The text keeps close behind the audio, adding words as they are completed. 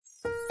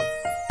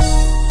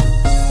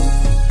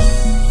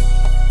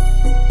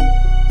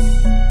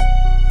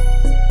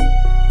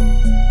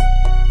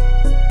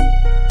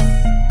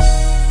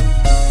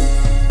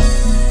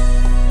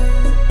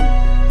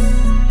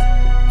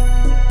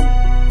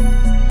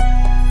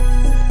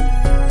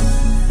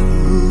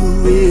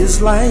is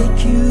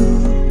like you,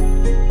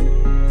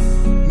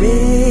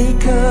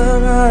 Maker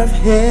of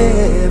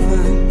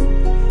heaven,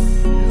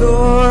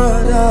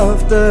 Lord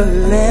of the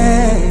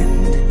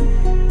land,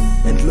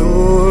 and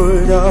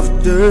Lord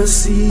of the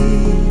sea,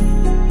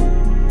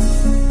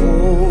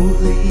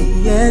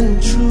 holy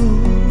and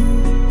true,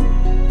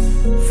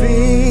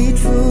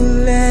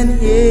 faithful and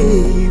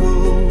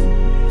able,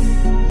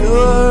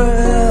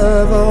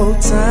 Lord of all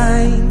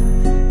time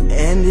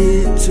and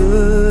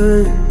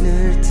eternity.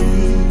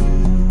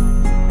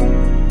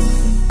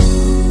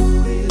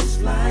 Who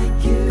is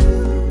like you?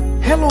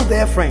 Hello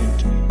there,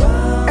 friend.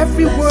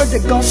 Every word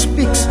that God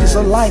speaks is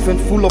alive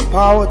and full of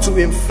power to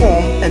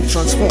inform and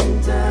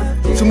transform,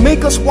 to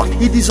make us what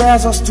He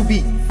desires us to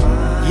be.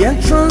 The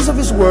entrance of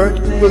His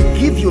word will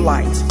give you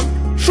light.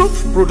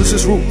 Truth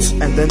produces roots,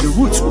 and then the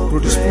roots will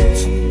produce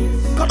fruit.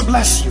 God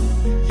bless you.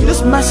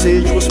 This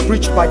message was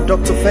preached by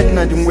Dr.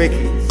 Ferdinand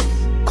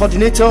Nweke,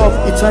 coordinator of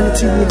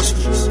Eternity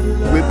Ministries.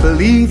 We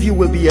believe you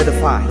will be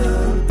edified.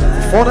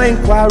 For further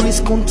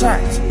inquiries,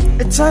 contact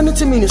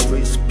Eternity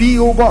Ministries,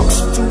 P.O.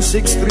 Box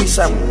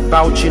 2637,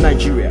 Bauchi,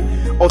 Nigeria,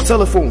 or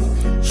telephone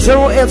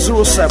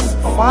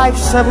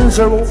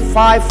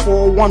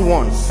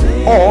 0807-570-5411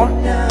 or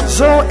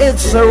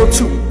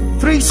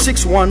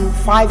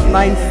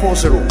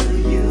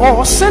 0802-361-5940,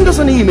 or send us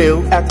an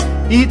email at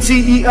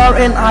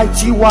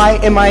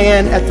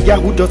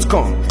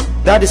eternityminin@yahoo.com.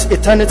 That is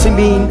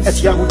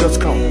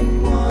eternitymean@yahoo.com.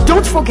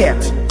 Don't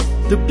forget,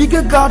 the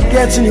bigger God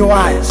gets in your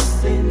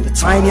eyes, the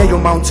tinier your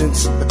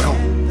mountains become.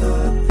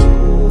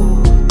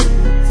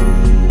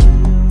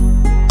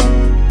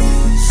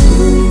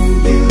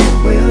 Soon you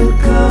will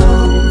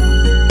come,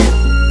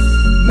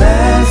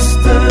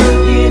 Master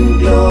in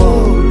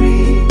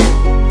glory,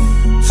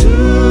 to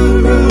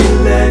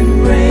rule and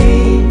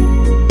reign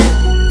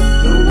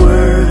the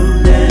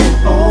world and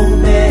all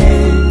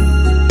men.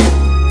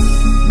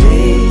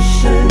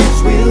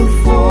 Nations will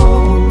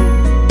fall,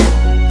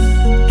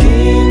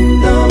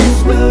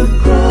 kingdoms will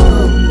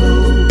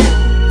crumble,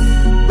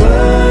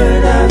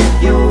 but at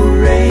your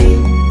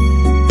reign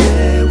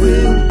there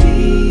will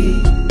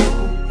be no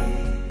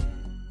end.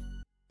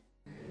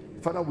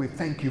 Father, we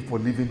thank you for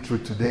living through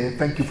today.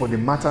 Thank you for the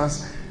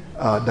matters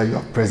that you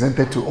have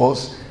presented to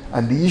us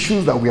and the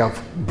issues that we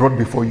have brought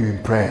before you in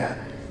prayer.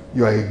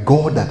 You are a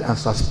God that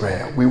answers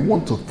prayer. We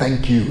want to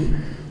thank you.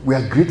 We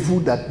are grateful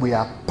that we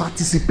are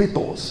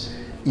participators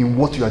in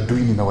what you are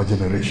doing in our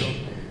generation.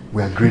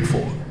 We are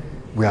grateful.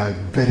 We are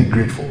very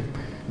grateful.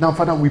 Now,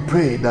 Father, we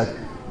pray that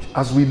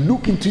as we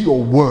look into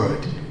your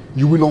word,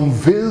 you will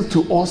unveil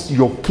to us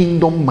your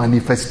kingdom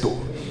manifesto.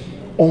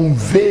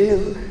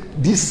 Unveil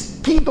this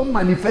kingdom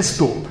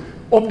manifesto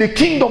of the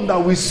kingdom that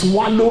will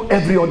swallow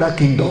every other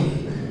kingdom.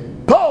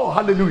 Oh,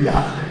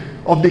 hallelujah.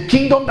 Of the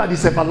kingdom that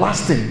is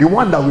everlasting, the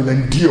one that will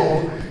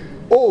endure.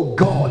 Oh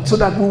God, so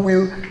that we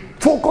will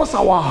focus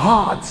our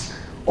hearts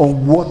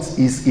on what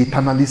is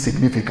eternally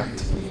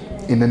significant.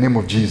 In the name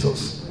of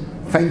Jesus.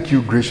 Thank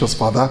you, gracious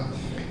Father.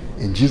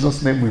 In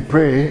Jesus' name we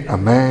pray.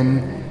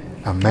 Amen.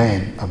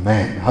 Amen.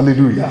 Amen.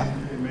 Hallelujah.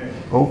 Amen.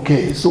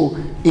 Okay, so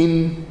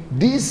in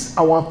this,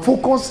 our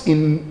focus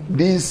in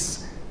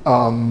this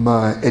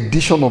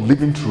edition of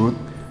Living Truth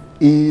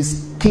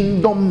is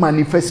Kingdom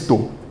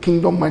Manifesto.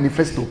 Kingdom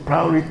Manifesto,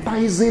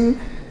 prioritizing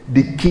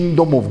the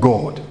kingdom of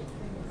God.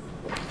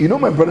 You know,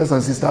 my brothers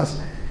and sisters,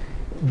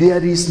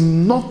 there is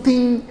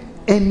nothing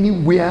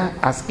anywhere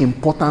as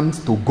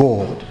important to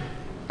God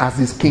as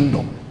His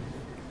kingdom.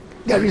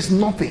 There is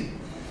nothing.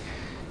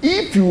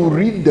 If you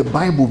read the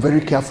Bible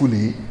very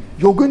carefully,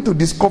 you're going to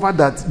discover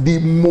that the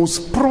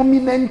most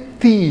prominent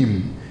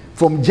theme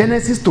from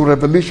Genesis to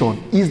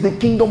Revelation is the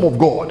kingdom of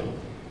God.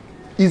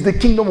 Is the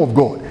kingdom of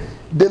God.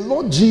 The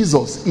Lord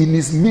Jesus in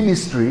His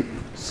ministry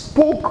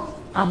spoke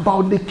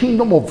about the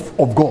kingdom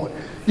of God.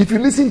 If you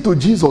listen to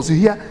Jesus, you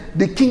hear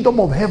the kingdom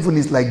of heaven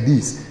is like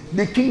this.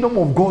 The kingdom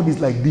of God is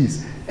like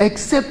this.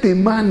 Except a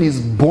man is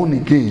born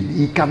again,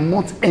 he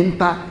cannot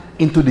enter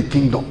into the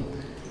kingdom.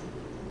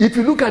 If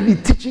you look at the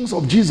teachings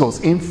of Jesus,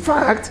 in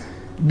fact,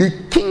 the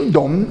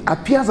kingdom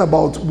appears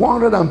about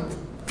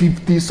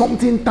 150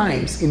 something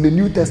times in the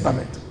New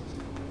Testament.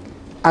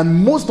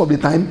 And most of the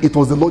time, it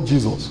was the Lord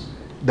Jesus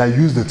that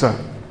used the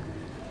term.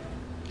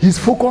 His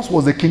focus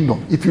was the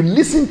kingdom. If you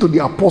listen to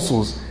the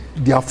apostles,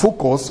 their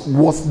focus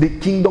was the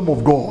kingdom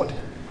of God.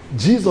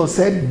 Jesus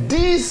said,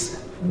 this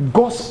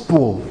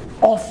gospel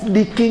of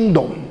the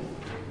kingdom.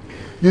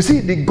 You see,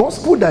 the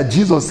gospel that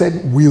Jesus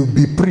said will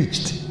be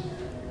preached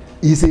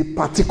is a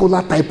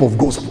particular type of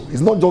gospel.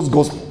 It's not just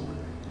gospel.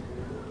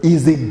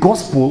 It's the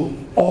gospel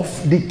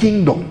of the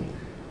kingdom.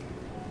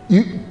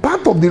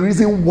 Part of the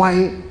reason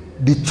why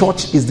the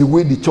church is the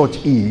way the church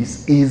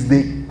is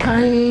the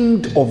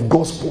kind of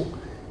gospel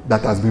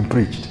that has been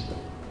preached.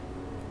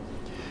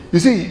 You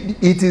see,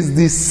 it is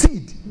the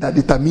seed that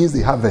determines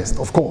the harvest,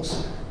 of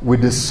course,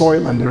 with the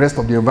soil and the rest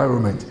of the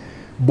environment.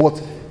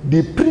 But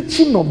the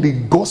preaching of the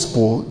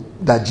gospel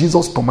that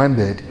Jesus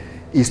commanded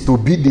is to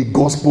be the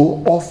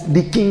gospel of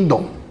the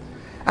kingdom.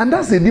 And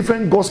that's a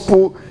different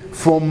gospel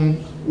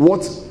from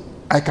what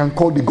I can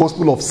call the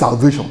gospel of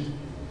salvation.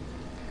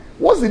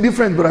 What's the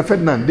difference, Brother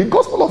Ferdinand? The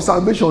gospel of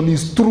salvation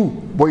is true,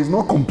 but it's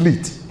not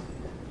complete.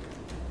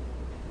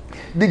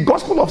 The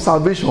gospel of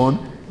salvation,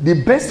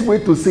 the best way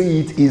to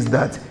say it is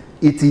that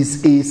it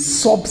is a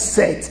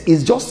subset,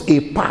 it's just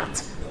a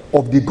part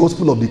of the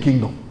gospel of the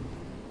kingdom.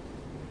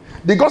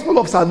 The gospel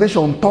of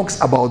salvation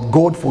talks about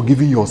God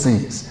forgiving your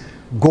sins,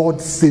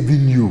 God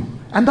saving you,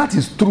 and that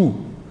is true.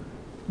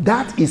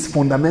 That is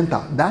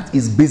fundamental, that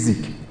is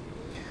basic.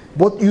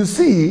 But you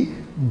see,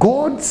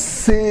 God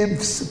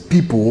saves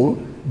people,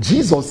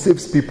 Jesus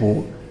saves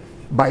people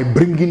by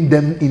bringing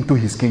them into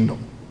his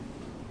kingdom.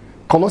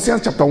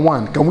 Colossians chapter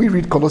 1, can we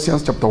read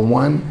Colossians chapter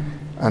 1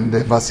 and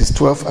verses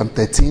 12 and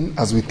 13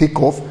 as we take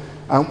off?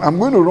 I'm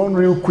going to run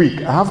real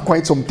quick. I have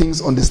quite some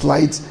things on the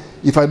slides.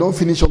 If I don't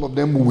finish all of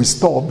them, we will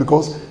stop,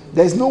 because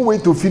there's no way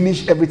to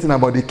finish everything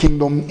about the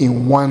kingdom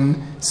in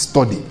one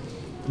study.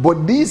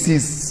 But this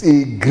is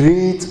a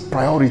great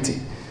priority.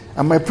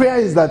 And my prayer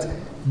is that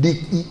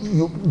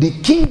the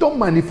kingdom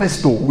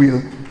manifesto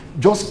will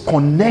just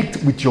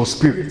connect with your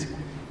spirit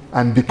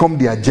and become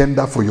the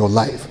agenda for your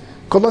life.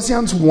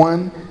 Colossians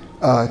 1,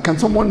 can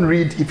someone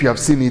read, if you have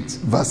seen it,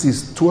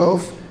 verses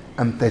 12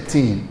 and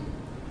 13?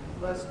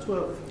 Verse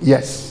 12.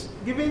 Yes.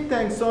 Giving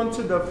thanks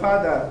unto the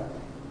Father,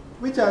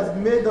 which has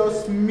made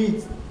us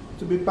meet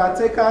to be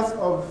partakers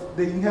of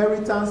the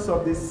inheritance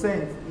of the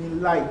saints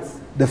in light.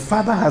 The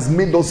Father has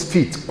made us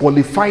fit,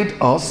 qualified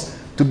us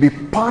to be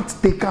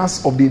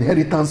partakers of the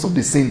inheritance of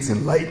the saints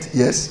in light.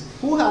 Yes.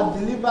 Who have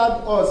delivered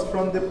us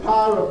from the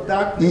power of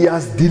darkness. He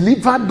has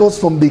delivered us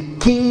from the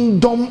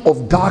kingdom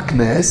of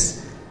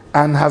darkness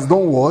and has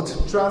done what?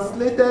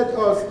 Translated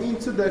us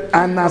into the kingdom.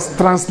 And has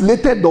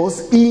translated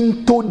us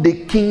into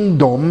the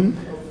kingdom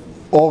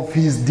of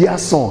his dear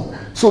Son.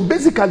 So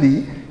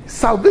basically,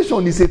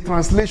 salvation is a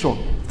translation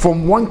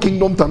from one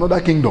kingdom to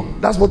another kingdom.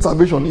 That's what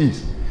salvation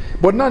is.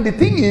 But now the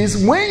thing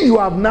is, when you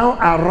have now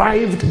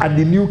arrived at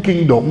the new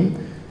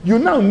kingdom, you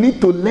now need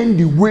to learn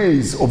the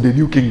ways of the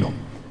new kingdom.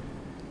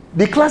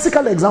 The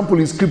classical example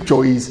in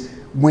scripture is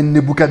when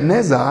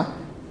Nebuchadnezzar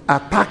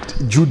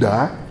attacked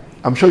Judah.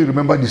 I'm sure you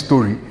remember the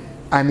story.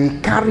 And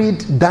he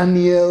carried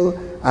Daniel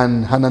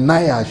and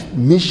Hananiah,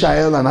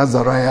 Mishael and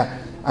Azariah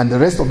and the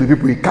rest of the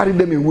people. He carried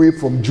them away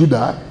from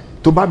Judah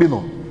to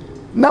Babylon.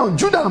 Now,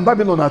 Judah and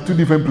Babylon are two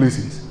different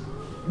places.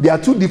 They are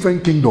two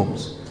different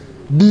kingdoms.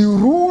 The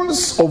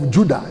rules of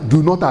Judah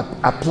do not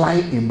apply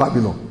in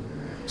Babylon.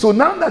 So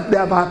now that they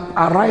have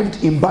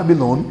arrived in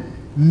Babylon,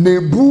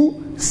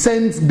 Nebu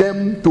sent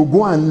them to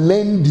go and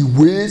learn the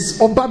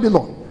ways of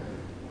Babylon.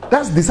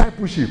 That's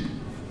discipleship.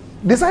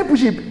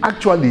 Discipleship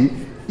actually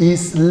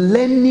is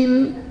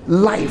learning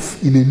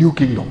life in a new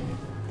kingdom.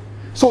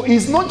 So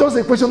it's not just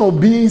a question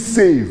of being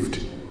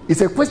saved.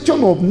 It's a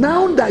question of,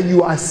 now that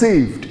you are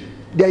saved,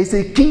 there is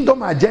a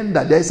kingdom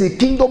agenda, there is a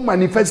kingdom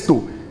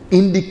manifesto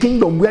in the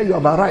kingdom where you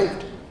have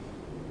arrived.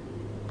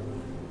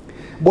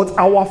 But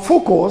our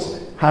focus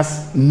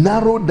has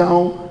narrowed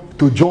down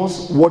to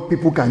just what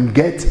people can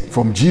get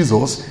from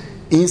Jesus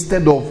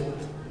instead of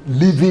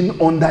living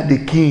under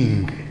the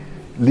king.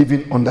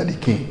 Living under the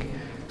king.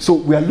 So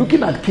we are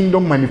looking at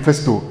kingdom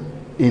manifesto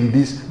in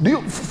this.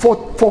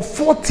 For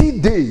 40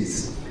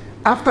 days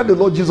after the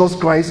Lord Jesus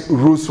Christ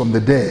rose from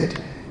the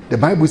dead, the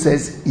Bible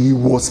says he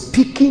was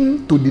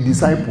speaking to the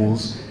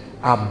disciples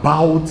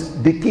about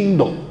the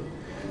kingdom.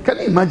 Can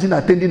you imagine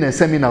attending a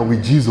seminar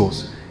with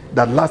Jesus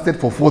that lasted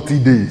for 40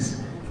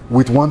 days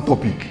with one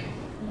topic?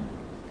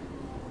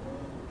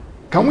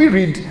 Can we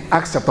read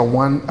Acts chapter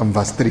 1 and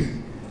verse 3?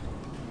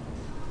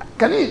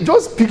 Can you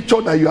just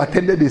picture that you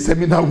attended a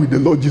seminar with the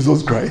Lord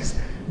Jesus Christ?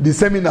 The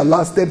seminar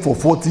lasted for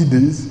 40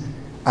 days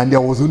and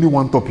there was only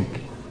one topic.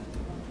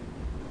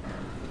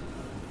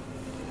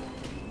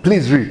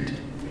 Please read.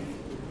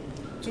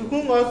 To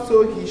whom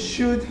also he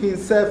showed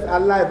himself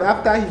alive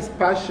after his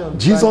passion.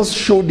 Jesus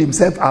showed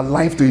himself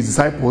alive to his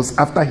disciples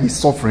after his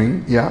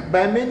suffering. Yeah.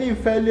 By many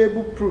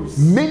infallible proofs.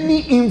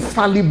 Many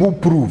infallible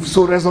proofs.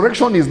 So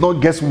resurrection is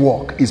not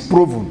guesswork. It's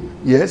proven.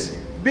 Yes.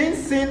 Being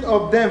seen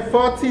of them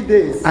 40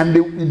 days.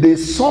 And they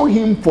saw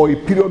him for a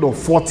period of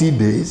 40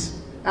 days.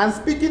 And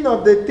speaking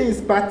of the things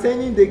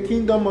pertaining the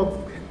kingdom of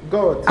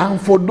God. And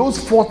for those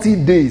 40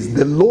 days,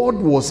 the Lord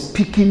was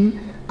speaking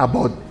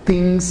about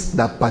things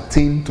that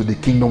pertain to the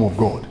kingdom of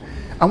God.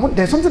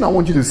 There's something I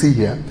want you to see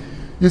here.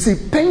 You see,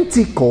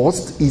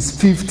 Pentecost is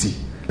 50.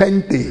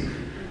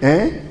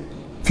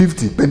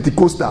 50.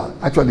 Pentecostal.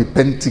 Actually,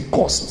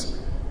 Pentecost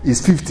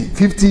is 50.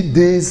 50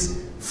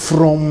 days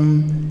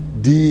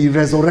from the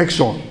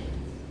resurrection.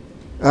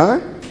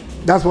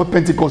 That's what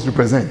Pentecost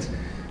represents.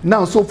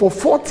 Now, so for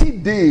 40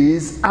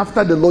 days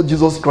after the Lord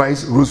Jesus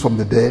Christ rose from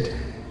the dead,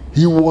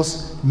 he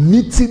was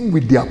meeting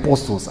with the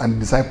apostles and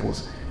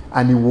disciples.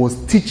 And he was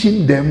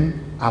teaching them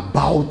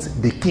about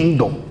the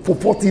kingdom for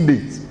 40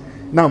 days.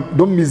 Now,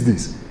 don't miss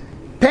this.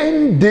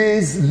 10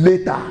 days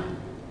later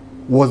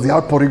was the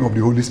outpouring of the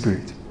Holy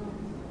Spirit.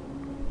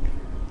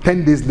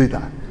 10 days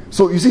later.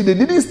 So, you see, they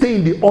didn't stay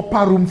in the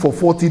upper room for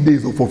 40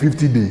 days or for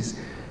 50 days.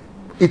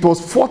 It was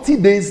 40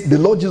 days the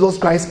Lord Jesus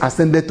Christ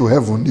ascended to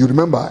heaven. You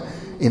remember,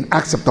 in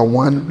Acts chapter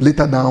 1,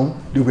 later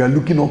down, they were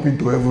looking up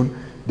into heaven.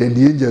 Then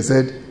the angel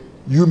said,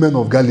 "You men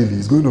of Galilee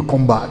is going to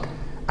come back."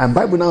 And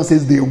Bible now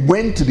says they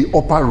went to the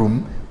upper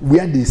room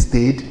where they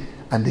stayed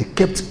and they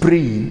kept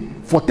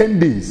praying for 10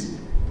 days.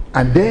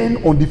 And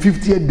then on the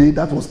 50th day,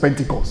 that was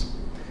Pentecost.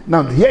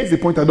 Now, here is the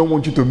point I don't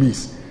want you to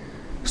miss.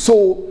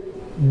 So,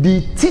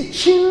 the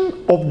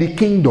teaching of the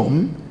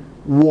kingdom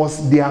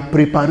was their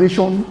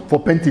preparation for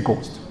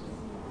Pentecost.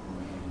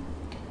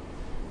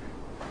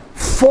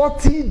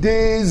 40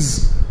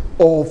 days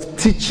of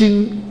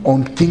teaching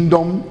on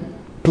kingdom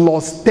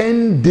plus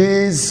 10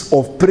 days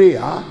of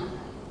prayer,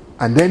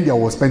 and then there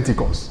was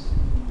Pentecost.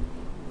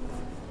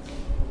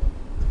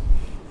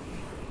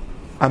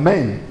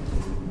 Amen.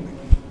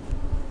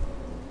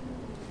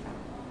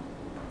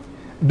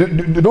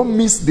 Don't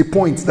miss the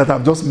point that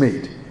I've just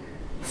made.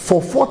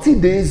 For 40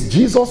 days,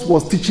 Jesus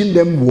was teaching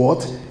them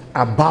what?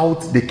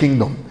 About the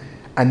kingdom.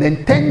 And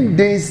then 10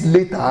 days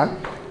later,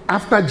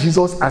 after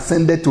Jesus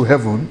ascended to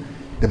heaven,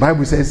 the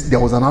Bible says there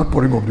was an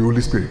outpouring of the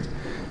Holy Spirit.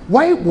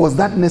 Why was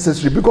that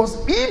necessary?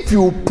 Because if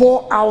you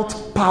pour out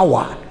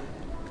power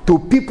to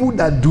people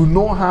that do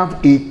not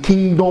have a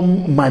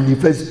kingdom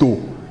manifesto,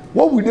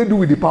 what will they do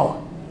with the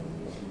power?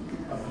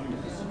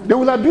 They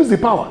will abuse the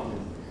power.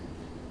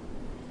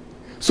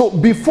 So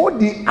before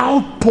the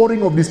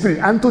outpouring of the Spirit,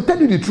 and to tell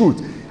you the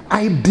truth,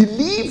 I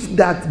believe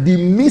that the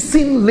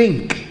missing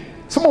link,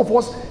 some of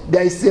us,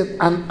 there is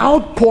an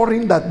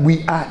outpouring that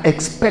we are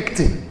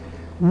expecting.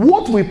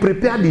 What will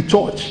prepare the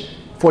church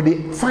for the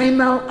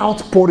final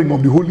outpouring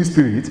of the Holy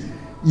Spirit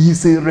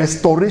is a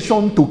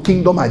restoration to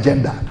kingdom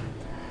agenda.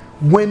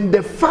 When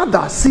the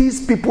Father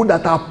sees people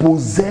that are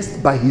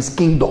possessed by his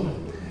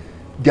kingdom,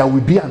 there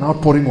will be an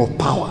outpouring of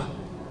power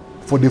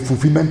for the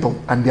fulfillment of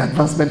and the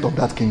advancement of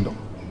that kingdom.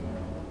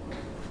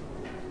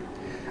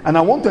 And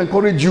I want to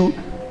encourage you,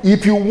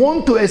 if you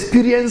want to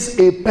experience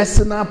a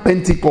personal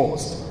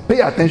Pentecost, pay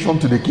attention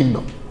to the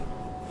kingdom.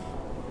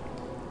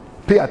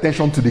 Pay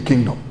attention to the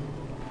kingdom.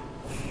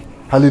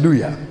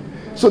 Hallelujah.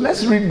 So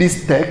let's read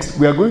this text.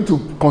 We are going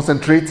to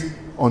concentrate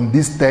on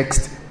this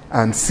text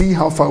and see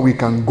how far we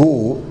can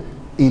go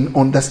in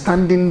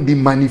understanding the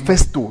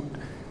manifesto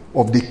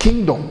of the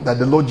kingdom that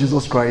the Lord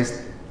Jesus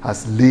Christ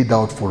has laid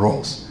out for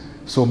us.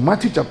 So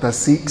Matthew chapter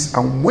 6,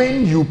 and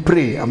when you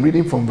pray, I'm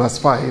reading from verse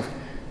 5,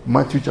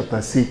 Matthew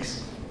chapter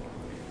 6.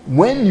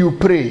 When you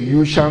pray,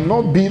 you shall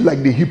not be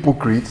like the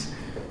hypocrites,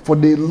 for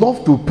they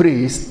love to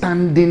pray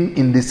standing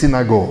in the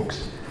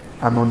synagogues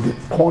and on the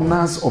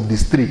corners of the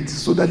streets,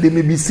 so that they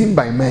may be seen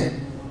by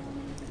men.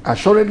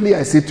 Assuredly,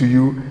 I say to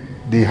you,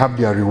 they have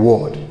their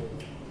reward.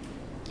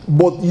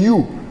 But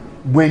you,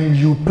 when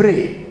you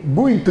pray,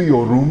 go into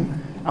your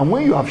room, and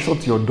when you have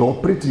shut your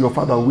door, pray to your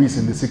Father who is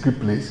in the secret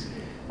place,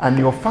 and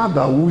your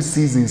Father who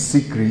sees in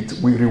secret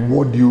will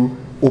reward you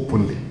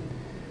openly.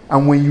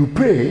 And when you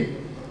pray,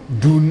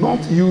 do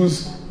not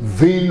use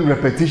vain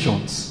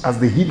repetitions as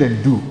the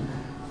heathen do,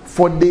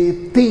 for they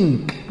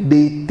think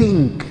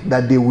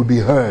that they will be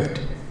heard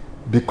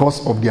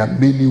because of their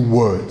many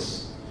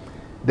words.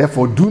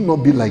 Therefore, do not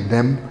be like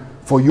them,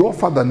 for your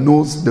Father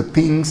knows the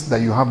things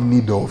that you have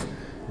need of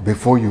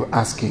before you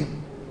ask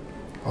him.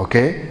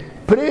 Okay?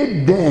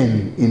 Pray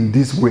then in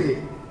this way.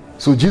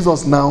 So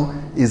Jesus now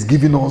is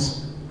giving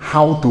us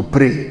how to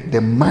pray,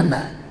 the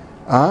manner.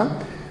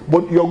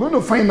 But you're going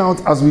to find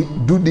out as we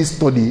do this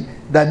study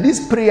that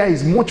this prayer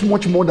is much,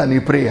 much more than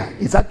a prayer.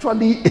 It's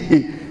actually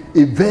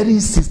a very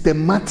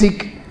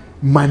systematic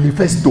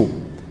manifesto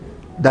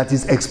that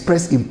is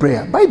expressed in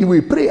prayer. By the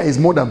way, prayer is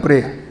more than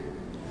prayer.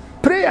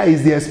 Prayer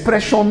is the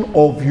expression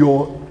of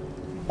your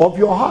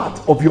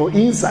heart, of your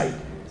inside.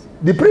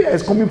 The prayer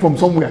is coming from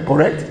somewhere,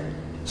 correct?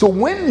 So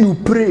when you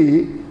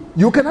pray,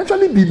 you can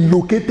actually be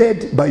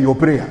located by your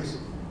prayers.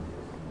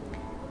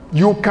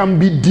 You can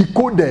be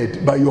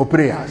decoded by your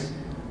prayers.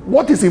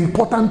 What is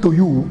important to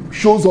you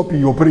shows up in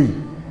your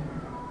praying.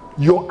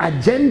 Your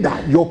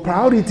agenda, your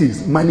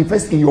priorities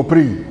manifest in your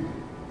praying.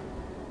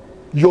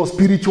 Your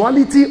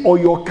spirituality or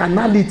your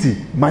carnality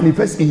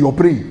manifests in your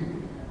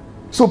praying.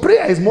 So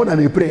prayer is more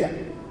than a prayer.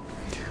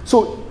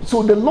 So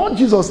the Lord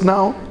Jesus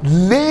now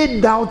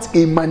laid out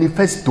a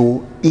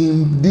manifesto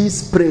in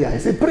this prayer. He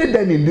said, pray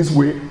then in this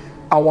way: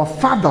 Our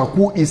Father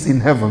who is in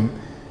heaven,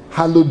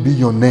 hallowed be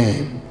your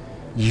name.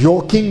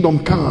 Your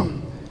kingdom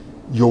come.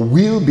 Your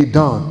will be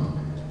done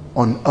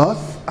on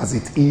earth as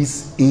it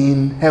is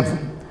in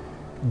heaven.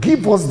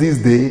 Give us this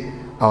day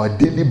our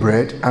daily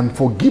bread, and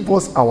forgive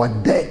us our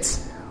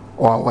debts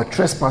or our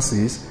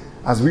trespasses,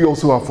 as we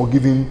also are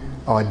forgiving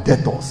our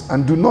debtors.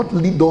 And do not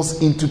lead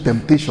us into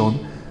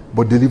temptation,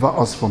 but deliver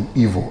us from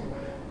evil.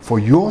 For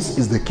yours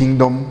is the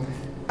kingdom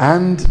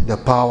and the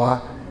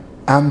power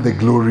and the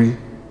glory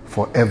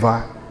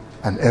forever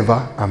and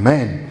ever.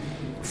 Amen.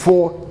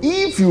 For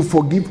if you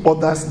forgive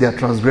others their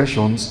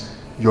transgressions,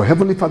 your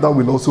heavenly Father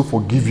will also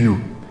forgive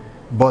you.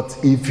 But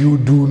if you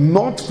do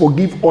not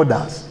forgive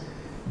others,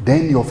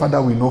 then your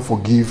Father will not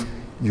forgive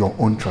your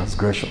own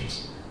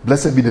transgressions.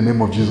 Blessed be the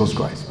name of Jesus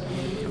Christ.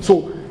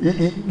 So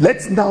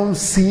let's now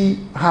see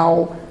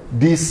how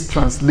this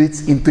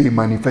translates into a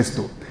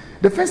manifesto.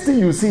 the first thing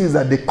you see is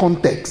that the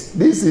context.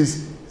 This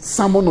is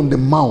Sermon on the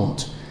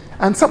Mount.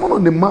 And Sermon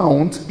on the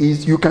Mount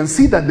is, you can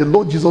see that the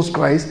Lord Jesus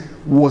Christ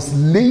was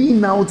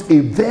laying out a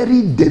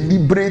very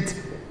deliberate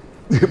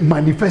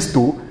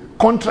manifesto.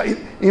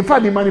 In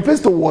fact, the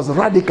manifesto was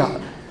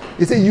radical.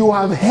 He said, you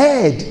have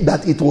heard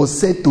that it was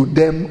said to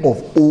them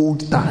of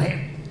old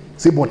time.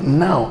 Say, but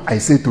now I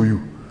say to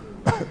you.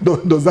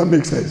 Does that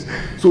make sense?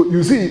 So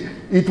you see,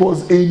 it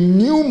was a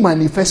new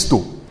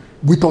manifesto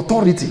with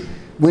authority.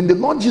 When the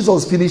Lord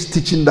Jesus finished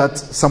teaching that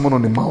Sermon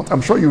on the Mount,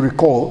 I'm sure you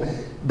recall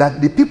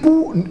that the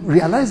people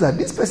realized that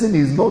this person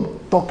is not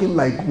talking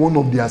like one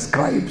of their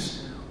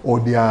scribes or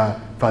their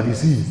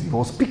Pharisees. He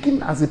was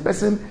speaking as a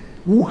person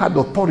who had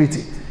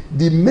authority.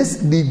 The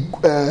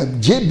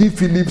J.B.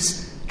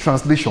 Phillips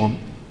translation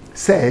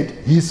said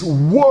his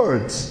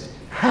words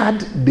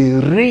had the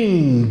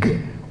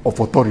ring of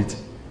authority.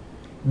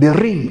 The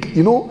ring,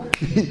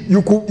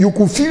 you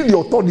could feel the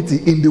authority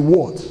in the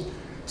words.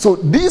 So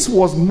this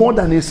was more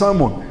than a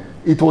sermon.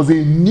 It was a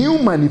new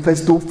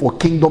manifesto for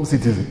kingdom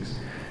citizens.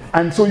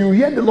 And so you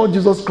hear the Lord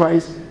Jesus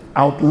Christ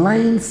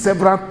outline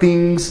several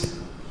things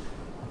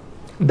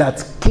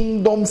that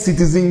kingdom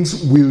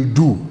citizens will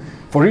do.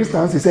 For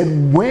instance, he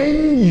said,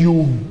 when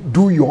you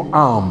do your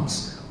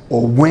alms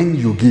or when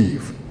you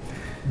give.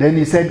 Then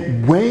he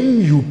said,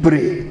 when you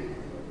pray.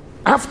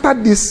 After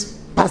this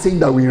passage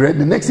that we read,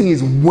 the next thing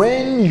is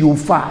when you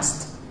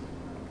fast.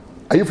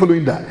 Are you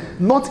following that?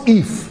 Not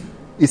if.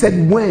 He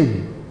said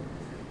when.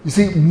 You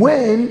see,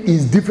 when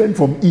is different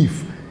from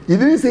if. He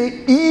didn't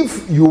say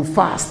if you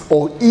fast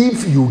or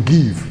if you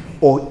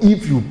give or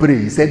if you pray.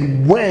 He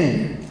said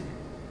when.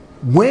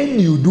 When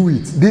you do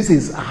it, this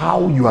is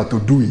how you are to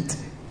do it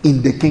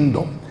in the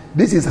kingdom.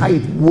 This is how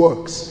it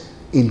works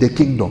in the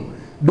kingdom.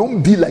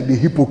 Don't be like the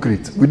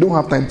hypocrite. We don't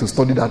have time to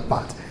study that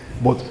part.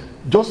 But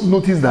just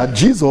notice that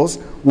Jesus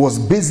was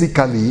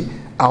basically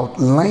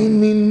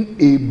outlining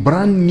a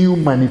brand new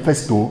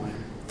manifesto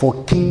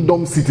for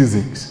kingdom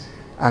citizens.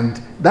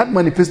 And that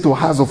manifesto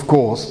has, of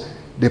course,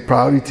 the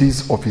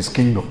priorities of his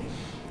kingdom.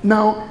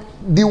 Now,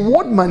 the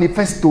word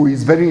manifesto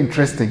is very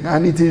interesting,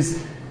 and it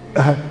is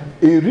a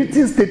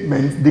written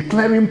statement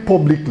declaring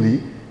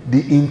publicly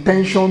the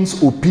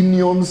intentions,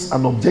 opinions,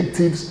 and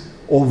objectives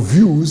or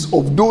views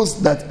of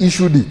those that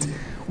issued it.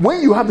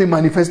 When you have a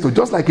manifesto,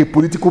 just like a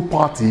political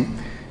party,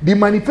 the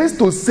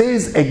manifesto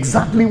says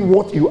exactly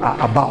what you are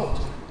about.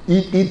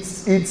 It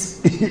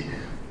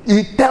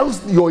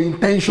tells your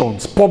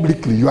intentions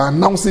publicly. You are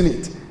announcing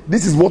it.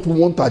 This is what we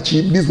want to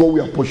achieve. This is what we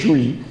are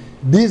pursuing.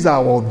 These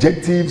are our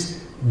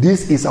objectives.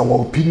 This is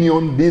our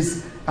opinion.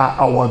 These are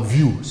our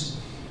views.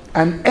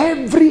 And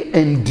every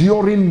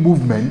enduring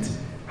movement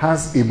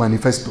has a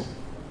manifesto.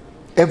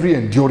 Every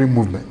enduring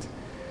movement.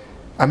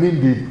 I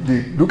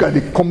mean, look at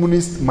the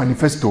Communist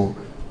Manifesto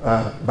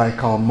by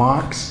Karl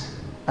Marx.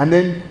 And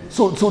then,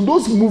 so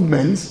those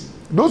movements,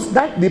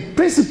 the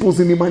principles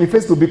in the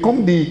manifesto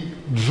become the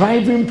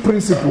driving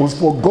principles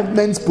for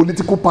governments,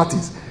 political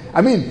parties.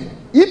 I mean,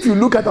 if you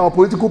look at our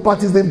political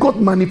parties, they've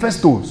got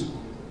manifestos.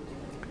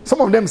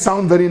 Some of them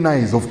sound very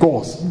nice, of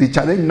course. The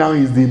challenge now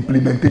is the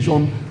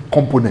implementation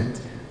component,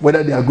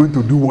 whether they are going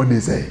to do what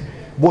they say.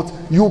 But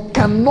you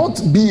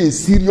cannot be a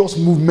serious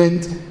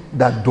movement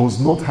that does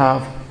not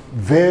have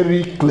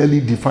very clearly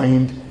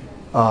defined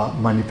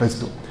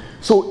manifesto.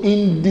 So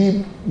in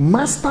the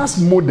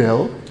Master's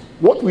model,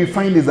 what we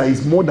find is that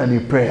it's more than a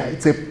prayer.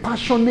 It's a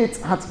passionate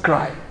heart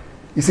cry.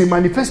 It's a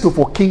manifesto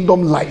for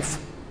kingdom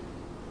life.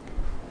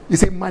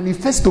 It's a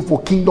manifesto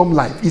for kingdom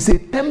life. It's a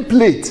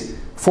template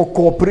for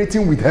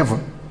cooperating with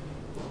heaven.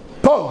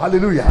 Oh,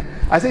 hallelujah.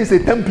 I say it's a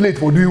template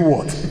for doing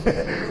what?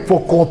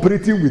 For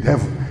cooperating with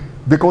heaven.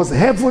 Because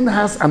heaven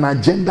has an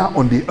agenda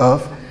on the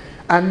earth,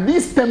 and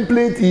this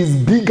template is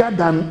bigger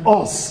than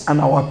us and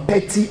our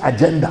petty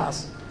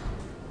agendas.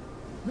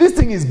 This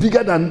thing is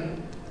bigger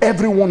than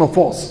every one of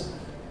us.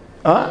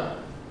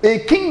 A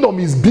kingdom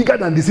is bigger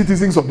than the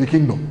citizens of the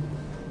kingdom.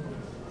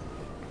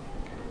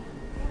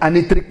 And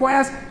it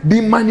requires,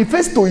 the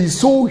manifesto is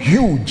so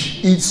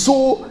huge, it's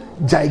so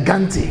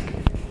gigantic,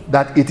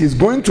 that it is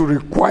going to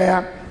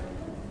require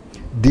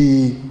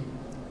the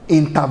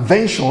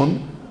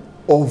intervention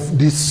of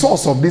the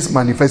source of this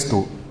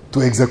manifesto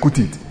to execute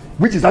it,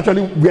 which is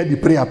actually where the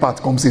prayer part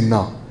comes in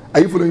now.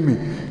 Are you following me?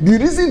 The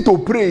reason to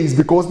pray is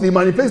because the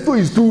manifesto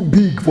is too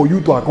big for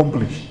you to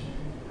accomplish.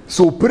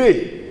 So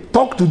pray,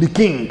 talk to the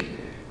king,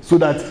 so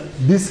that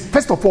this,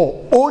 first of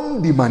all,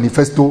 own the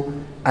manifesto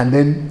and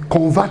then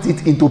convert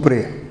it into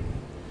prayer.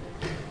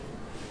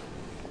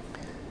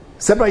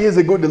 Several years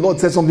ago, the Lord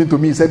said something to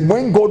me. He said,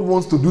 when God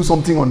wants to do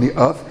something on the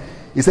earth,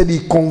 he said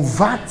he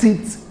converts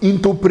it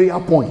into prayer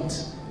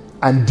points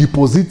and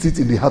deposits it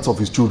in the hearts of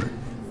his children.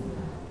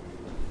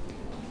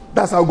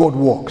 That's how God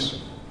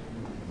works.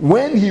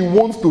 When he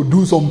wants to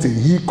do something,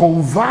 he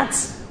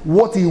converts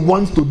what he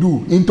wants to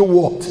do into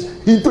what?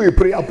 Into a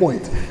prayer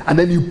point. And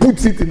then he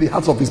puts it in the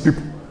hearts of his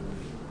people.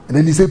 And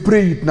then he says,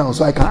 pray it now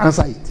so I can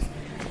answer it.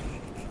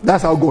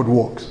 That's how God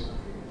works.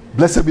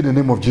 Blessed be the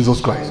name of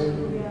Jesus Christ.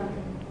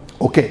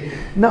 Okay.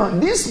 Now,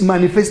 this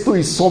manifesto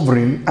is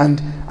sovereign,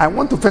 and I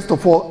want to first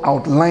of all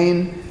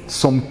outline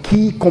some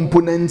key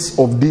components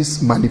of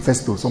this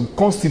manifesto, some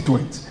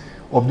constituents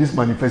of this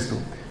manifesto.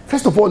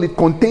 First of all, it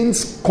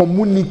contains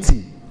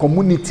community.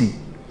 Community.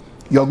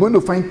 You are going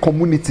to find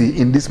community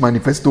in this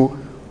manifesto.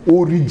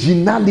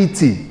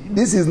 Originality.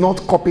 This is not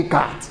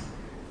copycat.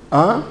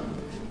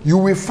 You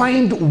will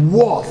find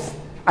worth,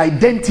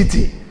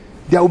 identity.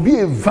 There will be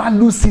a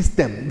value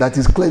system that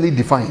is clearly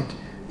defined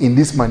in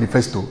this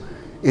manifesto.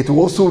 It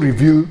will also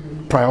reveal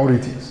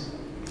priorities.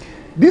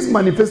 This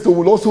manifesto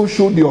will also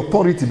show the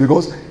authority,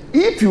 because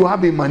if you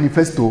have a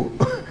manifesto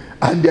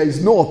and there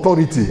is no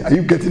authority, are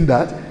you getting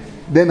that?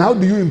 Then how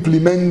do you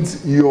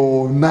implement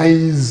your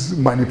nice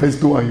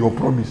manifesto and your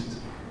promise?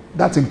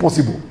 That's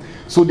impossible.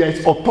 So there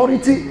is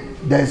authority,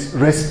 there is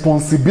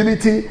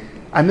responsibility,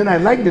 and then I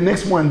like the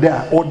next one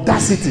there,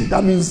 audacity.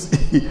 That means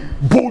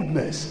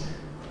boldness.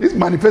 This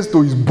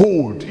manifesto is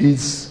bold.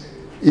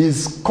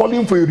 It's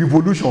calling for a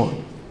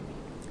revolution.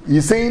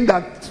 He's saying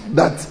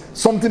that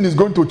something is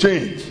going to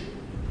change.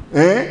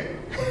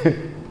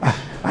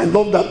 I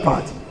love that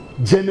part.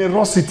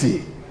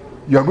 Generosity.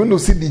 You are going to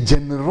see the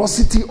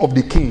generosity of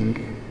the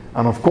king,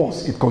 and of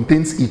course it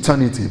contains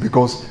eternity,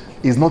 because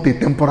it's not a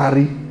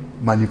temporary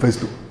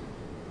manifesto.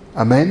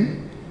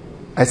 Amen.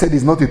 I said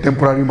it's not a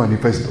temporary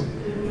manifesto.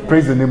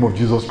 Praise the name of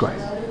Jesus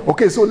Christ.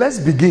 Okay, so let's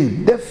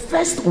begin. The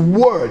first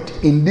word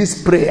in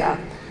this prayer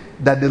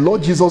that the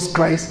Lord Jesus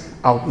Christ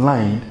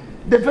outlined,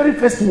 the very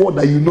first word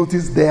that you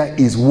notice there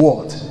is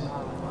what?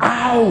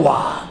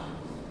 Our.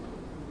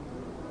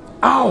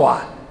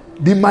 Our.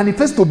 The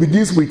manifesto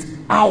begins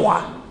with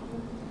our.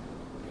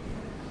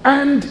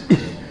 And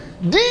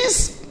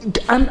this,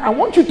 and I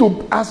want you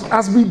to,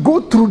 as we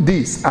go through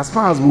this, as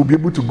far as we'll be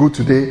able to go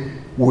today,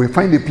 we will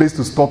find a place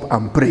to stop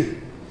and pray.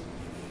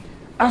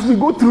 As we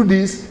go through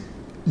this,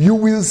 you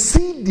will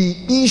see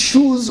the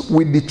issues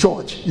with the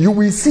church. You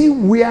will see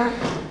where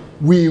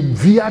we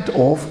veered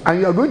off,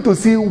 and you are going to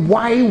see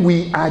why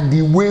we are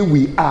the way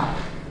we are.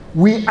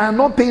 We are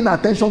not paying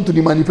attention to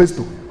the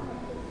manifesto.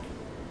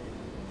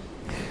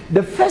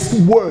 The first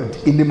word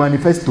in the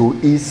manifesto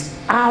is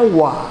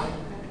our.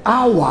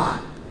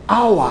 Our.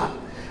 Our.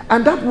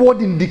 And that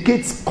word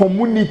indicates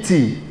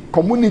community.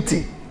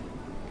 Community.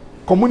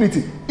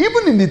 Community.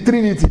 Even in the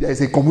Trinity, there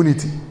is a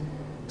community.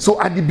 So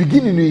at the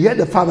beginning, you hear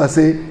the Father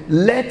say,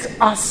 let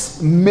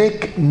us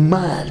make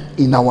man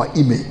in our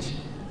image,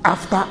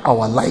 after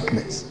our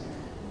likeness.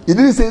 He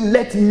didn't say,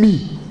 let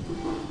me.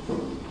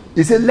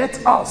 He said,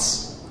 let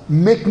us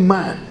make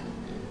man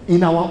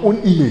in our own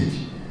image.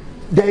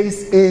 There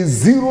is a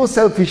zero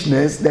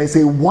selfishness, there is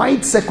a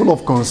wide circle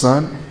of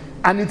concern,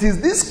 and it is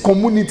this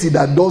community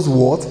that does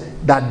what?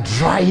 That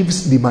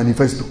drives the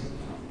manifesto.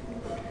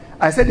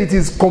 I said it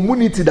is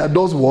community that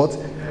does what?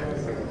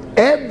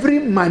 Every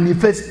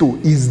manifesto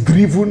is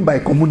driven by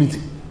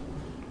community.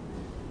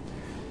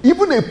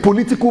 Even a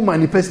political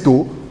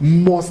manifesto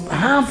must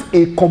have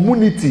a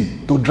community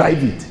to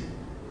drive it.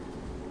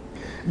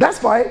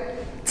 That's why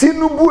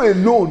Tinubu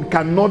alone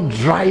cannot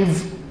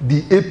drive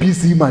the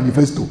APC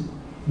manifesto.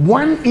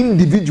 One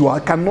individual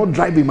cannot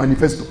drive a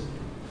manifesto.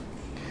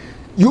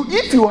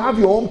 If you have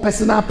your own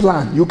personal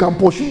plan, you can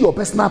pursue your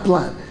personal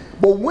plan.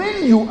 But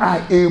when you are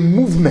a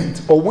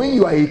movement, or when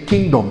you are a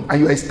kingdom and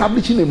you are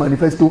establishing a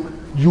manifesto,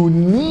 you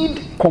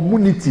need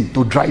community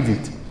to drive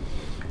it.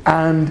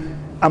 And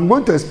I'm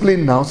going to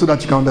explain now so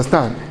that you can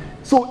understand.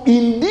 So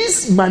in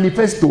this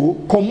manifesto,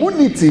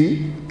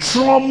 community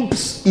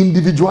trumps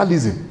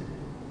individualism.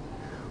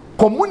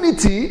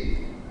 Community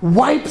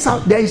wipes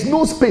out, there is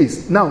no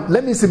space. Now,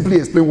 let me simply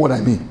explain what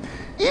I mean.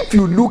 If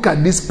you look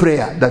at this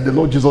prayer that the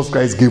Lord Jesus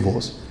Christ gave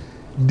us,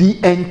 the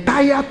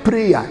entire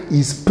prayer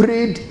is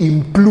prayed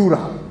in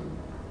plural.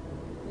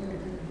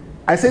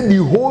 I said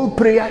the whole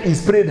prayer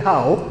is prayed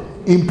how?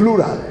 In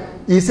plural.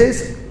 He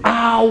says,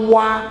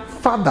 our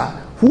Father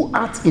who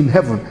art in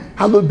heaven,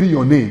 hallowed be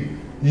your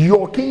name.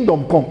 Your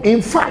kingdom come.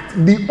 In fact,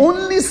 the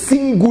only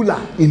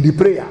singular in the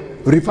prayer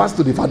refers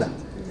to the Father.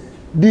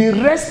 The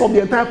rest of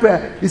the entire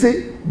prayer, he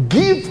said,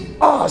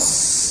 give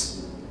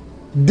us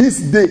this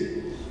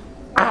day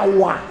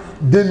our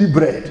daily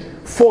bread.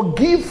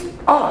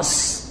 Forgive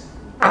us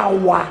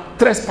our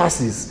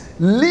trespasses.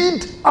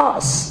 Lead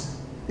us.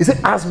 He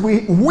said, as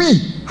we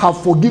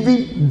have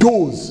forgiven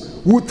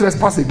those who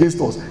trespass against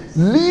us.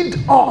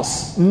 Lead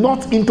us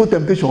not into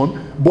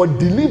temptation, but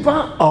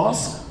deliver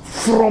us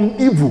from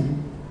evil.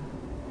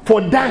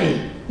 For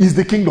thine is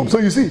the kingdom. So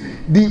you see,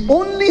 the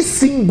only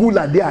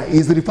singular there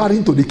is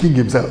referring to the king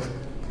himself.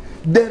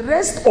 The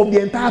rest of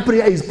the entire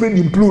prayer is prayed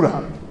in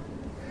plural.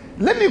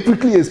 Let me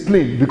quickly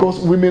explain, because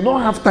we may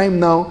not have time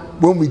now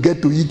when we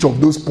get to each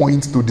of those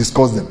points to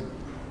discuss them.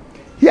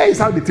 Here is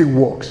how the thing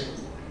works.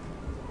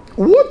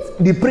 What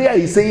the prayer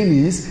is saying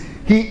is,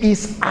 he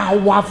is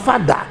our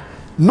Father.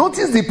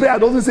 Notice the prayer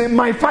doesn't say,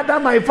 my Father,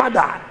 my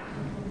Father.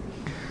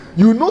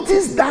 You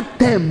notice that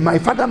term, my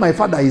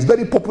Father, is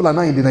very popular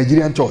now in the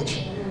Nigerian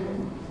church.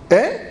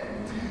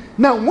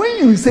 Now, when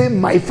you say,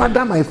 my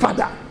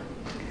Father,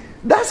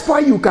 that's why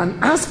you can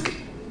ask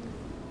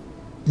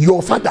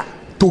your father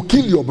to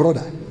kill your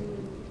brother.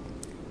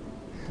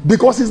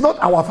 Because he's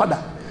not our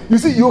father. You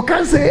see, you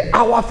can't say,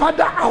 our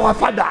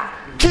father,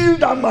 kill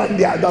that man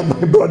there, that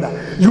my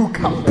brother. You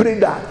can't pray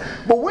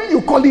that. But when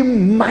you call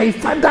him my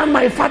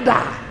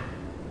father,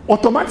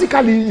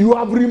 automatically you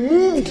have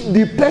removed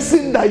the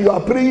person that you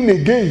are praying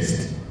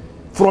against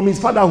from his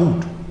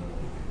fatherhood.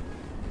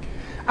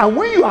 And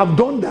when you have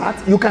done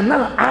that, you can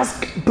now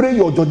pray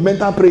your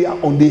judgmental prayer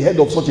on the head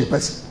of such a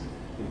person.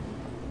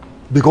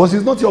 Because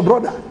he's not your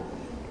brother.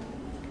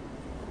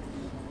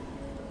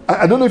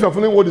 I don't know if you're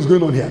following what is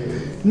going on here.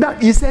 Now,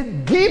 he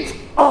said, give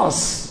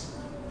us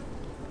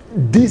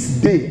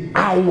this day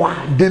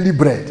our daily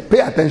bread. Pay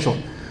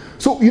attention.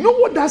 So, you know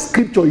what that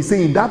scripture is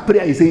saying, that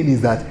prayer is saying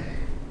is that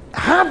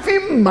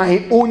having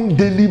my own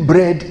daily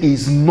bread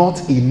is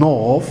not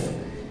enough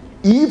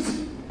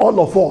if all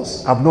of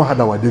us have not had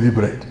our daily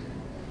bread.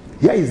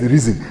 Here is the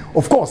reason.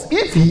 Of course,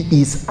 if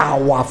he is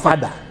our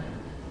father,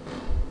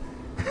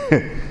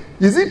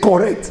 is it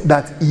correct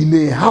that in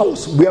a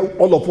house where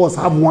all of us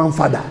have one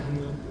father,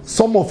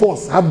 some of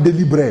us have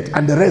daily bread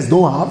and the rest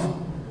don't have?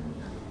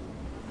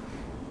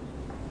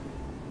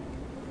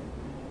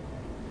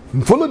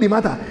 Follow the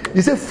matter.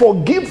 He said,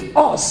 give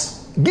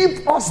us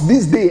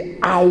this day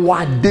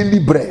our daily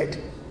bread.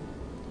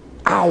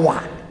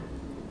 Our.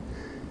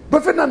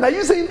 But Ferdinand, are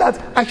you saying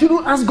that I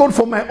shouldn't ask God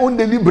for my own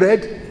daily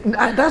bread?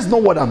 That's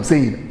not what I'm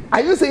saying.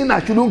 Are you saying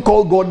I shouldn't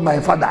call God my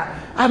father?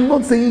 I'm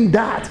not saying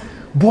that.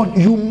 But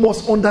you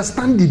must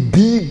understand the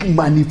big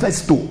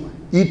manifesto.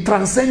 It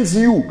transcends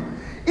you.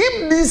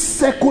 If this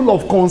circle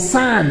of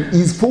concern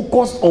is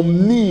focused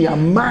on me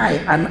and my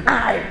and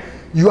I,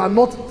 you are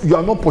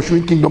not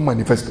pursuing kingdom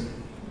manifesto.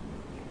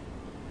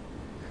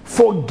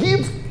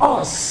 Forgive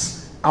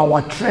us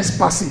our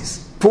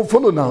trespasses.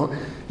 Follow now.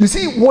 You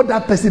see what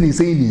that person is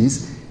saying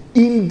is,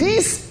 in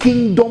this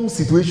kingdom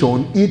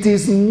situation, it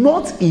is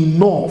not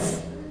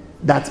enough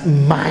that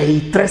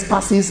my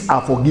trespasses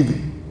are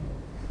forgiven.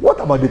 What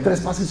about the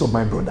trespasses of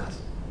my brothers?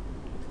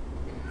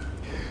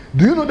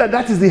 Do you know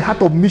that is the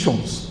heart of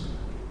missions?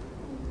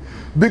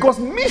 Because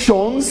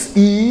missions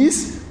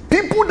is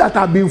people that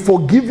have been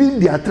forgiven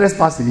their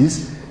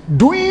trespasses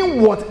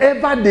doing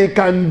whatever they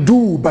can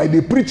do by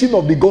the preaching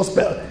of the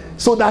gospel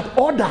so that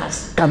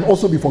others can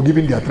also be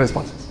forgiven their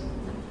trespasses.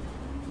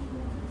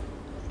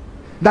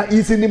 That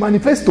is in the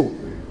manifesto.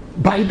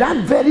 By that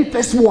very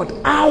first word,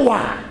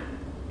 our.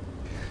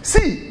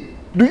 See,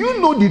 do you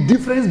know the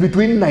difference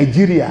between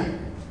Nigeria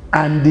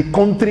and the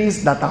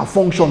countries that are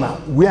functional,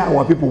 where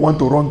our people want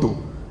to run to?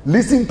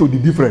 Listen to the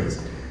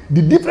difference.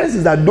 The difference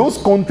is that those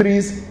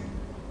countries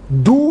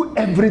do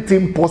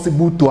everything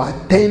possible to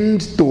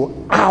attend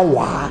to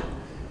our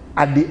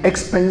at the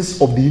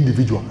expense of the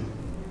individual.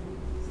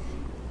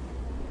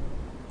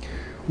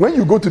 When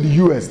you go to the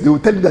US, they will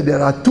tell you that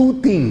there are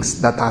two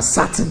things that are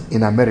certain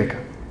in America.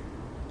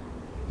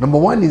 Number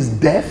one is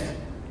death.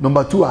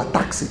 Number two are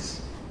taxes.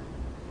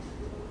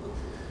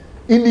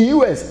 In the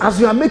US, as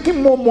you are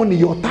making more money,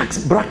 your tax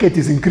bracket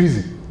is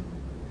increasing.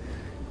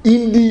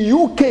 In the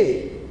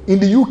UK,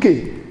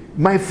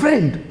 my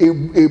friend, a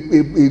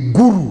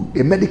guru,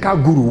 a medical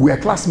guru, we are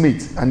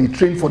classmates, and he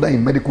trained further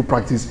in medical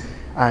practice,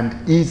 and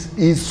he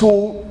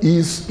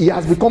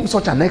has become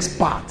such an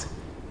expert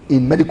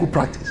in medical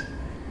practice.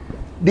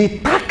 The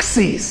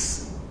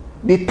taxes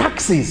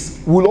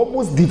will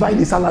almost divide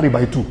the salary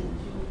by 2.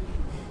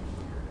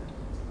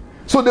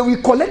 So they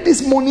will collect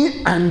this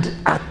money and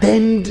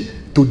attend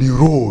to the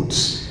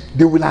roads.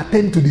 They will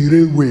attend to the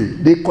railway.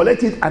 They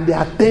collect it and they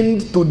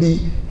attend to the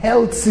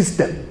health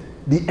system,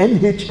 the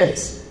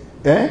NHS,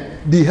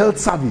 the health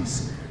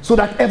service, so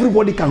that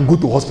everybody can go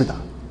to hospital.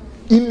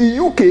 In the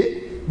UK,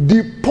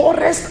 the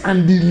poorest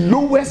and the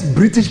lowest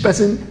British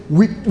person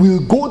will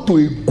go to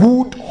a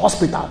good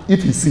hospital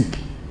if he's sick.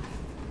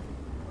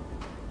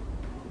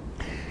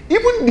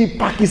 Even the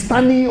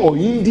Pakistani or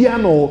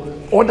Indian or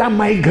other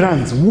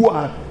migrants who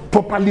are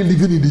properly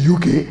living in the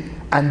UK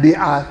and they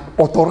are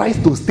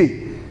authorized to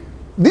stay.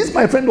 This,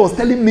 my friend, was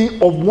telling me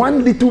of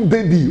one little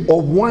baby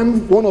of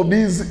one of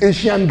these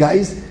Asian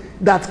guys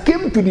that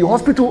came to the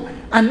hospital,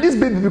 and this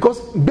baby, because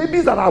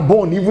babies that are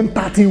born even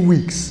 30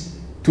 weeks,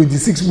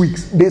 26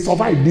 weeks, they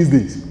survive these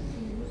days.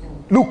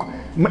 Look,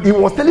 he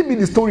was telling me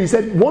the story. He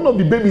said one of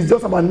the babies is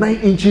just about 9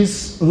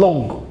 inches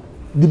long.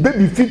 The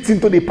baby fits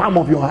into the palm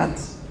of your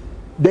hands.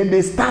 Then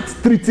they start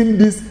treating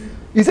this.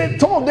 He said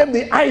some of them,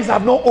 the eyes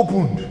have not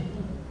opened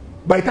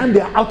by the time they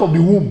are out of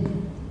the womb.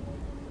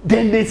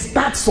 Then they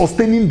start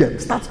sustaining them.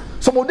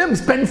 Some of them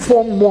spend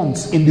 4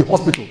 months in the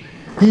hospital.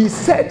 He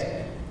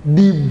said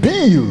the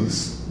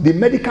bills, the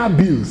medical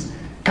bills,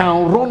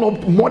 can run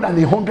up more than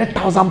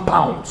 100,000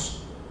 pounds.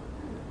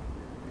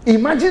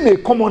 Imagine a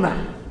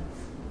commoner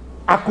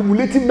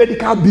accumulating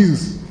medical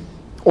bills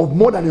of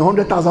more than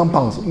 100,000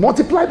 pounds.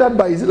 Multiply that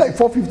by, is it like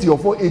 450 or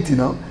 480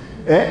 now?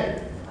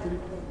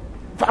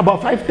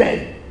 About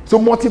 510. So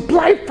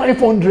multiply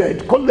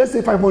 500, let's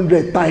say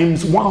 500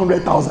 times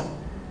 100,000.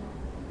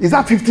 Is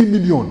that 50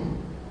 million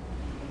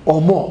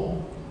or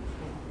more?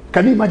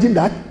 Can you imagine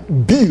that?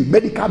 Bill,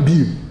 medical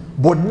bill.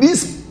 But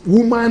this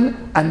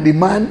woman and the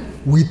man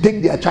will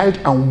take their child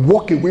and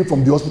walk away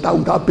from the hospital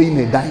without paying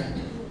a dime.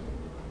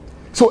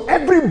 So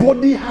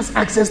everybody has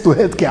access to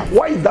healthcare.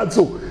 Why is that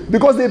so?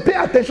 Because they pay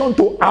attention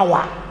to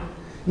our.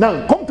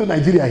 Now, come to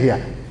Nigeria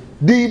here.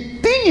 The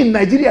thing in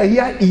Nigeria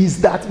here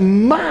is that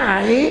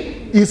my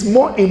is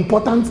more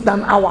important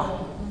than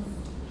our.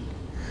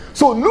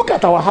 So look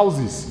at our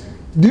houses.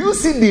 Do you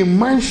see the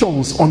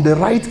mansions on the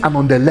right and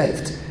on the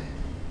left?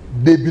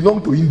 They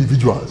belong to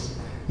individuals.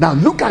 Now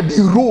look at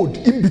the road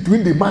in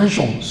between the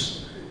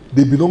mansions.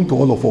 They belong to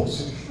all of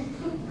us.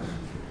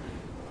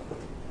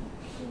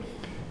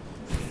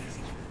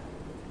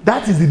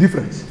 That is the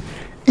difference.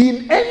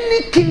 In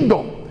any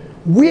kingdom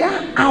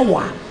where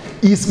our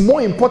is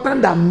more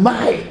important than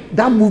my,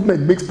 that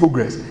movement makes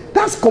progress.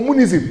 That's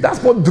communism.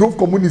 That's what drove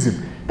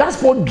communism.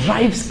 That's what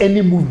drives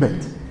any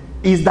movement.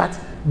 Is that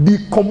the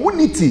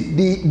community,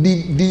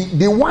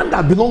 the one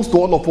that belongs to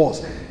all of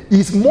us,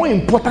 is more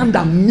important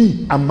than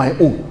me and my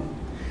own.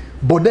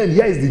 But then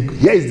here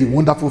is the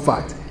wonderful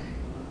fact.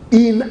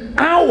 In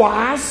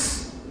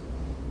ours,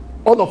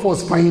 all of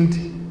us find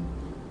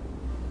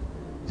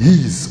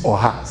his or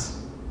hers.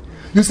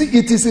 You see,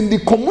 it is in the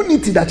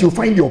community that you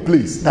find your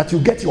place, that you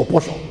get your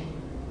portion.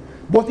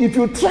 But if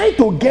you try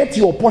to get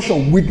your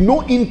portion with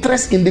no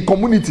interest in the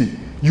community,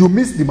 you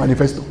miss the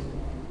manifesto.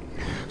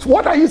 So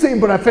what are you saying,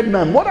 Brother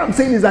Ferdinand? What I'm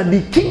saying is that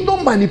the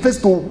kingdom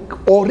manifesto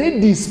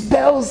already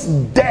spells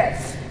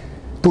death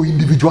to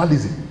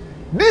individualism.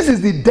 This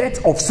is the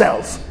death of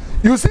self.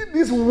 You see,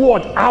 this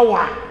word,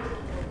 our,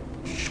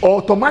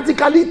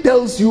 automatically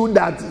tells you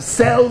that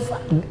self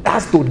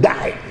has to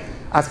die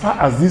as far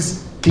as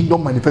this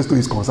kingdom manifesto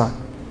is concerned.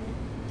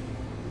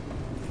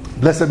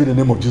 Blessed be the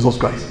name of Jesus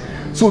Christ.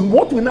 So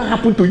what will now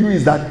happen to you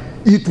is that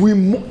it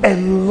will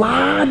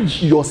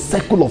enlarge your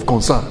circle of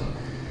concern.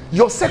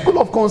 Your circle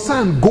of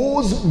concern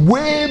goes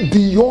way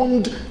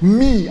beyond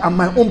me and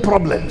my own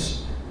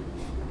problems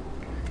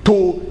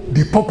to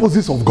the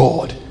purposes of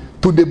God,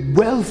 to the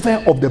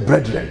welfare of the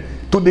brethren,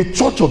 to the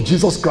church of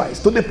Jesus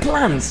Christ, to the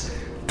plans,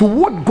 to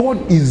what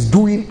God is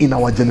doing in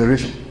our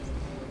generation.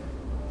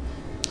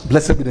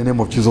 Blessed be the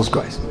name of Jesus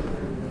Christ.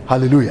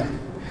 Hallelujah.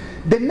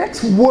 The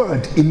next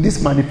word in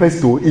this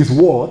manifesto is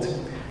what?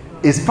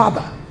 Is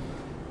Father.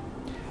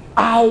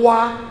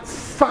 Our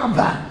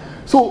Father.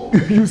 So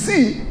you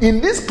see,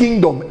 in this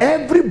kingdom,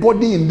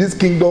 everybody in this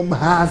kingdom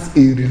has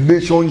a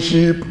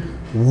relationship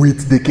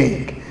with the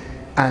king.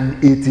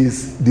 And it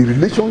is the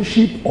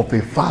relationship of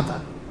a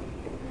father.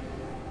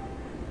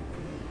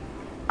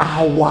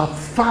 Our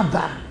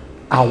Father.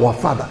 Our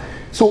Father.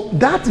 So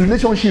that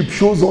relationship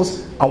shows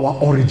us our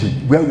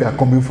origin, where we are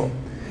coming from.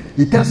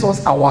 It tells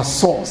us our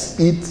source.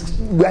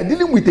 We are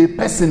dealing with a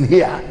person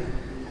here.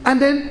 And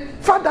then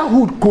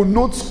fatherhood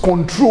connotes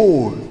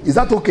control. Is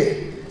that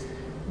okay?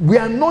 We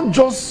are not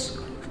just,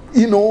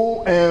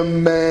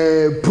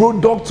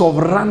 products of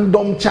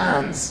random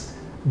chance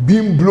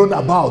being blown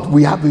about.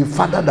 We have a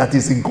father that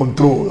is in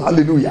control.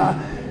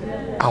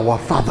 Hallelujah. Our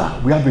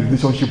Father, we have a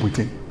relationship with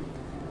him.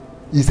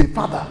 He's a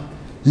father.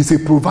 He's a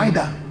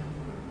provider.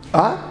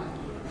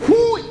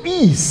 Who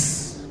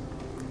is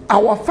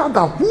our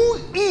Father? Who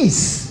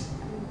is?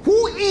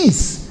 Who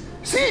is?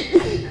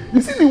 See,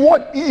 you see, the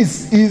word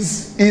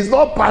is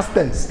not past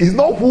tense. It's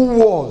not who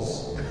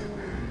was.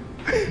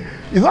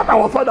 It's not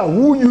our Father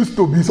who used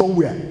to be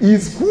somewhere.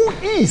 It's who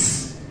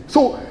is.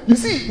 So you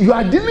see, you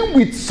are dealing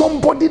with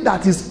somebody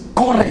that is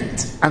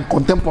current and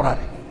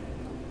contemporary.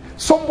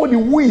 Somebody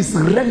who is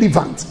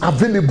relevant,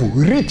 available,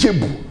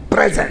 reachable,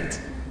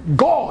 present.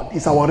 God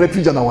is our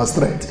refuge and our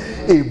strength,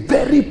 a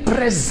very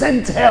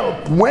present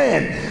help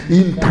when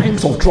in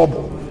times of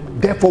trouble.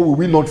 Therefore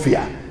we will not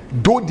fear,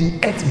 though the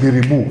earth be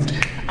removed,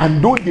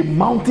 and though the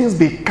mountains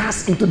be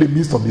cast into the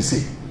midst of the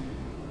sea.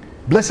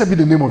 Blessed be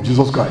the name of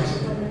Jesus Christ.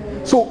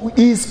 So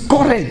he is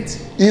current.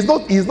 He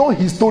is not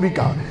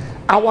historical.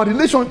 Our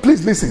relation,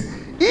 please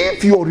listen.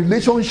 If your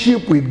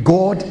relationship with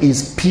God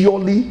is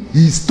purely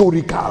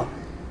historical,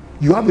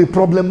 you have a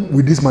problem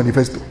with this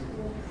manifesto.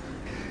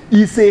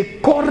 It's a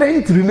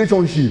current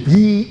relationship.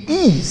 He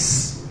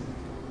is.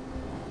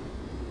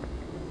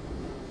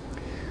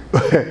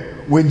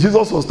 When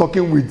Jesus was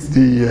talking with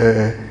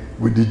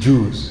the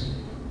Jews,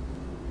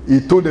 he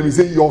told them, he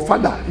said, your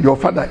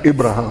father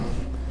Abraham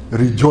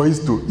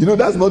rejoiced to.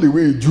 That's not the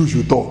way a Jew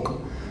should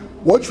talk.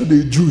 What should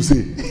a Jew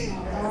say?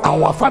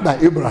 Our father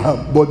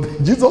Abraham.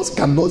 But Jesus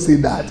cannot say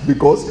that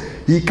because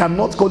he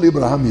cannot call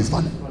Abraham his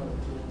father.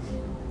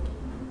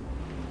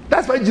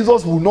 That's why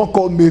Jesus will not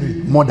call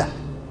Mary mother.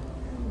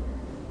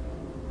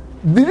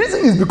 The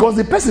reason is because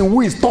the person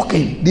who is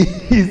talking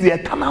is the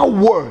eternal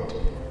word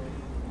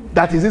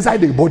that is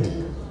inside the body.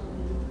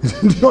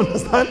 Do you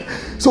understand?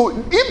 So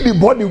if the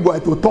body were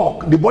to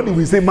talk, the body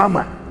will say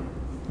mama.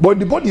 But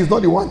the body is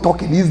not the one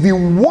talking. It's the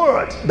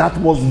word that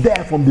was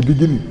there from the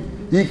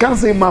beginning. He can't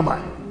say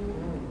mama.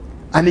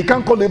 And he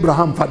can't call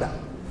Abraham father.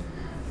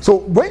 So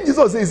when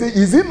Jesus says,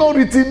 is it not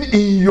written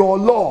in your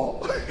law?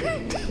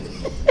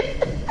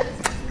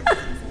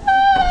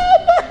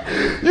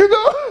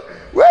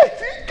 When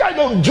this kind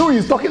of of Jew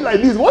is talking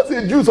like this, what's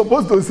a Jew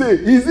supposed to say?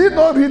 Is it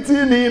not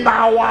written in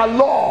our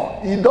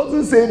law? He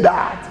doesn't say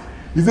that.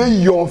 He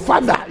says, your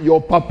father,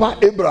 your papa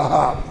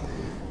Abraham,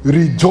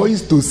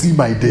 rejoiced to see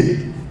my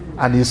day.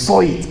 And he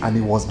saw it and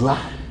he was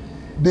glad.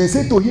 They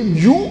said to him,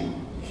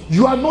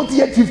 you are not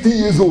yet 50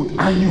 years old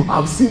and you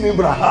have seen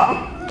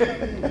Abraham.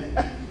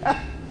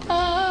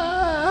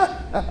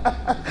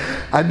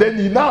 And then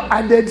he now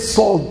added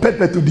salt,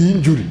 pepper to the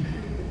injury.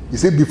 He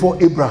said, before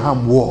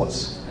Abraham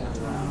was,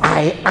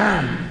 I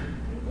am.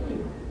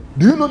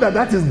 Do you know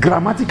that is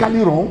grammatically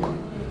wrong?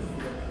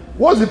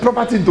 What's the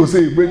proper thing to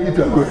say when if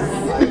you are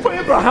going? Before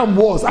Abraham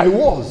was, I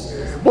was.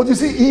 But you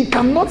see, he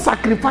cannot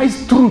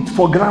sacrifice truth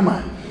for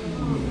grammar.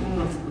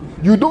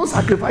 You don't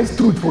sacrifice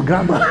truth for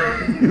grammar.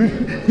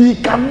 He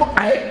cannot,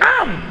 I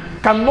am,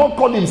 cannot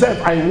call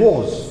himself I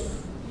was.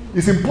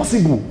 It's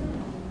impossible.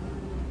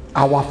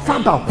 Our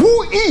Father,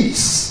 who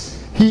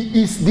is,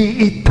 he is the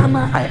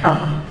eternal I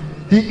am.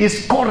 He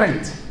is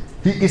current.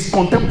 He is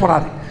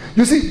contemporary.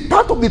 You see,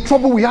 part of the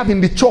trouble we have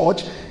in the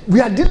church, we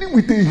are dealing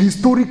with a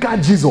historical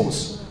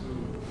Jesus.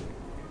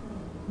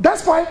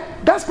 That's why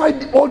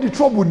all the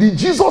trouble. The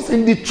Jesus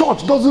in the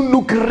church doesn't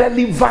look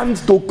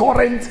relevant to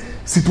current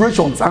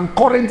situations and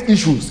current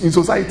issues in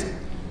society.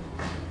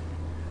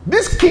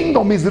 This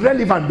kingdom is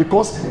relevant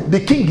because the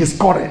king is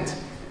current.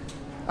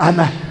 And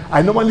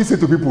I normally say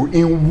to people,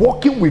 in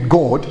walking with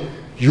God,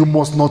 you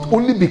must not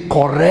only be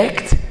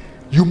correct,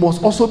 you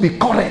must also be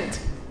current.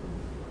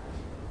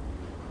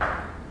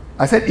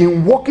 I said,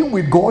 in walking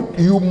with God,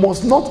 you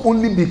must not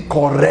only be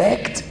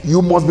correct,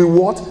 you must be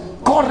what?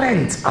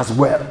 Current as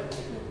well.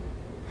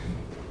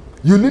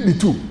 You need the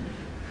two.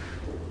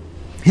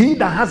 He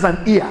that has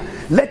an ear,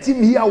 let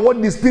him hear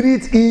what the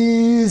Spirit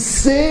is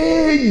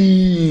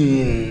saying.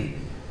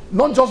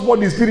 Not just what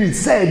the Spirit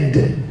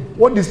said,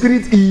 what the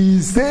Spirit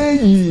is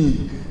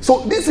saying.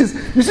 So this is,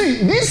 you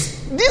see,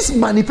 this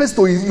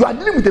manifesto is, you are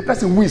dealing with a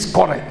person who is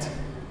current.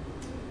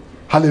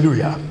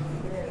 Hallelujah.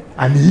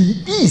 And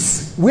he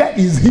is, where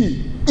is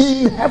he?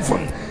 In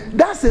heaven.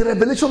 That's a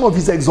revelation of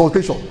his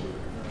exaltation.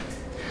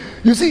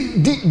 You see,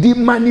 the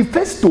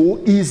manifesto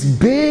is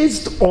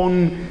based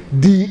on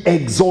the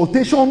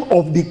exaltation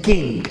of the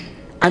king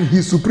and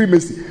his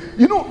supremacy.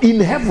 You know, in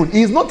heaven,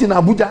 he is not in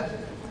Abuja,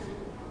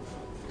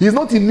 he is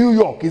not in New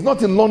York, he is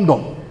not in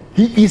London.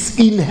 He is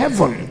in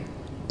heaven,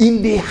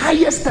 in the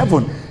highest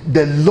heaven.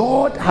 The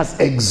Lord has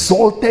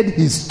exalted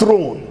his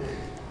throne,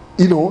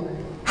 you know,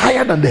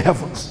 higher than the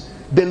heavens.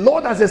 The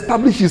Lord has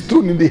established his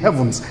throne in the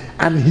heavens,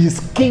 and his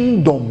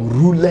kingdom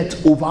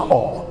ruleth over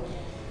all.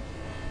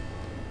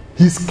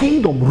 His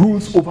kingdom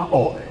rules over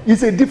all.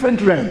 It's a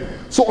different realm.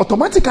 So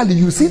automatically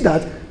you see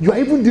that you are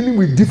even dealing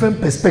with different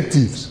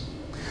perspectives.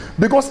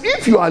 Because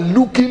if you are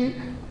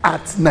looking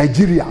at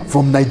Nigeria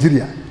from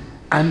Nigeria,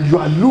 and you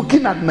are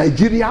looking at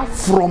Nigeria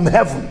from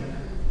heaven,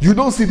 you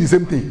don't see the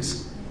same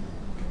things.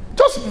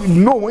 Just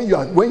know when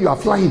you are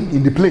flying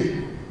in the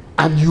plane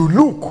and you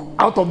look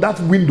out of that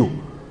window,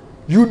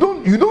 you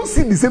don't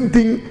see the same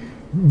thing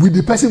with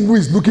the person who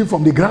is looking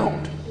from the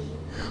ground.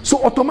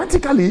 So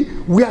automatically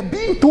we are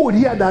being told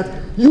here that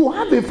you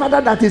have a Father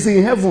that is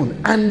in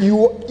heaven, and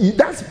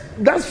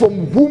that's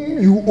from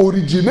whom you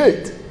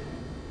originate.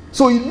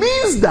 So it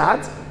means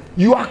that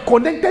you are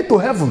connected to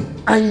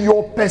heaven, and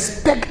your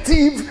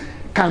perspective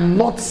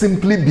cannot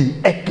simply be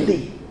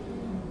earthly.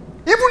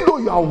 Even though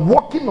you are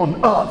walking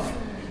on earth,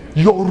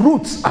 your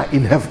roots are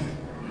in heaven.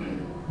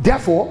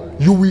 Therefore,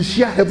 you will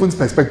share heaven's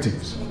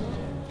perspectives.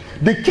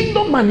 The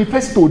Kingdom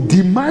Manifesto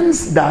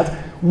demands that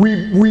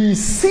we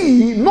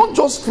see, not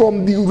just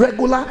from the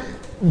regular,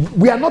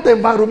 we are not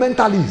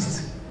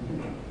environmentalists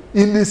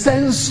in the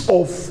sense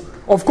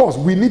of course,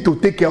 we need to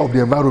take care of the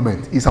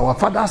environment. It's our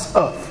Father's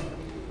earth,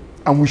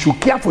 and we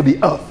should care for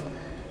the earth.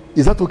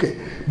 Is that okay?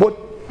 But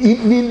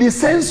in the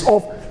sense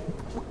of,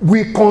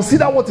 we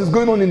consider what is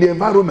going on in the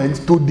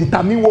environment to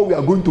determine what we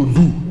are going to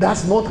do.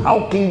 That's not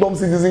how kingdom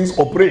citizens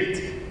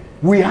operate.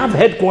 We have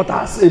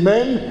headquarters.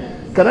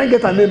 Amen. Can I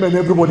get an amen,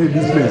 everybody in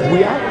this place?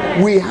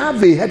 We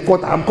have a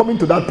headquarters. I'm coming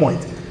to that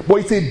point. But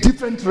it's a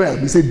different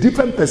realm. It's a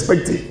different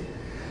perspective.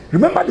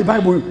 Remember, the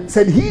Bible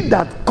said, he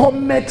that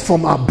cometh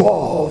from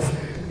above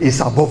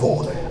is above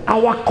all.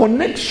 Our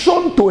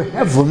connection to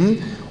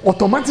heaven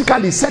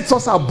automatically sets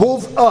us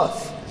above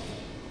earth.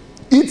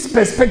 Its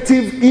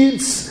perspective,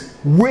 its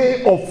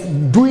way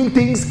of doing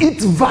things,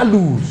 its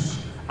values.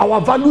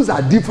 Our values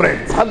are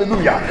different.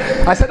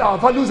 Hallelujah. I said our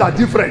values are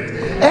different.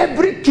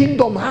 Every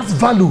kingdom has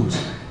values.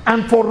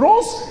 And for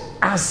us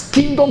as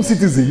kingdom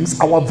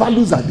citizens, our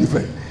values are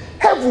different.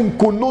 Heaven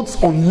connotes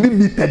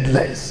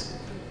unlimitedness.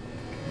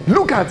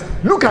 Look at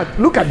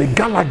the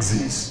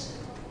galaxies.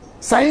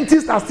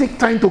 Scientists are still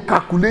trying to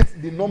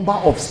calculate the number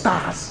of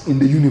stars in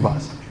the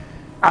universe.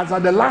 As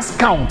at the last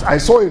count, I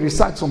saw a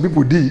research some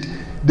people did.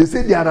 They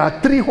say there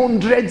are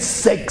 300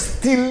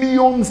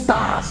 sextillion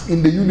stars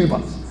in the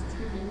universe.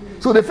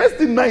 So the first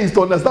thing now is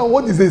to understand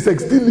what is a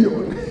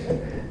sextillion.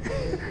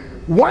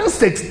 1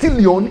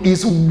 sextillion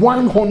is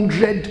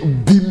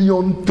 100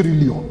 billion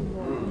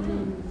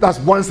trillion. That's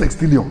 1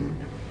 sextillion.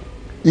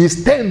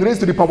 is 10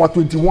 raised to the power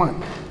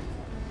 21.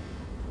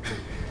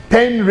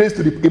 10 raised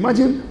to the,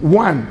 imagine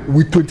 1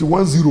 with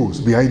 21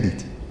 zeros behind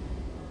it.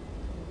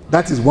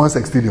 That is 1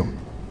 sextillion.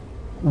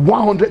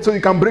 100, so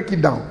you can break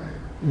it down.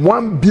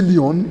 1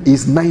 billion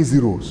is 9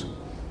 zeros.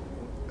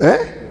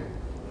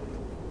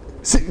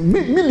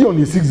 Million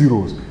is 6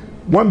 zeros.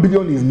 1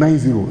 billion is 9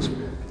 zeros.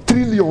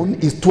 Trillion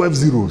is 12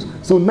 zeros.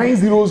 So 9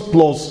 zeros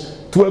plus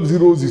 12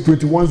 zeros is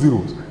 21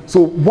 zeros.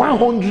 So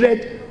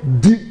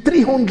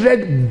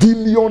 300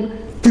 billion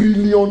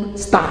trillion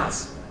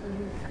stars.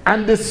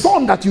 And the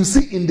sun that you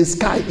see in the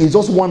sky is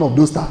just one of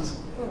those stars.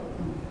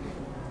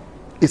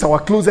 It's our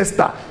closest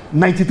star,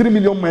 93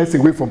 million miles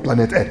away from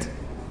planet Earth.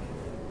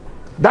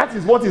 That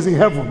is what is in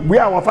heaven,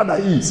 where our Father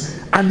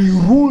is, and He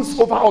rules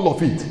over all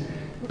of it.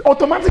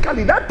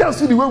 Automatically, that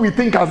tells you the way we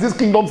think as these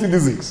kingdom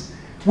citizens.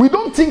 We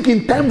don't think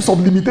in terms of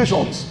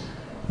limitations.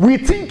 We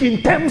think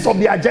in terms of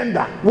the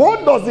agenda.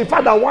 What does the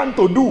Father want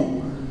to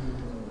do?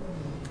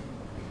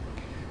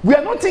 We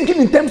are not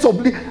thinking in terms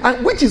of,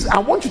 and which is, I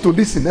want you to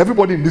listen,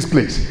 everybody in this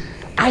place.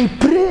 I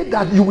pray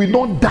that you will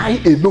not die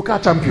a local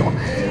champion.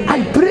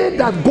 I pray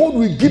that God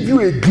will give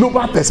you a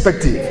global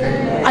perspective.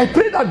 I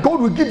pray that God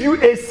will give you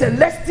a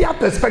celestial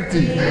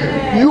perspective.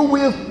 You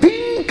will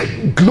think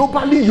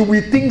globally, you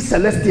will think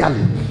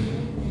celestially.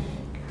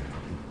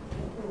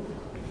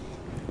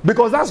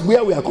 Because that's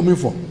where we are coming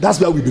from.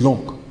 That's where we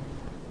belong.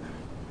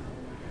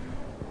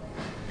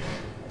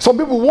 Some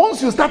people,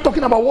 once you start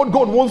talking about what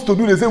God wants to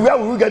do, they say, where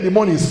will we get the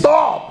money?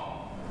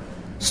 Stop.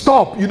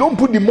 Stop. You don't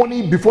put the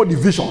money before the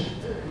vision.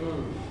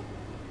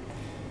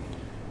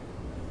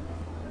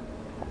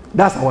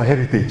 That's our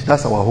heritage.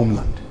 That's our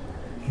homeland.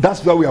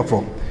 That's where we are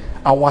from.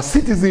 Our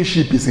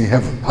citizenship is in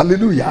heaven.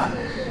 Hallelujah.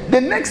 The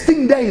next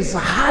thing there is,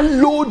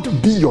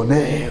 hallowed be your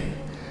name.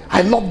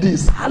 I love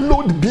this.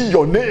 Hallowed be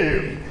your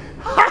name.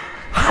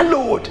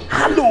 Hallowed,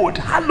 hallowed,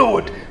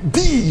 hallowed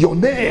be your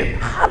name.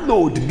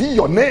 Hallowed be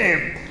your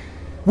name.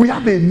 We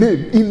have a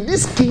name. In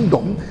this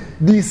kingdom,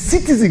 the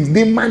citizens,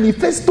 the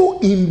manifesto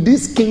in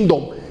this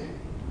kingdom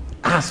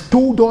has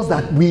told us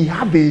that we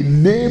have a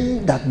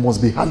name that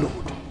must be hallowed.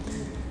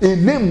 A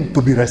name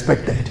to be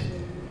respected.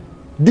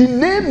 The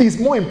name is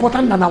more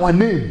important than our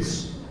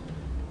names.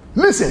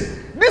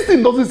 Listen, this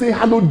thing doesn't say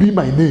hallowed be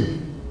my name.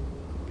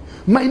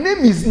 My name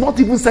is not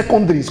even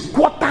secondary, it's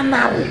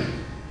quaternary.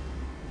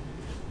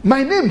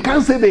 My name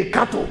can't save a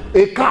cattle,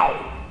 a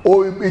cow,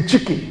 or a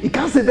chicken. It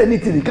can't save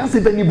anything, it can't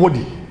save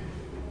anybody.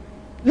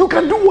 You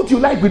can do what you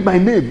like with my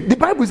name. The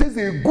Bible says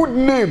a good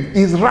name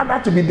is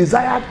rather to be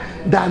desired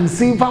than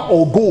silver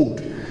or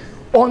gold.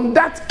 On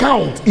that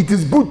count, it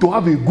is good to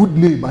have a good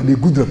name and a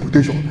good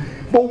reputation.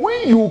 But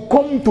when you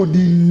come to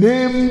the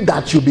name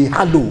that should be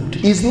hallowed,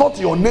 it's not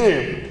your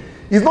name.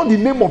 It's not the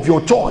name of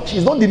your church.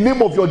 It's not the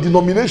name of your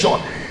denomination.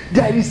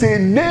 There is a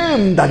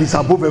name that is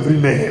above every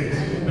name.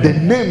 The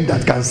name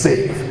that can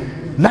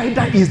save.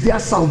 Neither is there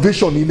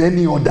salvation in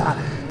any other.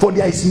 For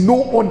there is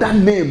no other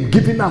name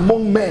given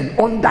among men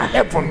under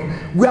heaven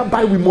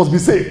whereby we must be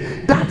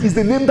saved. That is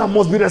the name that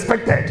must be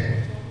respected.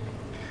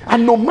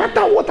 And no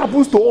matter what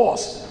happens to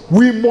us,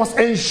 we must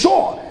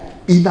ensure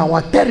in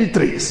our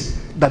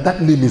territories that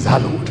that name is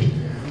hallowed.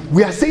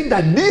 We are saying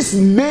that this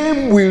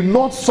name will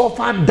not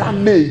suffer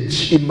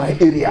damage in my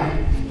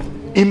area,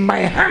 in my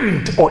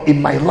hand, or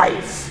in my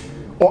life,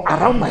 or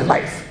around my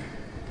life.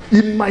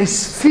 In my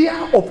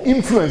sphere of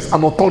influence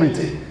and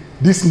authority,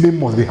 this name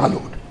must be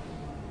hallowed.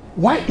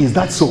 Why is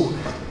that so?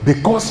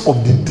 Because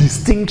of the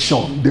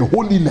distinction, the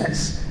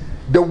holiness,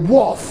 the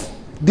worth,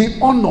 the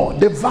honor,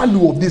 the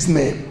value of this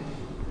name.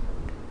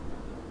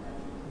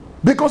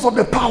 Because of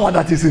the power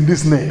that is in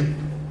this name.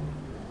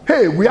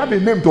 Hey, we have a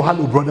name to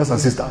hallow, brothers and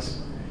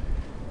sisters.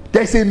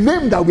 There's a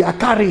name that we are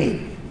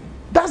carrying.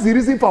 That's the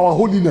reason for our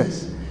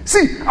holiness.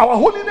 See, our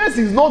holiness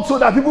is not so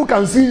that people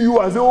can see you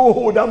and say,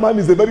 oh, that man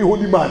is a very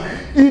holy man.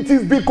 It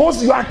is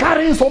because you are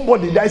carrying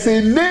somebody. There's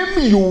a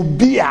name you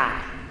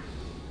bear.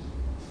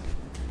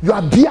 You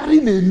are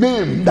bearing a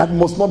name that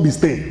must not be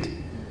stained.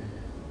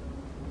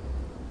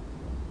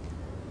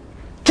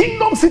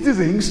 Kingdom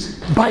citizens,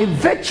 by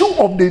virtue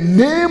of the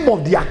name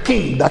of their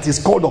king that is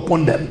called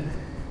upon them,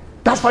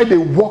 that's why they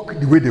walk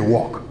the way they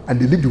walk and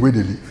they live the way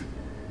they live.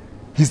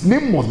 His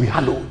name must be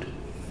hallowed.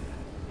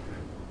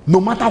 No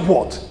matter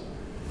what.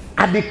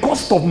 At the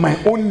cost of my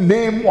own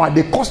name or at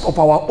the cost of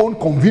our own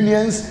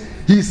convenience,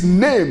 his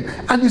name.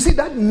 And you see,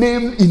 that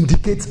name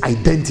indicates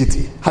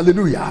identity.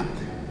 Hallelujah.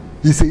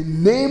 It's a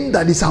name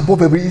that is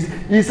above every.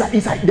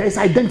 There is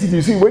identity.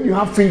 You see, when you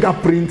have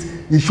fingerprint,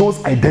 it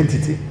shows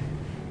identity.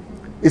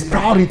 It's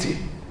priority.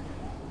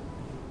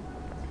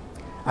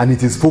 And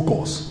it is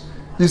focus.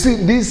 You see,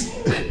 this,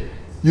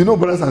 you know,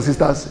 brothers and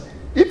sisters,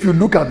 if you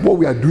look at what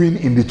we are doing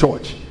in the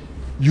church,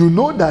 you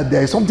know that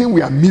there is something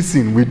we are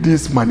missing with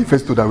this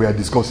manifesto that we are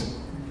discussing.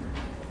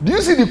 Do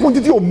you see the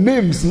quantity of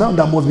names now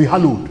that must be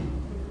hallowed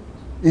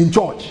in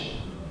church?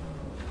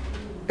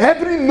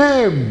 Every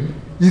name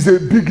is a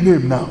big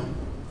name now.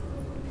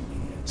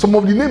 Some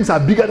of the names are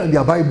bigger than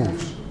their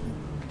Bibles.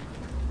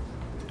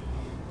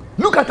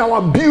 Look at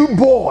our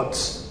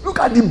billboards. Look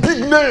at the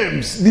big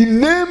names. The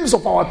names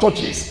of our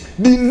churches.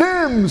 The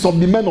names of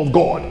the men of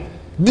God.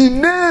 The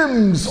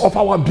names of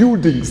our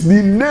buildings.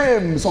 The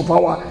names of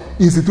our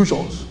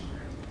institutions.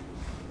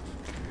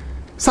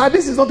 Sir,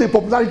 this is not a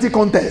popularity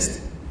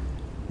contest.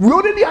 We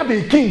already have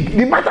a king.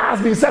 The matter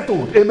has been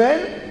settled.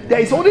 Amen? There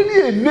is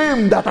already a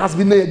name that has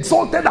been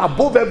exalted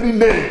above every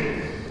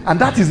name. And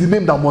that is the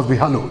name that must be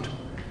hallowed.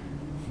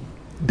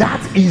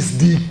 That is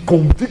the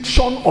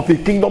conviction of a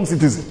kingdom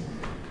citizen.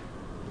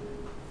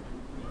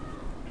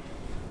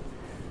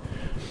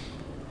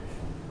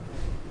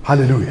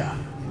 Hallelujah.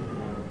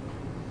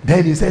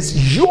 Then he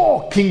says,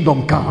 your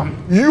kingdom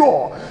come.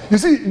 You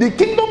see, the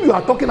kingdom you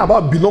are talking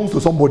about belongs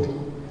to somebody.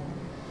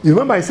 You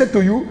remember I said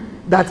to you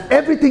that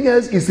everything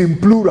else is in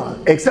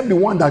plural except the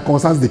one that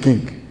concerns the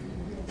king.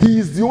 He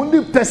is the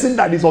only person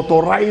that is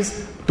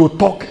authorized to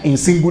talk in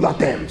singular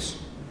terms.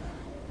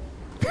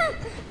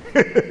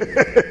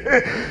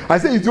 I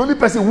say he's the only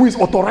person who is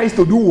authorized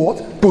to do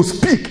what? To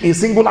speak in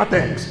singular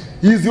terms.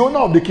 He is the owner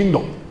of the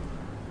kingdom.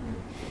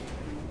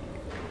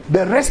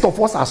 The rest of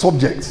us are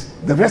subjects.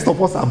 The rest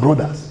of us are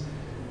brothers.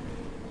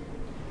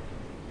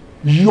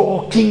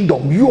 Your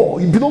kingdom,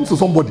 it belongs to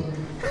somebody.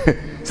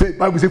 Say,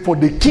 Bible says, for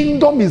the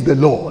kingdom is the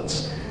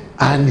Lord's,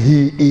 and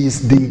he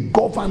is the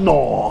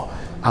governor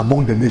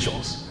among the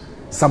nations.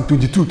 Psalm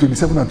 22,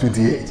 27 and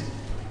 28.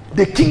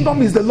 The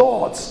kingdom is the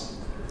Lord's.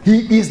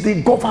 He is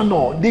the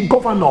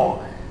governor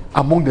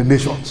among the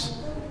nations.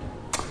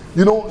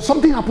 You know,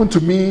 something happened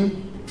to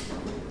me.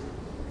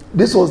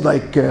 This was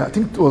like, I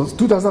think it was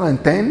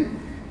 2010.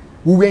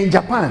 We were in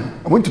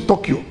Japan. I went to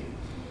Tokyo.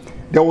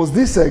 There was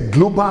this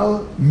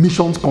global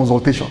missions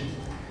consultation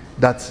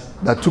that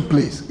took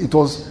place. It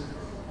was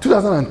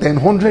 2010,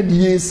 100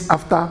 years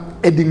after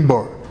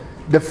Edinburgh.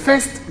 The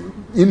first,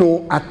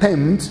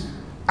 attempt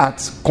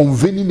at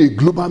convening a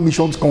global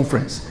missions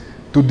conference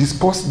to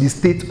discuss the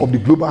state of the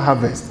global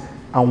harvest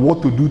and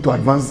what to do to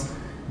advance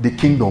the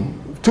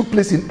kingdom took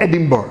place in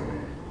Edinburgh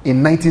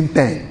in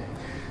 1910.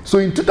 So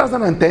in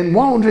 2010,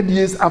 100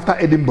 years after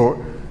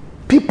Edinburgh,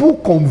 people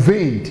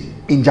convened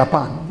in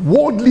Japan,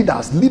 world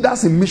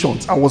leaders in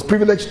missions. I was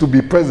privileged to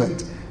be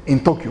present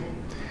in Tokyo.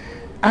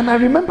 And I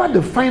remember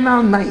the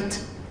final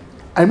night.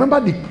 I remember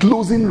the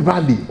closing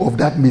rally of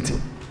that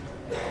meeting.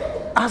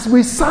 As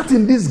we sat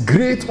in this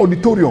great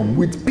auditorium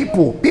with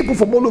people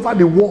from all over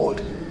the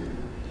world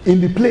in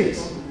the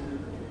place.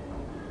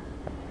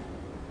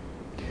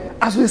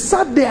 As we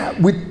sat there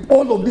with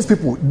all of these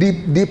people,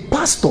 the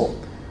pastor,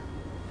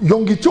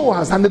 Yonggi Cho,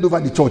 has handed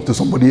over the church to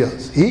somebody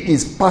else. He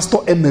is pastor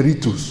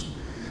emeritus.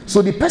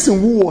 So the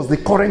person who was the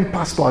current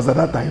pastor at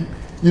that time,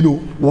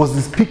 was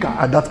the speaker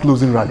at that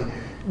closing rally.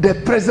 The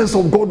presence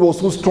of God was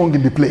so strong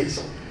in the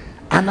place.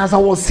 And as I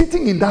was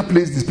sitting in that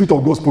place, the Spirit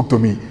of God spoke to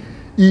me.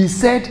 He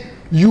said,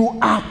 you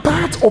are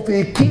part of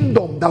a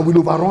kingdom that will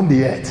overrun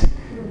the earth.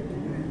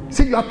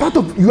 See, you are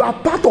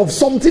part of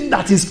something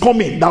that is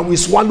coming that will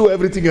swallow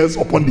everything else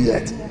upon the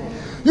earth.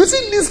 You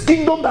see, this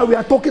kingdom that we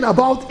are talking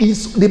about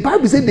is, the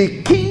Bible says,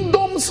 the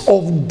kingdoms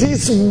of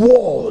this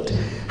world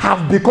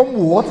have become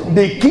what?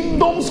 The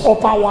kingdoms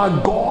of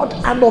our God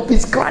and of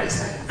his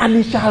Christ, and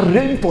it shall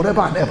reign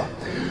forever and ever.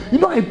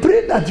 I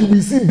pray that you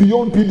will see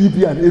beyond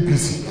PDP and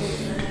APC.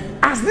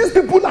 As these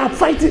people are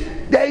fighting,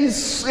 there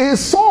is a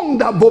song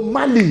that Bob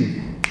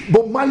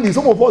Marley,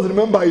 some of us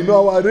remember,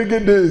 our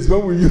reggae days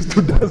when we used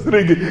to dance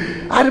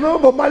reggae. I remember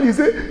Bob Marley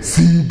say,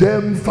 see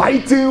them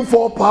fighting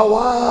for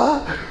power,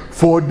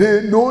 for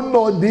they know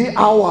not the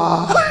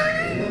hour.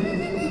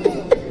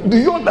 Do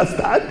you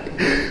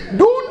understand?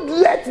 Don't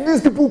let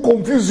these people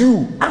confuse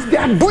you. As they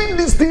are doing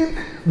this thing,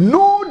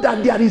 know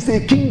that there is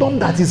a kingdom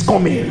that is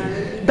coming,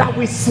 that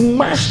will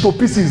smash to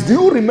pieces. Do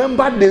you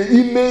remember the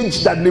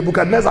image that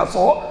Nebuchadnezzar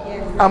saw?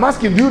 I'm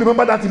asking, do you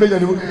remember that image?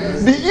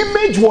 The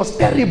image was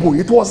terrible.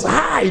 It was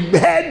high,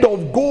 head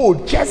of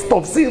gold, chest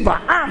of silver,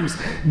 arms,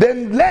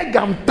 then leg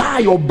and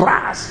thigh of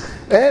brass,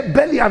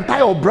 belly and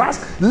thigh of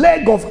brass,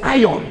 leg of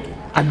iron,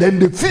 and then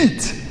the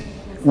feet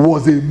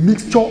was a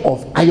mixture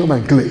of iron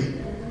and clay.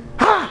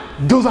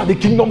 Those are the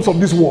kingdoms of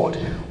this world.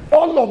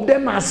 All of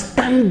them are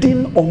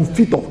standing on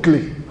feet of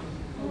clay.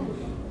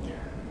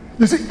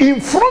 You see, in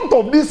front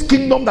of this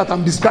kingdom that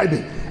I'm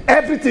describing,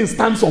 everything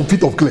stands on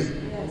feet of clay.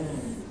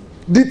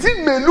 The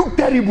thing may look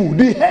terrible.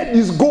 The head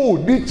is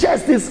gold, the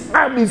chest is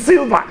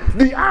silver,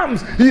 the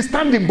arms is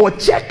standing, but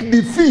check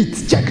the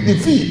feet,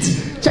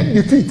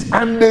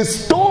 and the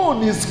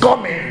stone is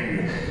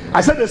coming.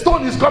 I said the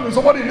stone is coming.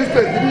 Somebody in this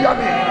place, did you hear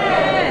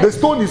me? The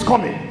stone is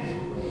coming.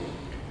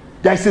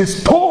 There is a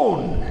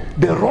stone,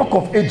 the rock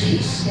of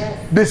ages,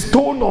 the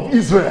stone of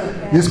Israel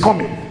is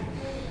coming.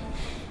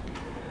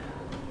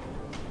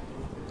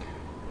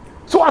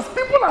 So as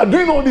people are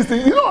doing all these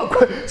things,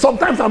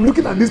 sometimes I'm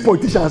looking at these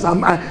politicians,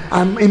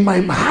 I'm in my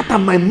heart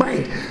and my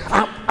mind.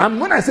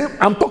 When I say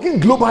I'm talking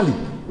globally,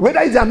 whether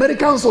it's the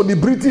Americans or the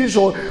British,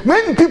 or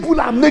when people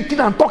are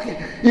making and talking,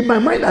 in my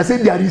mind I say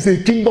there is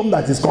a kingdom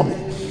that is coming.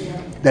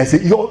 They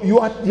say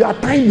your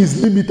time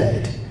is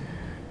limited.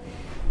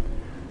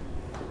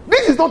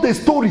 This is not a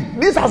story.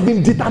 This has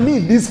been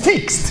determined. It's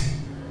fixed.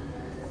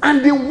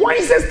 And the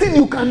wisest thing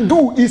you can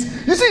do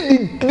is, you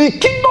see, the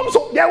kingdom.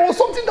 So there was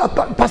something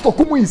that Pastor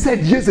Kumuyi said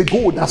years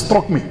ago that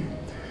struck me.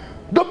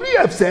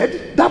 WF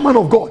said, that man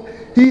of God,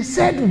 he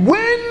said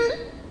when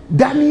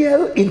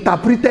Daniel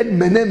interpreted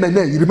Mene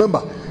Mene, you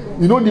remember?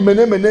 You know the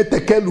Mene Mene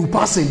Tekelu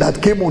person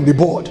that came on the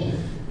board.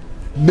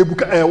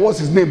 What's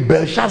his name?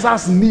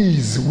 Belshazzar's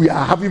knees, we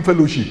are having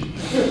fellowship.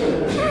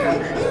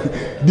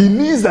 The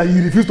knees that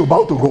he refused to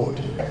bow to God,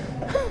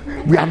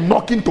 we are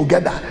knocking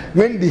together.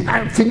 When the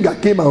hand finger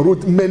came and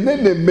wrote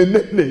Menene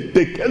Menene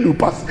Tekelu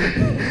pass.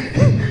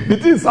 The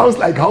thing sounds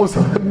like house.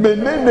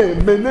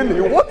 Menene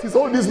Menene. What is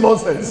all this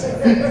nonsense?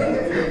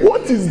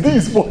 What is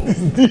this? What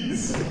is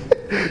this?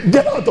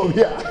 Get out of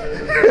here.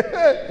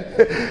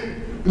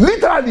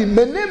 Literally,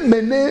 Mene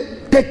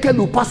Mene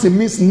Tekelu pass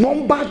means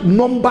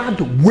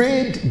numbered,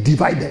 weighed,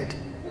 divided.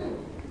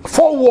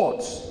 4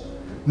 words.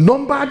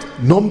 Numbered,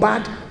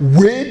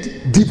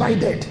 weighed,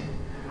 divided.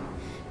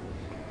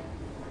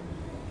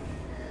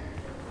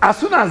 As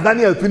soon as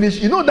Daniel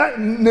finished, you know that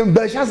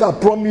Belshazzar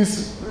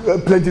promised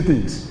plenty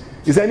things.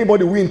 He said,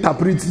 anybody who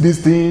interprets this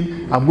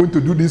thing, I'm going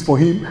to do this for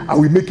him. I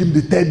will make him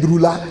the 3rd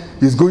ruler.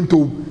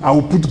 I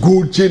will put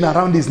gold chain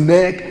around his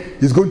neck.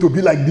 He's going to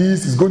be like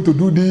this. He's going to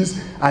do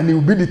this. And he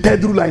will be the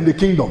 3rd ruler in the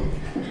kingdom.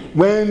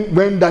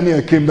 When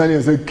Daniel came,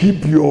 Daniel said,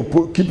 keep your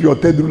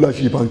 3rd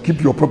rulership and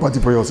keep your property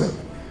for yourself.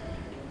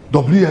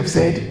 WF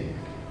said,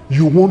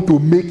 you want to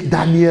make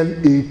Daniel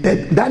a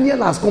 3rd.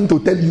 Daniel has come to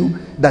tell you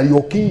that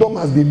your kingdom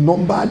has been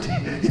numbered.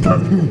 It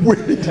has been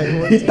weighed.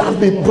 It has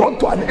been brought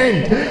to an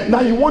end.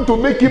 Now you want to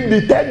make him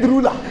the 3rd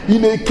ruler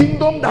in a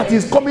kingdom that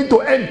is coming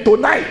to end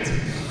tonight.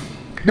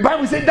 The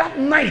Bible said that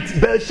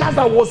night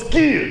Belshazzar was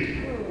killed,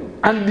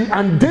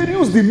 and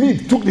Darius the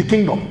Mede took the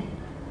kingdom.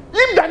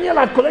 If Daniel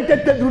had collected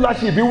 3rd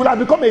rulership, he would have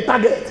become a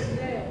target.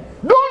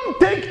 Don't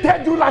take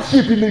 3rd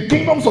rulership in the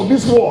kingdoms of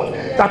this world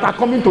that are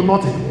coming to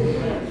nothing.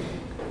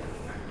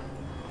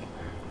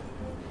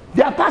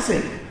 They are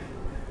passing.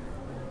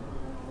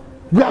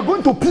 We are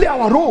going to play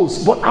our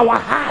roles, but our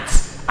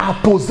hearts are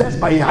possessed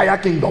by a higher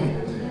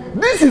kingdom.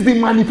 This is the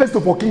manifesto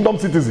for kingdom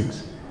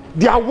citizens.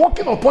 They are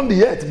walking upon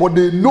the earth, but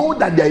they know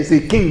that there is a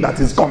king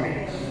that is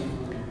coming.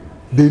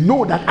 They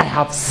know that I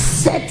have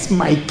set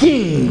my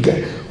king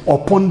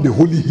upon the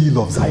holy hill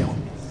of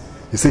Zion.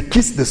 He said,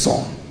 kiss the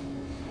Son.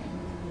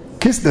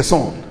 Kiss the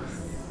Son,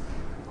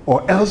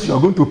 or else you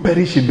are going to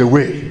perish in the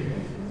way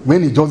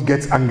when he just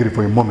gets angry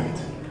for a moment.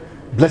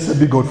 Blessed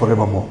be God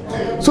forevermore.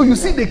 So you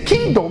see, the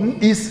kingdom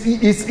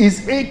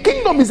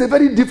is a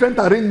very different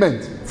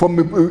arrangement from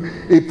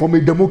a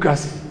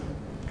democracy.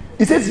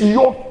 It says,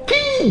 your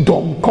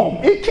kingdom come.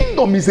 A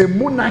kingdom is a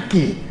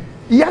monarchy.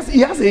 He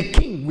has a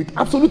king with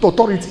absolute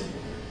authority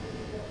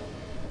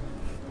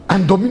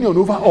and dominion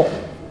over all.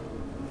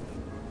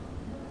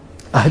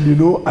 And you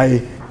know,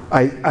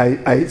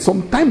 I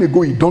some time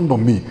ago it dawned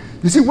on me.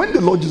 You see, when the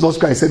Lord Jesus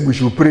Christ said we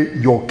should pray,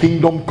 your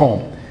kingdom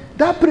come,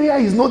 that prayer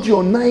is not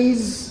your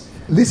nice.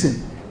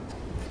 Listen,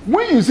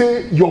 when you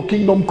say your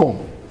kingdom come,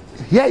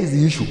 here is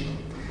the issue.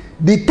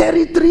 The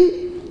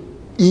territory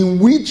in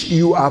which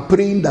you are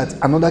praying that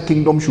another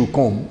kingdom should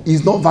come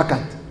is not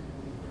vacant.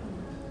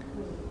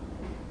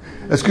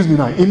 Excuse me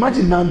now.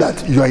 Imagine now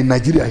that you are in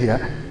Nigeria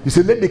here. You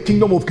say, let the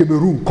kingdom of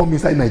Cameroon come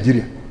inside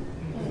Nigeria.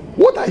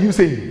 What are you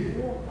saying?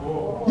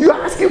 You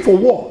are asking for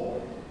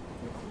war.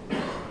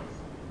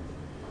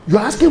 You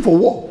are asking for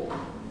war.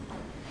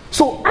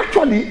 So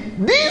actually,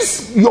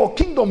 this your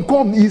kingdom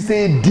come is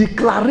a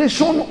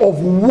declaration of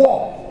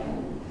war.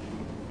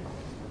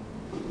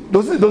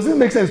 Does it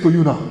make sense to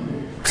you now?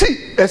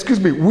 See, excuse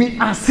me, we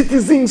are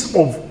citizens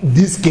of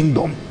this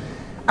kingdom.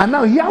 And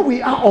now here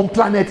we are on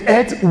planet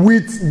Earth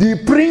with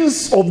the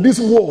prince of this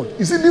world.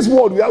 You see, this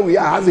world where we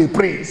are has a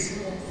prince.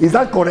 Is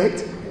that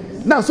correct?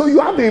 Now, so you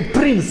have a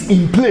prince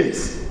in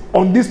place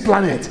on this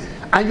planet.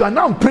 And you are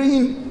now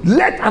praying,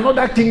 let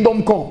another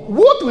kingdom come.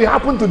 What will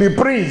happen to the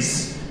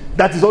prince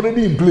that is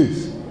already in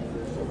place?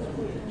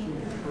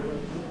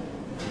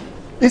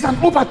 It's an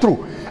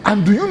overthrow.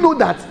 And do you know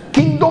that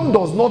kingdom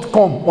does not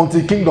come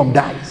until kingdom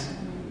dies?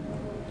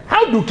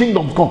 How do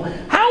kingdoms come?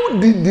 How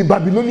did the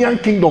Babylonian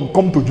kingdom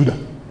come to Judah?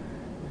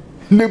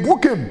 Nebu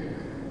came.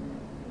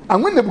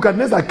 And when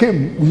Nebuchadnezzar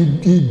came,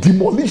 he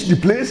demolished the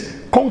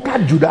place,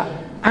 conquered Judah,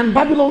 and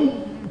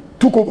Babylon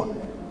took over.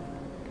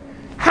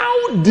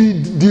 How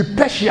did the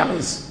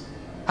Persians,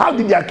 how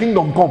did their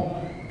kingdom come?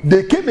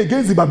 They came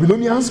against the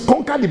Babylonians,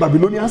 conquered the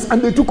Babylonians,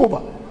 and they took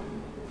over.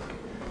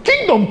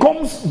 Kingdom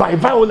comes by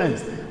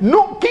violence.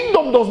 No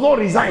kingdom does not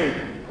resign.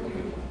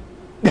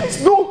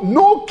 There's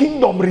no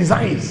kingdom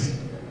resigns.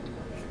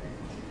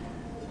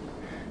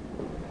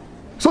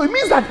 So it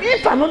means that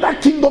if another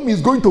kingdom is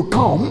going to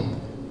come,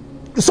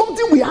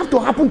 something will have to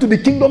happen to the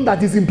kingdom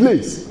that is in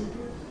place.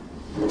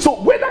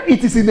 So whether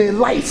it is in a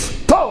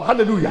life, oh,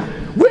 hallelujah,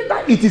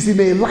 whether it is in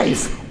a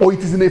life or it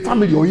is in a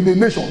family or in a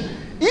nation,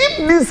 if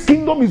this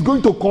kingdom is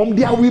going to come,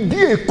 there will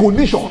be a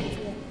collision.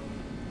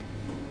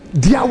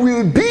 There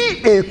will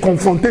be a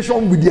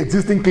confrontation with the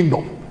existing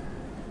kingdom.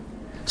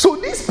 So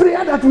this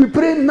prayer that we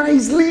pray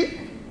nicely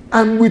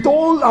and with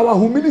all our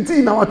humility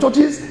in our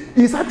churches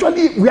It's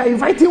actually, we are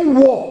inviting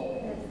war.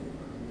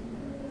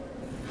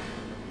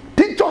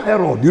 Picture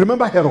Herod. You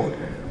remember Herod?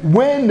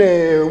 When,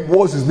 what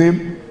was his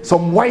name?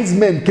 Some wise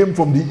men came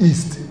from the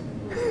east.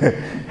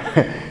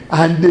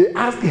 And they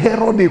asked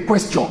Herod a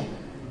question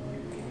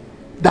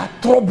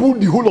that troubled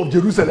the whole of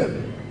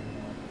Jerusalem.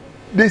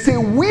 They say,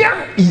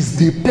 where is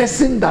the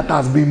person that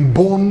has been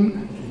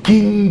born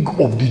king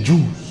of the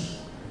Jews?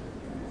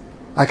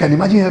 I can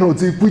imagine Herod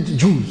say, which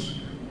Jews?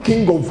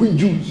 King of which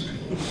Jews?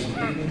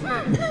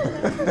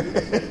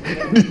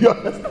 Do you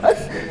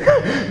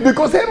understand?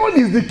 Because Herod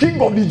is the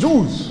king of the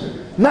Jews.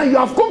 Now you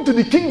have come to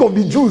the king of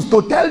the Jews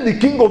to tell the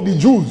king of the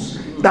Jews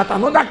that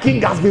another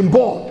king has been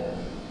born.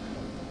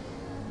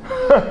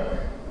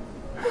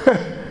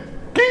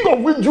 King of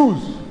which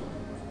Jews?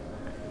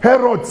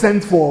 Herod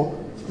sent for,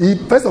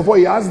 first of all,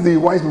 he asked the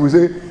wise people,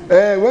 say,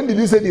 when did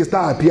you say the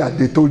star appeared?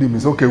 They told him,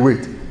 it's okay,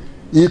 wait.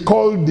 He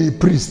called the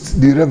priests,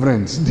 the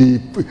reverends,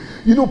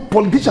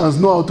 politicians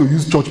know how to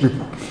use church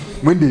people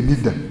when they need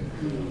them.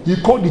 He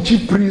called the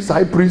chief priest,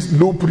 high priest,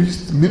 low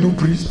priest, middle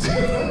priest.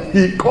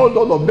 He called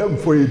all of them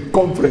for a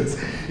conference.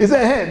 He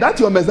said, hey, that's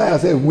your Messiah.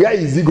 Said, where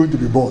is he going to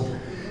be born?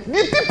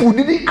 The people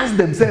didn't ask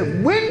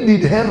themselves, when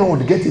did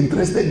Herod get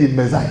interested in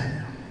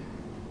Messiah?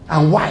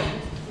 And why?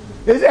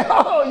 They say,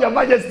 oh, your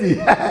majesty,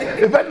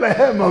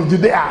 Bethlehem of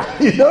Judea,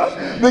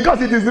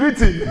 because it is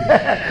written,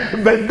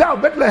 but thou,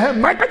 Bethlehem,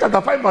 Micah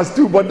chapter 5 verse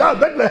 2, but thou,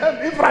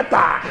 Bethlehem,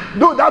 Ephratah,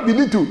 no, thou be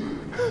little.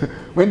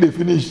 When they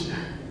finished,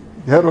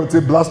 Herod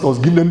said, blast us,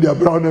 give them their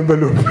brown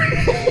envelope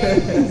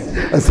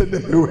and send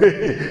them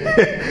away.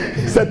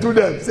 He said to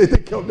them, say,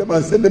 take care of them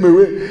and send them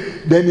away.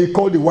 Then he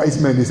called the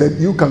wise men. He said,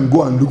 you can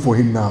go and look for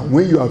him now.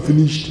 When you have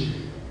finished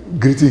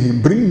greeting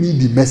him, bring me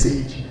the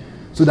message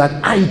so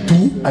that I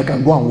too, I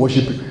can go and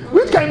worship him.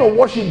 Which kind of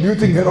worship do you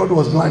think Herod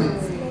was planning?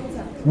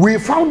 We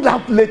found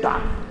out later.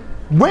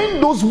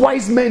 When those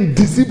wise men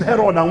deceived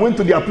Herod and went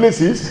to their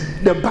places,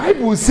 the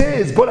Bible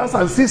says, brothers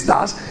and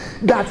sisters,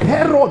 that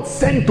Herod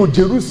sent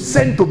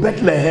to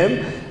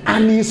Bethlehem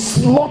and he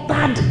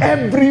slaughtered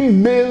every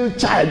male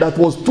child that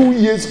was 2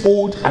 years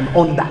old and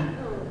under.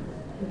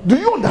 Do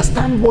you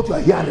understand what you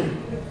are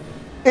hearing?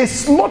 A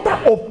slaughter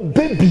of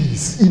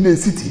babies in a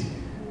city.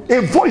 A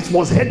voice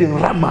was heard in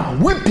Ramah,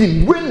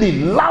 weeping,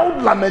 wailing,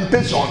 loud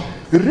lamentation.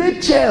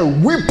 Rachel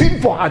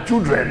weeping for her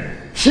children.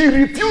 She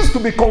refused to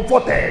be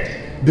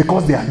comforted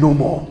because they are no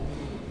more.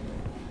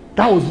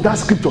 That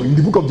scripture in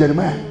the book of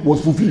Jeremiah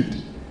was fulfilled.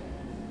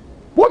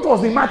 What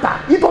was the matter?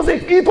 It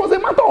was a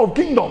matter of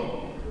kingdom.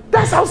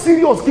 That's how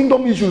serious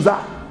kingdom issues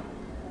are.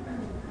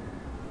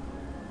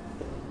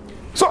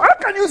 So how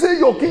can you say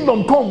your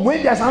kingdom come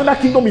when there's another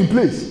kingdom in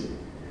place?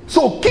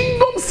 So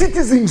kingdom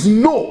citizens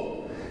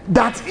know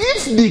that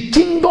if the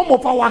kingdom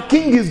of our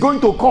king is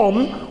going to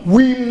come,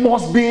 we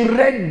must be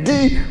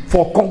ready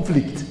for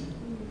conflict.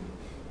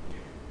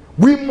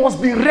 We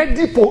must be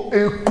ready for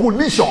a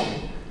collision.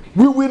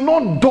 We will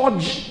not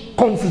dodge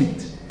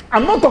conflict.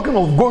 I'm not talking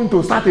of going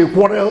to start a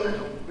quarrel,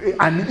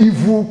 an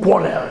evil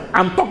quarrel.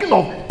 I'm talking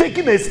of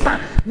taking a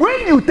stand.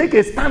 When you take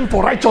a stand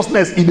for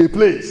righteousness in a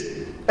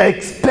place,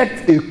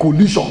 expect a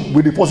collision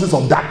with the forces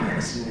of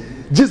darkness.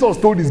 Jesus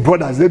told his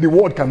brothers that the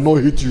world cannot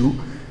hate you.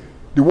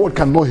 The world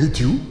cannot hate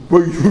you.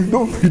 But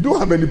you don't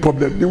have any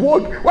problem. The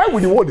world, why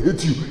would the world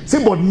hate you?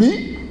 Say, but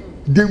me,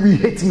 they will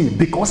hate me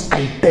because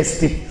I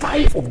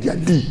testify of their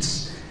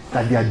deeds,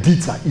 that their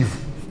deeds are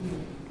evil.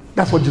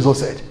 That's what Jesus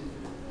said.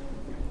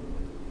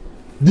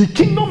 The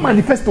kingdom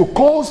manifesto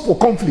calls for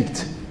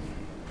conflict.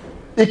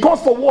 It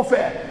calls for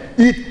warfare.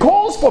 It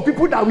calls for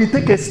people that will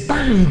take a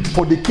stand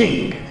for the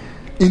king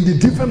in the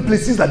different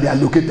places that they are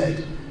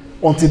located.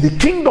 Until the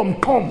kingdom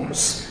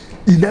comes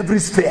in every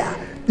sphere,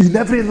 in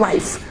every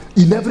life,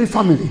 in every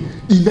family,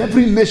 in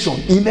every nation,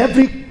 in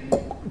every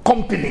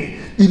company,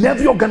 in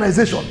every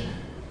organization.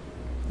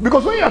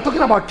 Because when you are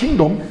talking about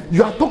kingdom,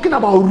 you are talking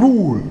about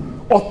rule,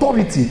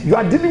 authority. You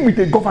are dealing with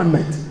a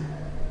government.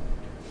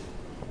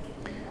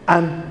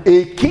 And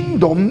a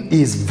kingdom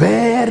is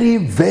very,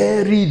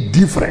 very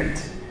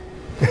different.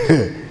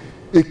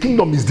 A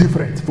kingdom is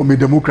different from a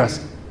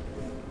democracy.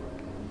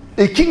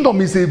 A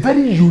kingdom is a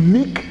very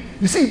unique.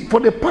 You see, for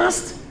the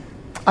past,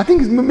 I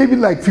think it's maybe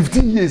like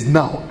 15 years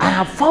now, I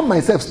have found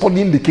myself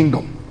studying the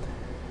kingdom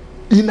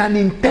in an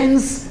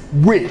intense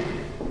way.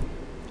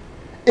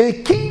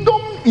 A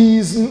kingdom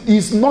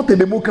is not a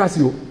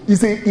democracy.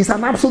 It's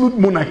an absolute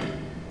monarchy.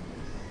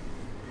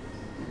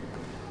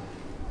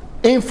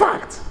 In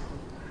fact,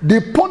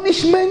 the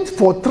punishment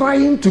for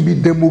trying to be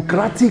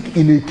democratic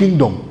in a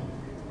kingdom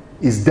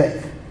is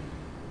death.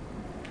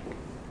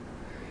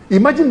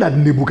 Imagine that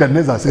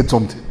Nebuchadnezzar said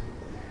something.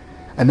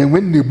 And then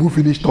when Nebu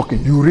finished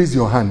talking, you raise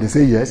your hand. They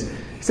say yes.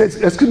 He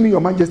says, excuse me,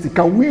 your majesty,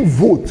 can we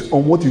vote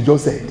on what you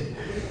just said?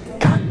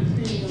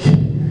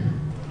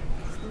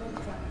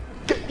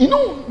 You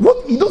know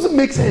what? It doesn't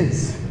make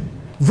sense.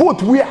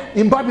 Vote where?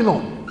 In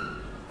Babylon.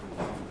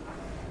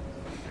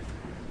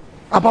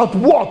 About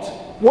what?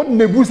 What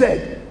Nebu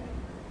said.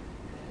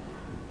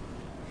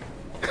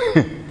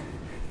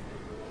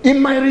 In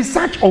my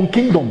research on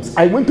kingdoms,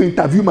 I went to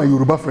interview my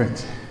Yoruba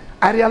friends.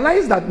 I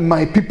realize that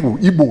my people,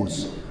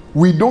 Igbos,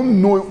 we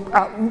don't know,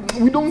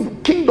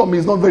 kingdom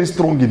is not very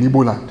strong in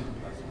Igbo land.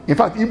 In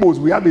fact, Igbos,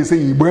 we have been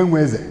saying, the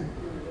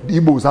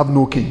Igbos have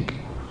no king.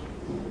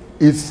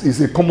 It's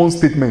a common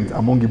statement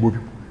among Igbo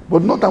people,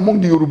 but not among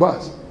the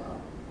Yorubas.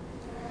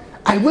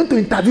 I went to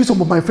interview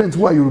some of my friends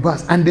who are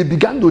Yorubas, and they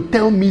began to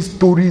tell me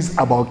stories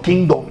about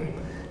kingdom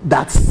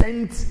that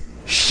sent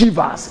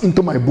shivers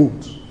into my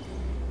bones.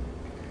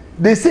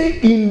 They say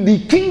in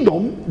the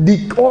kingdom,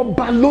 the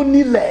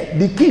Obalonile,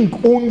 the king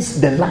owns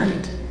the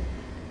land.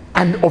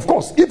 And of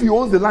course, if he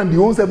owns the land, he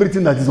owns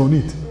everything that is on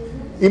it.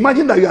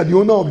 Imagine that you are the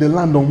owner of the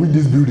land on which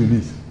this building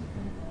is.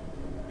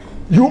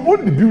 You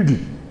own the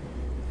building.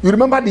 You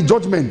remember the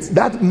judgment,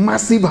 that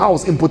massive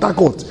house in Port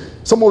Harcourt.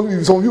 Some of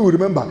you will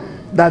remember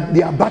that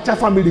the Abacha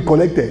family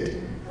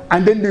collected,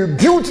 and then they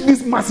built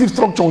this massive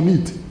structure on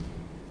it.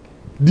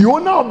 The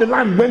owner of the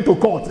land went to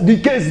court. The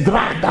case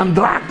dragged and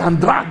dragged and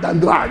dragged and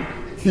dragged.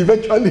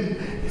 Eventually,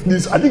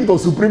 I think the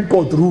Supreme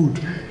Court ruled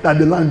that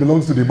the land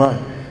belongs to the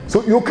man.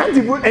 So you can't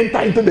even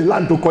enter into the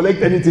land to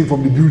collect anything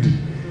from the building.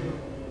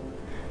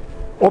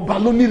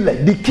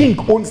 Obalonile, the king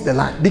owns the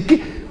land. The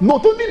king,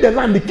 not only the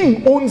land, the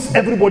king owns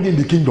everybody in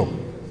the kingdom.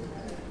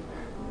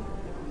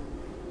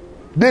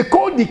 They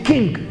call the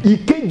king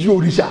Ikeji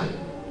Orisha,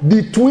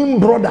 the twin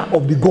brother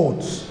of the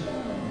gods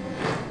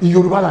in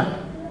Yoruba land.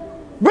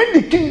 When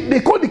the king, they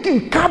call the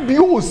king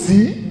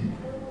Kabiosi,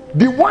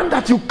 the one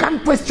that you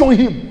can't question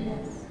him.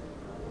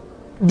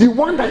 The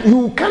one that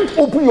you can't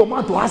open your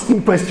mouth to ask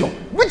him question,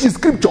 which is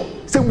scripture.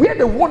 Say, where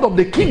the word of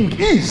the king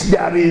is,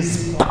 there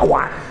is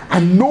power,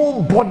 and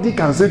nobody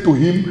can say to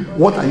him,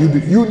 what are you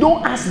doing? You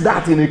don't ask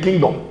that in a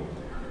kingdom.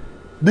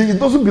 It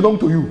doesn't belong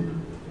to you.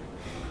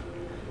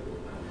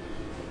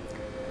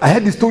 I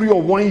heard the story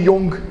of one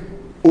young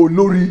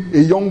Olori,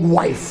 a young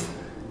wife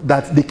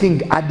that the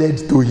king added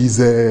to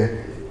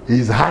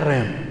his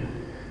harem.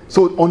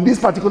 So on this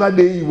particular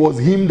day, it was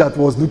him that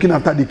was looking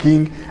after the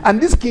king,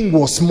 and this king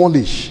was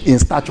smallish in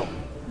stature.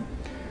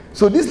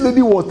 So this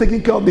lady was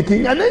taking care of the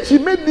king, and then she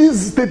made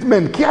this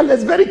statement,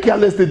 careless, very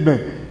careless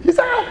statement. She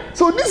said,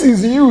 so this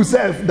is you,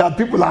 self, that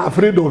people are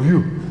afraid of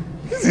you.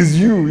 This is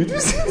you. You can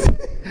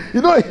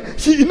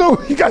see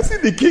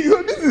the king.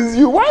 So this is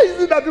you. Why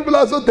is it that people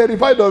are so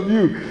terrified of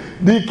you?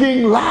 The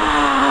king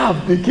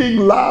laughed. The king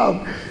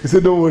laughed. He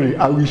said, don't worry,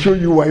 I will show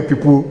you why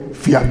people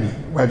fear me,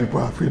 why people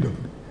are afraid of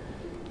me.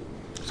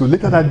 So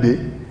later that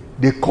day,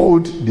 they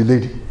called the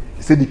lady.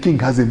 He said, the king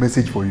has a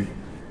message for you.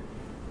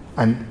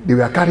 And they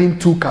were carrying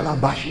 2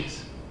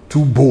 calabashes,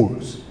 2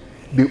 bowls.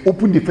 They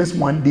opened the first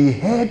one. The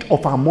head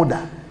of her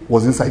mother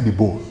was inside the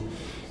bowl.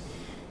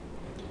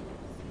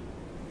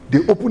 They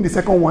opened the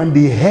second one.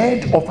 The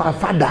head of her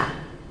father.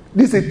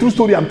 This is a true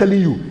story I'm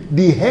telling you.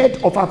 The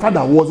head of her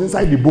father was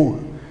inside the bowl.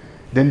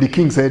 Then the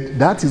king said,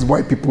 that is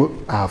why people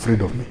are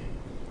afraid of me.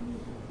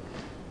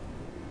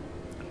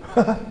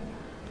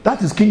 That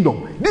is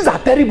kingdom. These are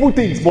terrible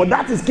things, but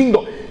that is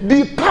kingdom.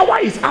 The power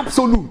is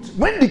absolute.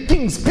 When the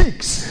king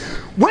speaks,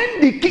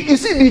 when the king, you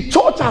see, the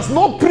church has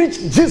not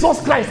preached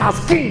Jesus Christ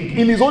as king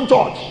in his own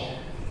church.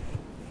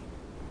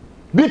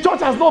 The church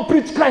has not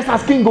preached Christ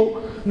as king.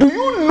 Do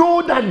you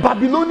know that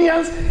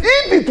Babylonians,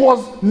 if it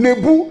was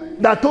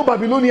Nebu that told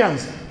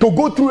Babylonians to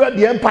go through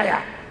the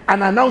empire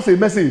and announce a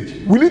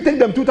message, will it take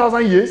them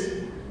 2,000 years?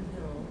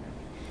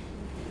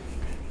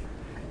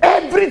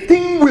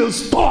 Everything will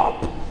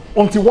stop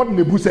until what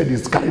Nebu said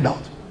is carried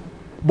out.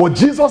 But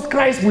Jesus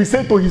Christ will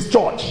say to his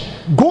church,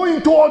 go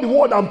into all the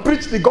world and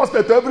preach the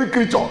gospel to every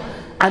creature,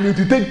 and it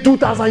will take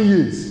 2,000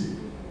 years,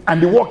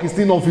 and the work is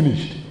still not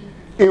finished.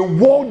 A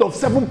world of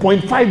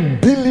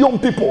 7.5 billion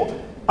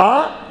people,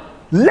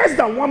 less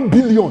than 1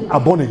 billion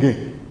are born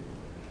again.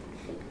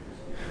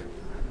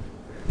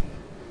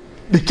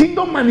 The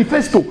Kingdom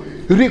Manifesto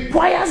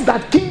requires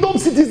that kingdom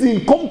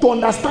citizens come to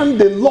understand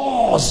the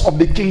laws of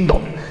the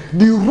kingdom,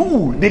 the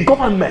rule, the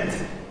government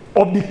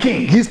of the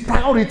king, his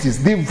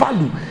priorities, the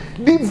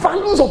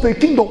values of a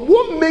kingdom.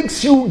 What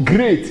makes you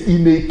great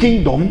in a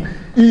kingdom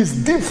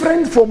is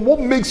different from what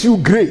makes you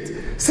great.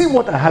 See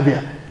what I have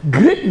here.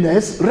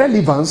 Greatness,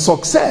 relevance,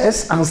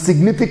 success, and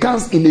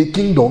significance in a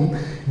kingdom,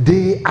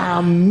 they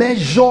are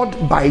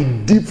measured by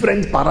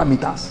different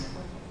parameters.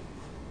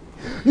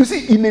 You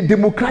see, in a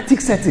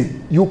democratic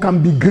setting, you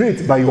can be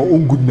great by your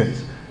own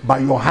goodness, by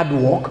your hard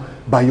work,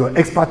 by your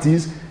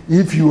expertise.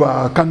 If you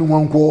are Kanu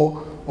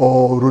Nwankwo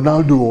or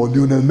Ronaldo or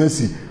Lionel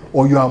Messi,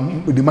 or you are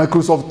the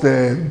Microsoft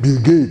Bill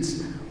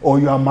Gates, or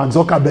you are Mark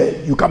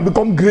Zuckerberg, you can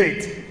become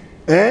great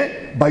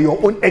by your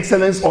own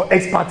excellence or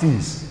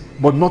expertise,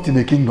 but not in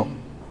a kingdom.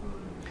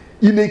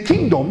 In a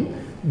kingdom,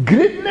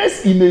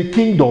 greatness in a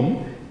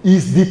kingdom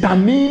is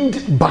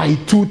determined by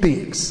 2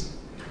 things.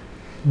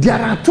 There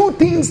are 2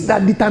 things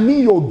that determine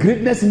your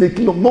greatness in a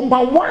kingdom. Number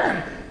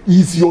 1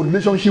 is your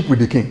relationship with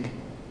the king.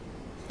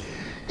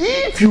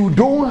 If you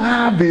don't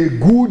have a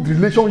good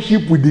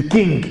relationship with the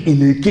king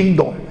in a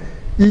kingdom,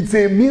 it's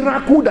a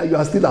miracle that you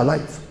are still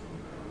alive.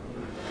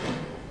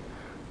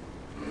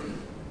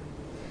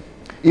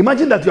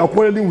 Imagine that you are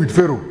quarreling with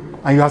Pharaoh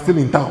and you are still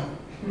in town.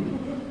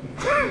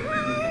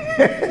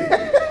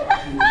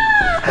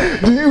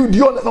 Do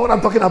you understand what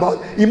I'm talking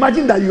about?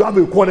 Imagine that you have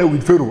a quarrel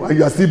with Pharaoh and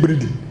you are still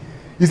breathing.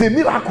 It's a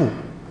miracle.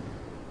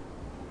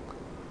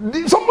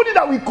 Somebody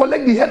that will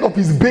collect the head of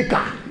his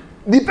baker,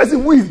 the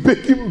person who is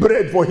baking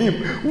bread for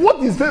him,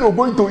 what is Pharaoh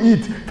going to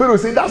eat? Pharaoh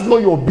said, that's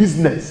not your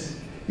business.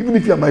 Even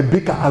if you are my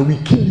baker, I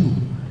will kill you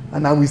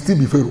and I will still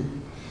be Pharaoh.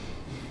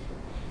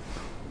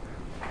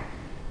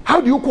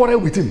 How do you quarrel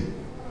with him?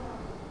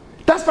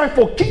 That's why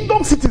for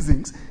kingdom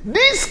citizens,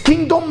 this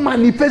kingdom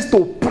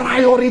manifesto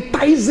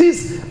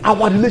prioritizes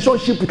our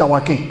relationship with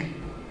our king.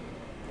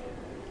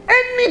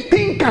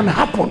 Anything can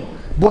happen,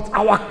 but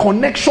our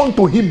connection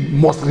to him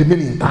must remain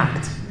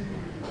intact.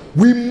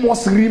 We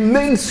must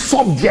remain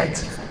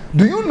subject.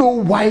 Do you know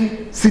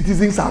why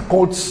citizens are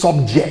called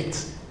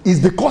subjects? It's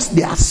because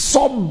they are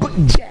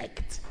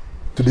subject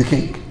to the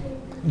king.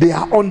 They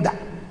are under.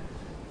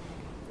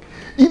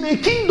 In a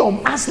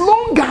kingdom, as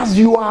long as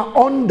you are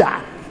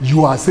under,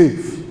 you are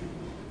safe.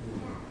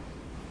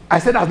 I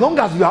said, as long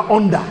as you are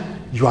under,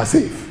 you are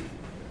safe.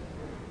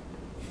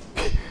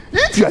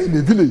 If you are in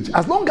a village,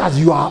 as long as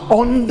you are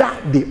under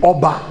the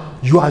Oba,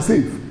 you are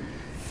safe.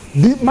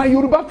 My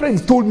Yoruba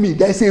friends told me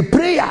there is a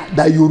prayer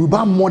that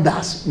Yoruba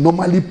mothers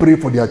normally pray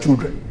for their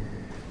children.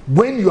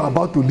 When you are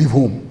about to leave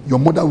home, your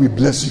mother will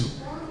bless you.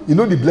 You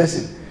know the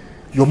blessing?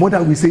 Your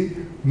mother will say,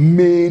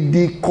 may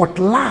the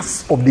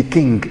cutlass of the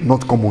king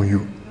not come on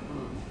you.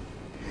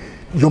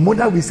 Your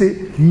mother will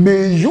say,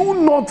 may you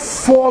not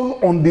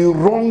fall on the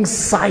wrong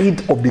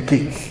side of the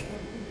king.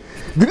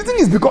 The reason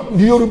is because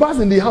the Yorubas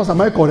in the house,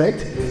 am I correct?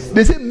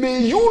 They say,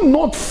 may you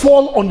not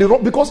fall on the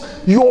wrong, because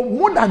your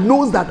mother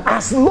knows that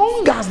as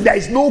long as there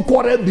is no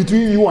quarrel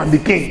between you and the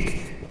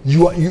king,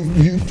 you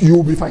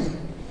will be fine.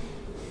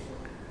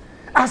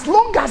 As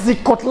long as the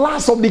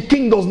cutlass of the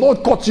king does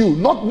not cut you,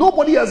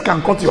 nobody else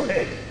can cut your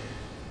head.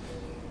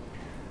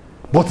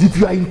 But if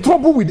you are in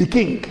trouble with the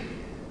king,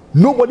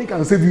 nobody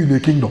can save you in the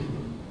kingdom.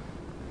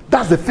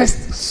 That's the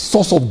first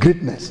source of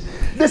greatness.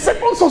 The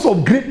second source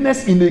of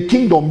greatness in the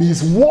kingdom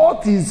is,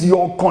 what is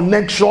your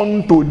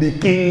connection to the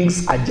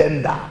king's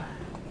agenda?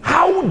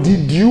 How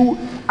did you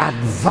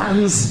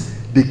advance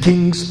the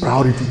king's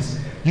priorities?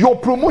 Your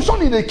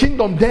promotion in the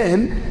kingdom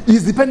then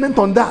is dependent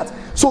on that.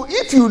 So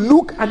if you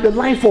look at the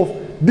life of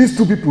these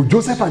two people,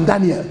 Joseph and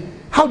Daniel,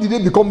 how did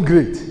they become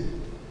great?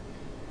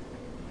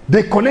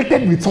 They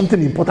connected with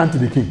something important to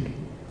the king.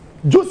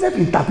 Joseph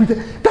interpreted.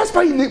 That's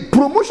why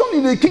promotion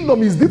in the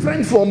kingdom is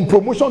different from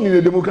promotion in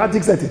a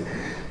democratic setting.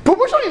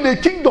 Promotion in the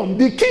kingdom,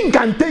 the king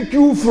can take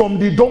you from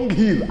the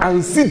dunghill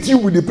and sit you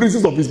with the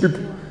princes of his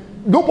people.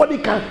 Nobody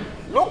can.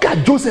 Look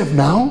at Joseph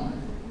now.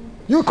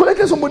 You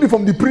collected somebody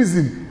from the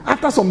prison.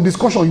 After some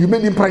discussion, you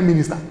made him prime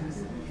minister.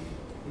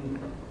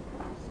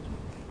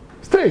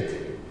 Straight.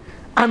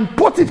 And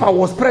Potiphar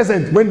was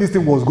present when this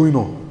thing was going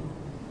on.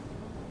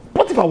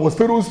 Potiphar was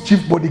Pharaoh's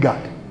chief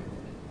bodyguard.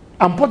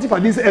 And Potiphar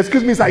didn't say,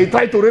 excuse me, sir, he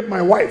tried to rape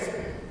my wife.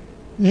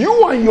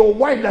 You and your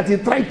wife that he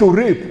tried to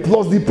rape,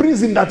 plus the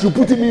prison that you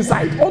put him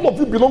inside, all of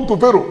you belong to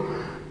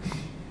Pharaoh.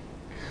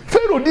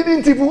 Pharaoh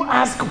didn't even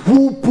ask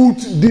who put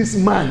this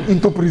man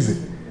into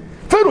prison.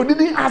 Pharaoh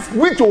didn't ask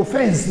which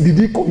offense did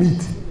he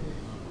commit,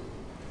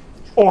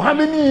 or how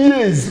many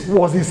years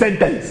was his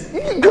sentence.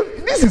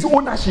 This is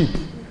ownership.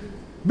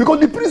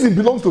 Because the prison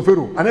belongs to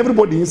Pharaoh and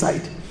everybody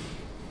inside.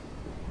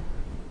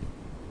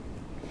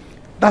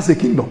 That's a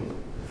kingdom.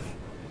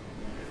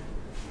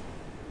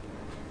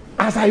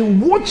 As I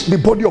watch the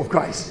body of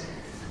Christ,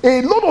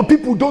 a lot of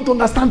people don't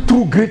understand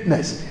true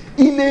greatness.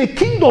 In a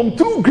kingdom,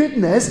 true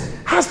greatness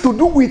has to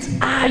do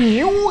with, are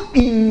you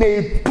in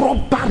a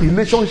proper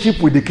relationship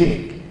with the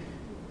king?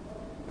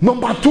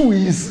 Number two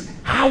is,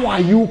 how are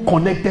you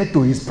connected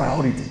to his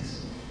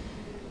priorities?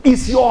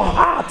 Is your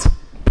heart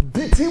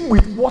beating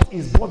with what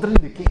is bothering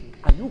the king?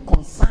 Are you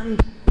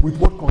concerned with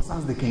what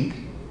concerns the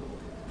king?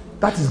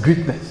 That is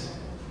greatness.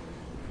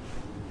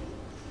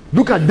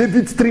 Look at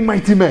David's 3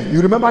 mighty men.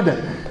 You remember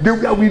them? They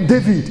were with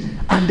David.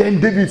 And then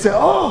David said,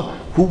 oh,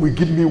 who will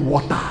give me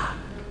water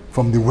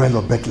from the well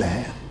of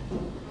Bethlehem?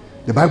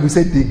 The Bible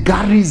said the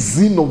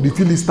garrison of the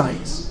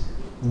Philistines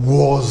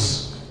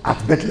was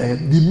at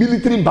Bethlehem. The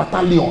military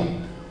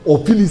battalion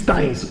of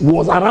Philistines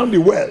was around the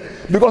well.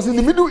 Because in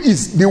the Middle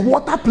East, the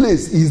water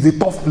place is the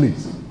tough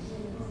place.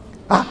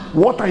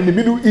 Water in the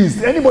Middle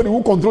East, anybody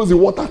who controls the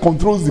water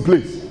controls the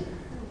place.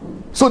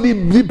 So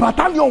the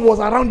battalion was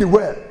around the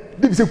well.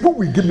 David said, who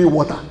will give me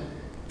water?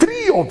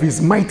 3 of his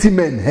mighty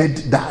men heard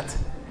that.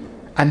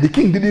 And the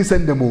king didn't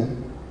send them all.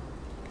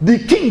 The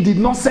king did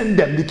not send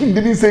them. The king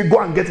didn't say, go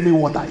and get me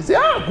water. He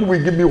said, who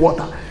will give me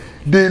water?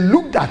 They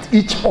looked at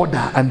each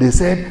other and they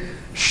said,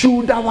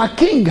 should our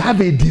king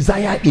have a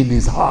desire in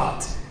his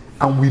heart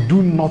and we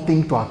do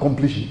nothing to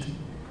accomplish it?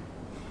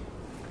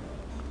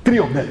 3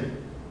 of them.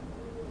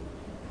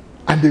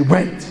 And they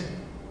went.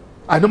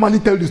 I normally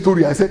tell the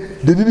story. I said,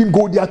 they didn't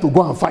go there to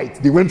go and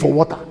fight. They went for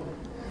water.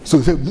 So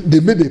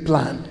they made a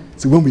plan.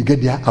 So when we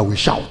get there, I will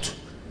shout.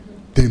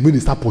 Then when they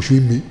start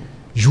pursuing me,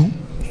 you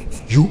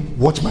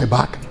watch my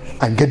back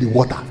and get the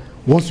water.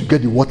 Once you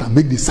get the water,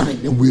 make the sign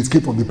and we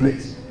escape from the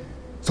place.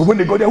 So when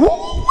they go there,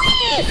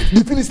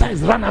 the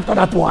Philistines ran after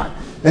that one.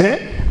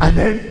 And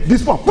then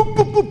this one,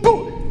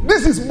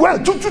 this is well,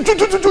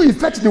 he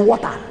fetched the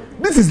water.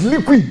 This is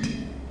liquid.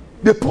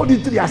 They poured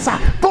it to their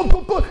side.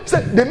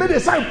 They made a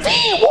sign.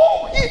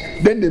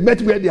 Then they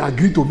met where they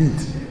agreed to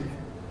meet.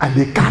 And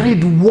they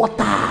carried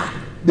water.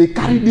 They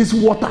carried this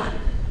water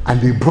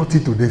and they brought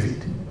it to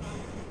David.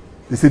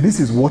 They said, this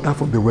is water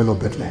from the well of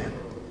Bethlehem.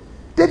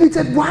 David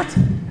said, what?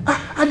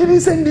 I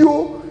didn't send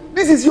you.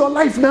 This is your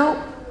life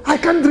now. I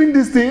can't drink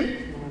this thing.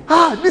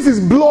 This is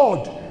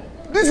blood.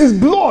 This is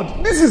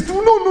blood. This is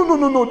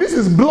no. This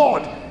is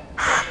blood.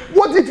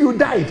 What if you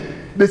died?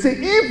 They say,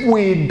 if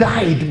we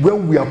died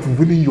when we are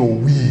fulfilling your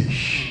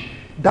wish,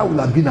 that would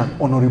have been an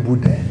honorable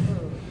death.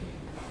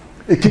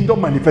 A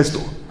kingdom manifesto.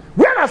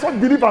 Where are such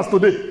believers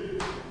today?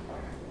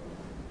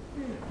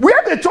 We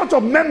are the church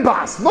of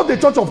members, not the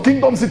church of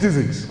kingdom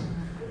citizens.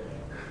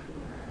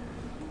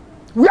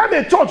 We are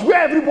the church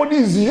where everybody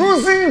is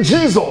using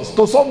Jesus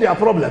to solve their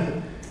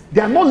problem.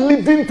 They are not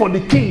living for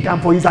the king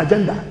and for his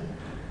agenda.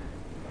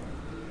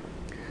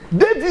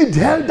 David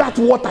held that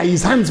water,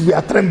 his hands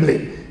were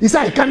trembling. He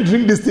said, I can't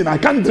drink this thing, I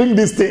can't drink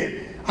this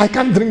thing, I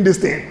can't drink this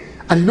thing.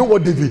 And you know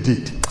what David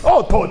did?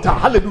 Oh, total,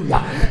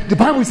 hallelujah. The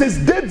Bible says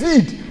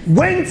David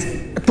went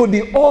to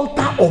the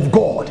altar of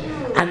God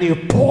and he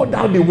poured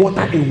out the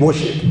water in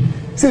worship.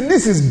 He said,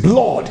 this is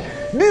blood.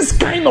 This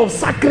kind of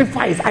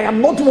sacrifice, I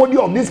am not worthy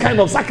of this kind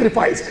of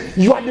sacrifice.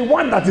 You are the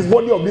one that is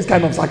worthy of this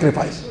kind of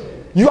sacrifice.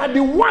 You are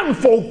the one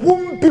for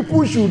whom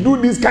people should do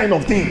these kind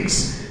of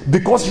things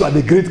because you are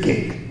the great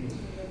king.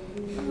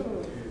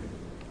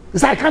 He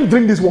said, I can't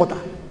drink this water.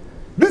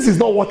 This is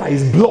not water,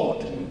 it's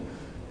blood.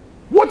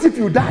 What if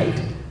you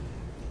died?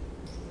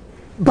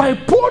 By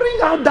pouring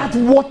out that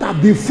water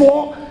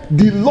before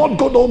the Lord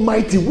God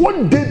Almighty,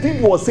 what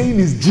David was saying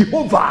is,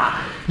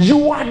 Jehovah,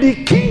 you are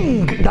the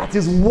king that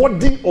is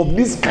worthy of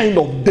this kind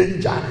of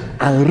danger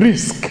and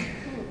risk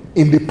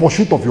in the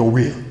pursuit of your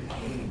will.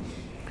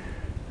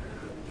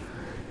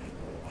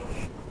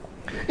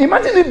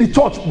 Imagine if the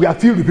church were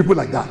filled with people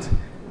like that.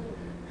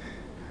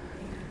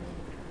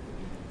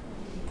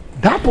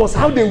 That was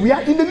how they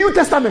were in the New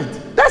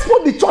Testament. That's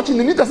what the church in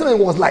the New Testament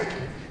was like.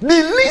 The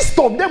list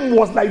of them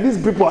was like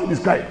these people are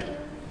described.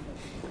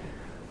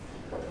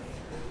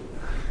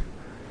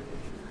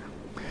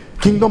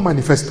 Kingdom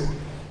manifesto.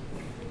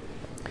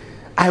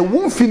 I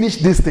won't finish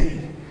this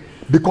thing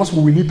because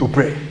we will need to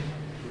pray.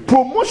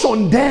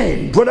 Promotion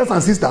then, brothers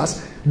and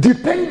sisters,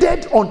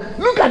 depended on,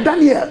 look at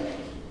Daniel.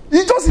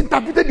 He just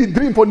interpreted the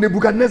dream for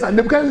Nebuchadnezzar.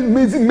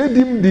 Nebuchadnezzar made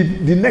him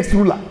the next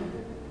ruler.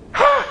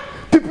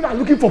 People are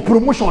looking for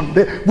promotion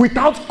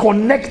without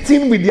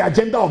connecting with the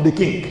agenda of the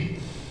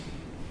king.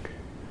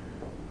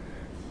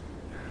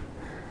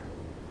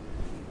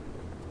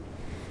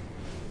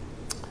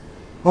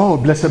 Oh,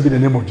 blessed be the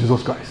name of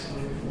Jesus Christ.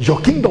 Your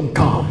kingdom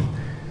come.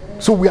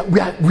 So we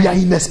are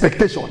in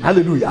expectation.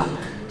 Hallelujah.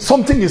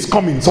 Something is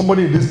coming.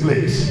 Somebody in this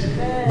place.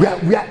 We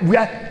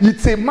are.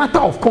 It's a matter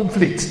of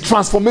conflict,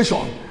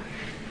 transformation.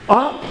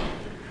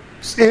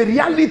 A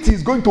reality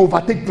is going to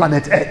overtake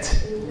planet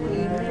Earth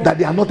that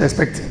they are not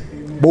expecting.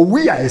 But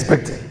we are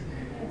expecting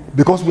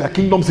because we are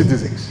kingdom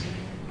citizens.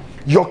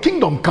 Your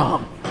kingdom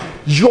come.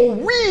 Your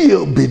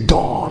will be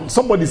done.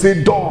 Somebody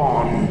say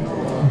done.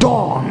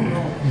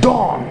 Done.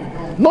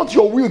 Done. Not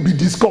your will be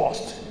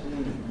discussed.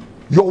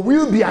 Your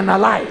will be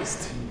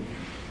analyzed.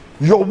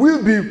 Your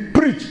will be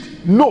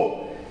preached.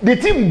 No. The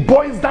thing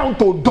boils down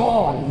to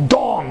done.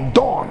 Done.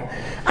 Done.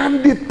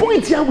 And the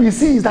point here we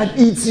see is that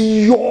it's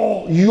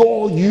your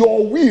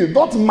will,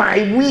 not my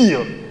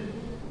will.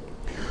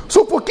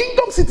 So for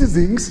kingdom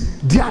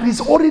citizens, there is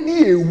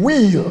already a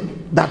will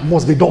that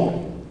must be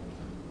done.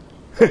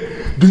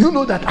 Do you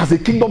know that as a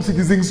kingdom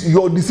citizens,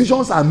 your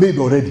decisions are made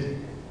already?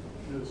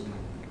 Yes.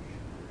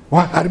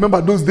 Well, I remember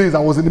those days I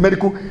was in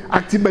the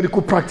active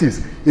medical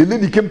practice. A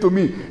lady came to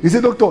me. He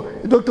said,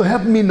 Doctor,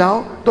 help me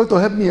now. Doctor,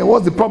 help me.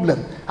 What's the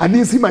problem? I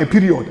didn't see my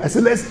period. I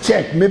said, let's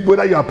check maybe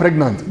whether you are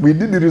pregnant. We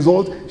did the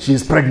result. She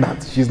is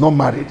pregnant. She's not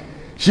married.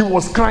 She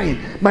was crying.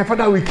 My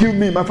father will kill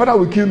me. My father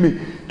will kill me.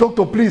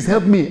 Doctor, please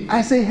help me.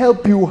 I say,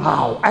 help you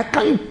how? I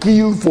can't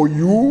kill for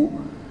you.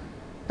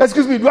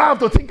 Excuse me, do I have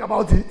to think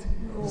about it?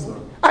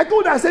 No. I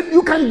told her, I said,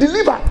 you can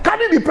deliver.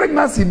 Carry the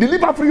pregnancy,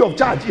 deliver free of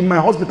charge in my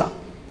hospital.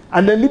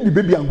 And then leave the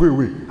baby and go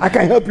away. I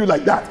can help you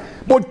like that.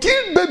 But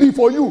kill baby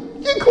for you.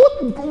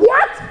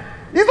 What?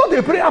 It's not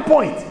a prayer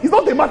point. It's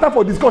not a matter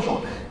for discussion.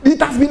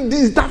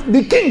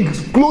 The king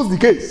closed the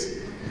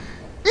case.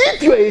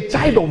 If you're a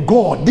child of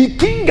God, the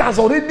king has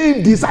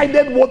already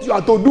decided what you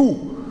are to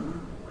do.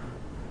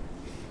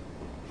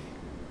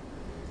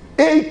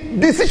 A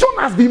decision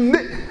has been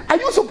made. Are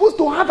you supposed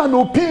to have an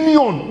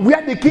opinion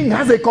where the king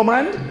has a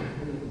command?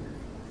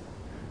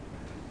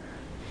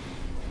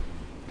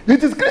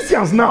 It is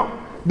Christians now.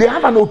 They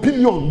have an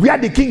opinion where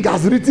the king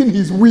has written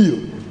his will.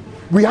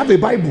 We have a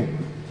Bible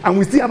and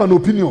we still have an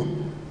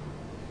opinion.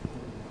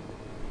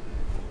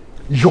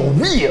 Your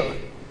will.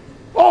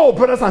 Oh,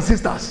 brothers and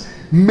sisters,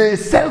 May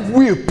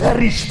self-will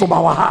perish from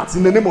our hearts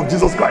in the name of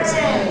Jesus Christ.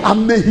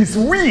 And may his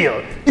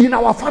will in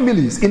our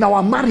families, in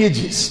our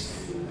marriages.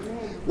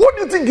 What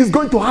do you think is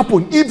going to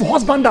happen if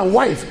husband and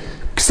wife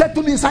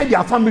settle inside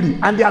their family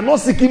and they are not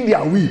seeking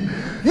their will?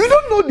 You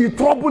don't know the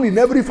trouble in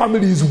every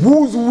family is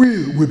whose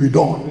will be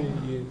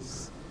done.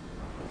 Yes.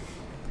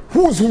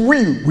 Whose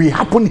will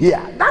happen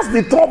here? That's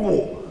the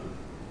trouble.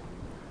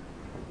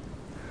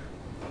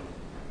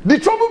 The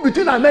trouble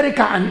between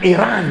America and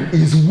Iran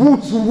is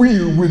whose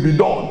will be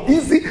done.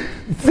 This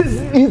is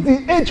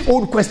the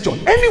age-old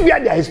question.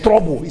 Anywhere there is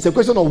trouble, it's a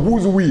question of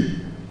whose will.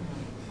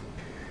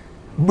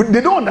 But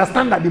they don't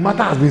understand that the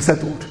matter has been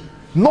settled.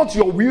 Not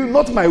your will,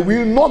 not my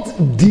will, not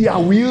their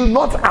will,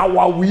 not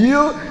our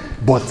will,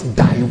 but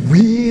thy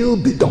will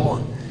be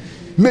done.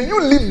 May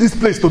you leave this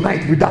place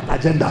tonight with that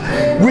agenda,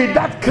 with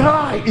that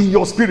cry in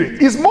your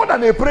spirit. It's more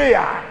than a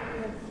prayer.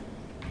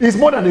 It's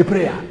more than a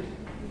prayer.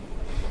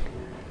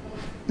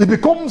 It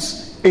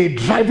becomes a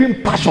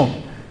driving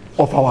passion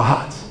of our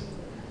hearts.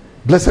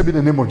 Blessed be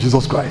the name of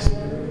Jesus Christ.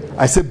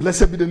 I say,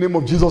 blessed be the name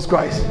of Jesus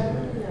Christ.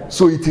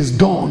 So it is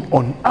done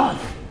on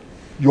earth.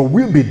 Your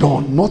will be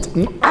done, not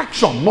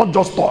action, not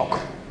just talk.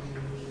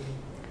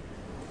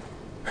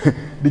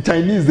 The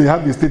Chinese, they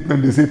have a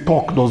statement, they say,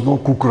 talk does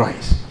not cook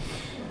rice.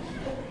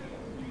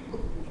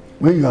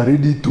 When you are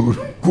ready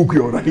to cook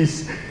your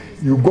rice,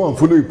 you go and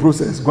follow a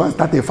process, go and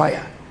start a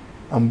fire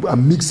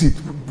and mix it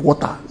with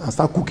water and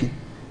start cooking.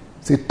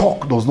 Say,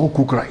 talk does not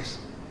cook rice.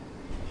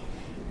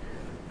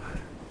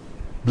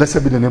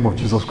 Blessed be the name of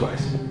Jesus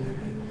Christ.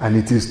 And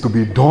it is to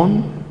be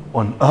done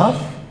on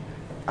earth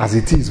as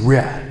it is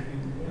where?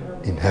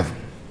 In heaven.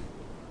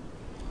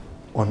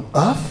 On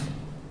earth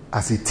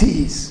as it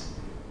is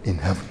in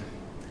heaven.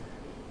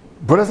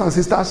 Brothers and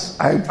sisters,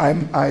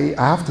 I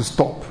have to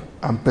stop.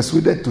 I'm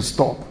persuaded to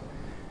stop.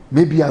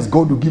 Maybe as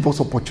God will give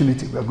us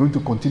opportunity, we are going to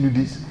continue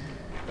this.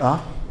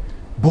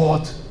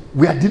 But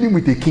we are dealing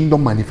with a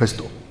kingdom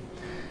manifesto.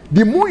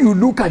 The more you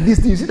look at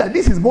this thing, you see that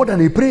this is more than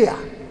a prayer.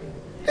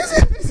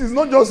 This is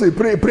not just a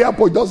prayer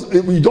point,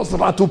 we just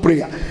rattle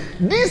prayer.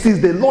 This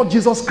is the Lord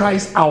Jesus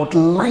Christ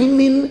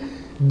outlining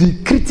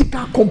the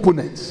critical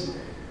components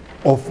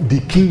of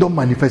the kingdom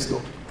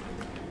manifesto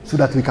so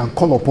that we can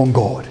call upon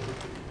God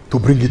to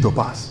bring it to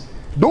pass.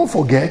 Don't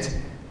forget,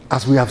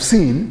 as we have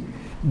seen,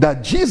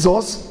 that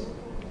Jesus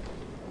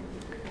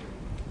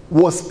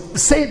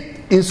was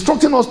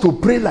instructing us to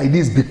pray like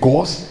this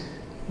because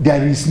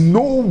there is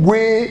no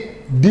way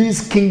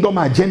this kingdom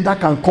agenda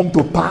can come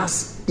to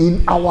pass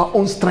in our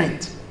own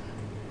strength.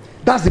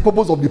 That's the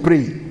purpose of the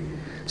prayer.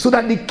 So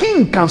that the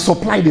king can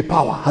supply the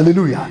power.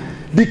 Hallelujah.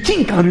 The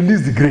king can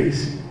release the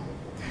grace.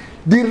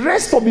 The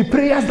rest of the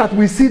prayers that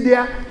we see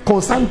there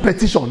concern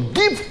petition.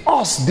 Give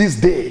us this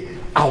day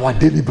our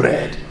daily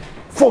bread.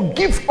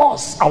 Forgive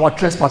us our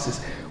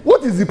trespasses.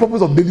 What is the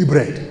purpose of daily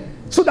bread?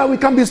 So that we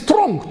can be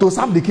strong to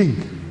serve the king.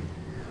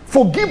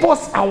 Forgive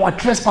us our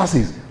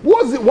trespasses.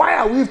 Why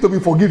are we to be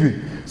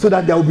forgiven? So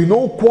that there will be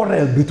no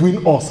quarrel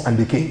between us and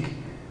the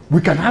king.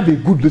 We can have a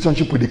good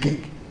relationship with the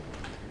king.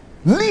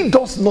 Lead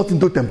us not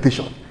into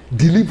temptation.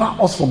 Deliver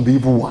us from the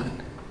evil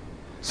one.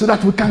 So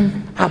that we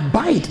can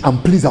abide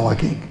and please our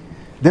king.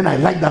 Then I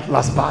like that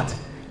last part.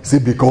 Say,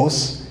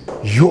 because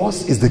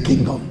yours is the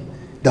kingdom,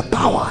 the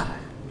power,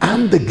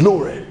 and the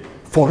glory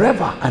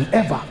forever and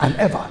ever and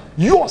ever.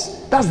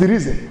 Yours. That's the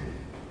reason.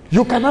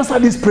 You can answer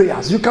these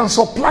prayers. You can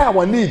supply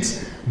our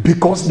needs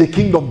because the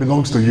kingdom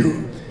belongs to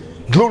you.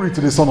 Glory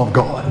to the Son of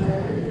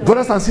God.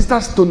 Brothers and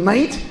sisters,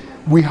 tonight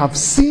we have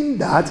seen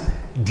that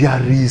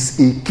there is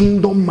a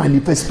kingdom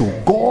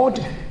manifesto.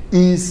 God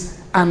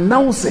is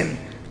announcing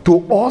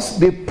to us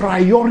the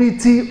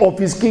priority of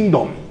his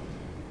kingdom.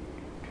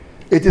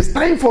 It is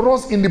time for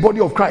us in the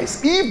body of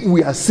Christ, if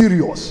we are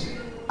serious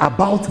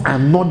about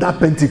another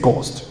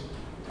Pentecost.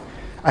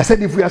 I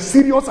said, if we are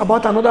serious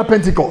about another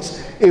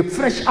Pentecost, a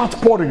fresh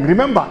outpouring.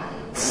 Remember,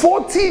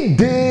 40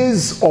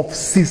 days of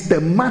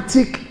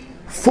systematic,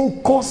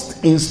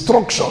 focused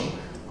instruction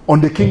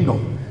on the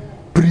kingdom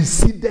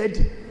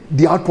preceded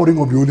the outpouring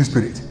of the Holy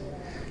Spirit.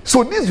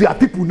 So these were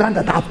people now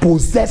that are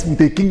possessed with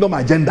a kingdom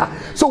agenda.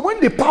 So when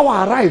the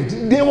power arrived,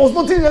 there was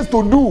nothing else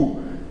to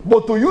do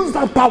but to use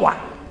that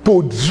power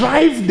to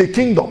drive the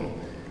kingdom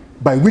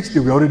by which they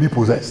were already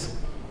possessed.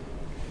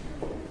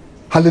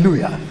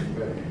 Hallelujah.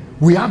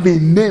 We have a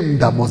name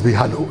that must be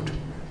hallowed.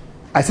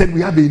 I said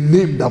we have a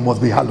name that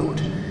must be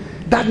hallowed.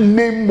 That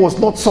name must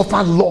not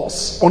suffer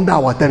loss under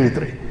our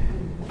territory.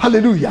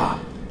 Hallelujah.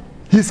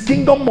 His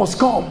kingdom must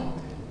come.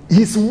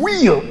 His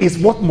will is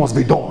what must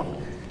be done.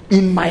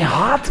 In my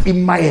heart,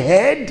 in my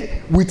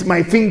head, with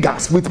my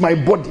fingers, with my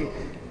body.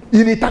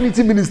 In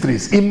Eternity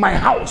Ministries, in my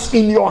house,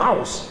 in your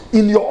office,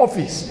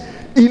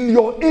 in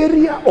your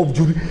area of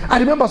duty. I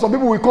remember some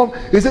people will come,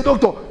 they say,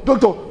 Doctor,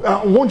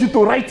 I want you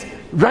to write.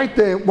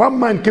 One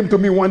man came to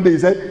me one day, he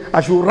said,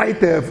 I should write,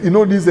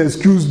 this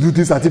excuse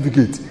duty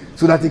certificate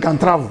so that he can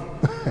travel.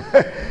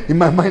 In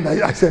my mind,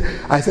 I said,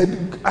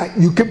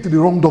 you came to the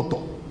wrong doctor.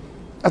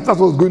 That's what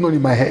was going on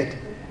in my head.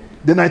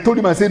 Then I told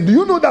him, I said, do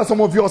you know that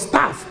some of your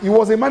staff, he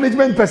was a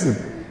management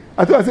person,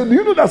 I said, do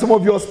you know that some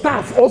of your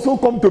staff also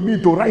come to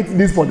me to write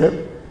this for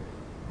them?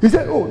 He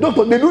said, oh,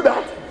 doctor, they do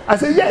that? I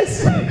said,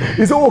 yes.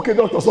 He said, okay,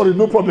 doctor, sorry,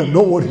 no problem.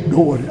 Don't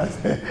worry. I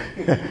said,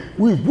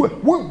 who is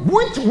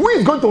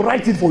going to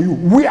write it for you?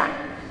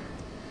 Where?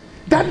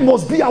 That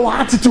must be our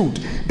attitude.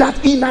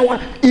 That in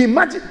our,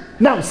 imagine,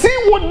 now see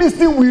what this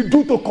thing will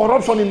do to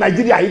corruption in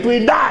Nigeria. It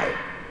will die.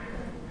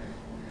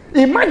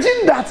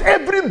 Imagine that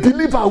every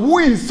believer who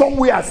is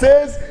somewhere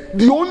says,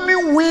 the only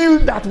will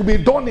that will be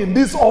done in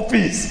this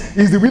office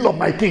is the will of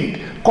my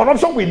king.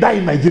 Corruption will die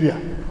in Nigeria.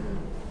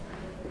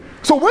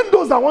 So when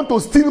those that want to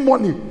steal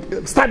money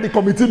start the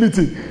committee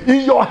meeting,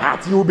 in your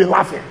heart you will be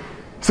laughing.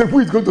 Say, who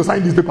is going to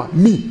sign this paper?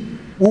 Me.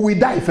 We will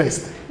die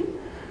first.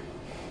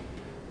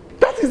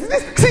 That is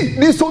this. See,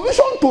 the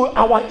solution to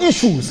our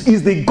issues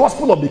is the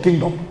gospel of the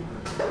kingdom.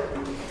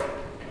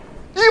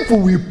 If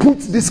we put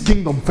this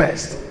kingdom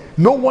first,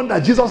 no wonder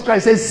Jesus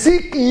Christ says,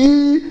 seek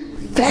ye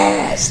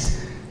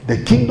first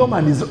the kingdom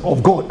and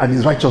of God and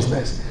his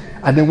righteousness.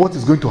 And then what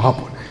is going to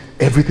happen?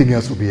 Everything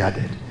else will be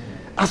added.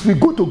 As we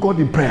go to God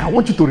in prayer, I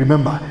want you to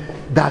remember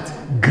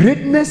that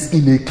greatness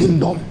in a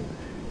kingdom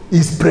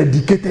is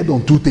predicated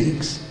on two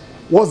things.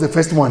 What's the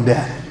first one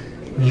there?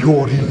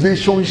 Your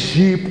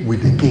relationship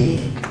with the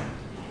king.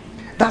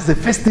 That's the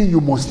first thing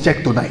you must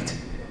check tonight.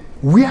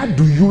 Where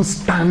do you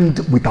stand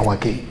with our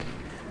king?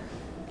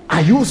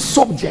 Are you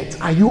subject?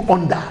 Are you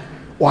under?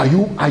 Or are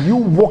you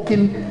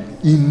walking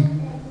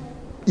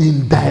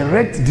in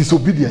direct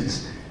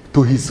disobedience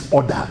to his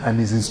order and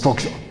his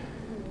instruction?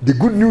 The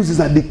good news is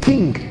that the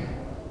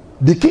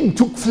king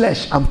took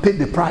flesh and paid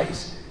the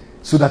price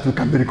so that we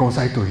can be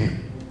reconciled to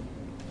him.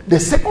 The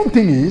second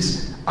thing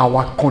is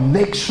our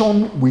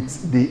connection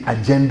with the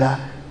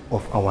agenda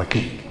of our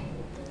king.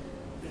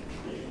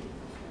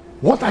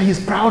 What are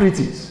his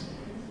priorities?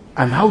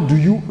 And how do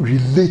you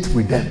relate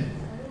with them?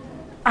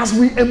 As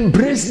we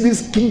embrace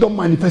this kingdom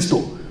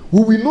manifesto,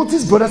 we will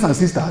notice, brothers and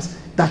sisters,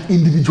 that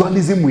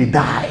individualism will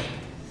die.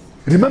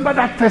 Remember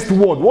that first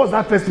word. What's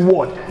that first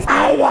word?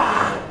 Our.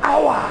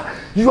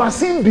 You are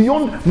seeing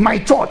beyond my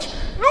church.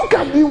 Look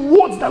at the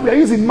words that we are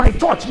using. My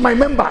church, my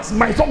members,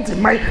 my something,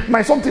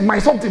 my something, my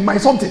something, my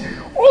something.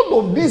 All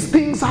of these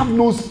things have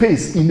no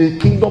space in a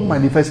kingdom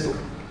manifesto.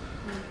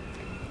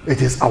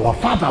 It is our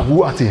Father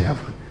who art in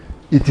heaven.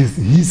 It is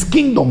his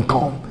kingdom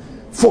come.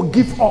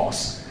 Forgive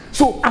us.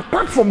 So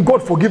apart from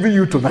God forgiving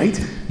you tonight,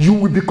 you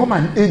will become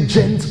an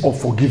agent of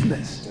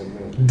forgiveness.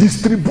 Amen.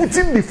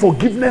 Distributing the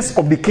forgiveness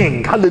of the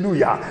king.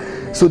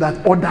 Hallelujah. So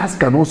that others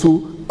can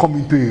also come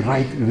into a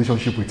right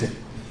relationship with him.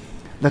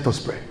 Let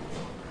us pray.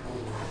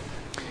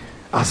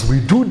 As we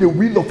do the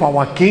will of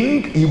our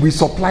king, he will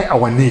supply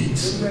our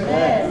needs.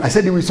 Amen. I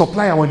said he will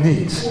supply our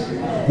needs.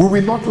 Amen. We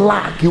will not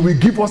lack. He will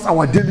give us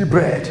our daily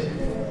bread.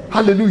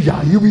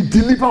 Hallelujah. He will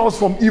deliver us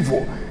from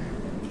evil.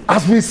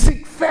 As we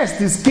seek first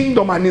his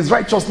kingdom and his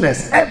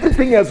righteousness,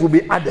 everything else will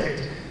be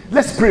added.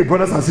 Let's pray,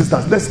 brothers and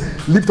sisters.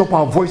 Let's lift up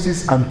our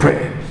voices and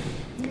pray.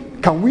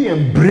 Can we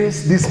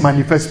embrace this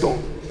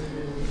manifesto?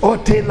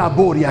 Ote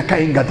laboria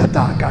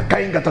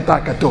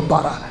kaingatataka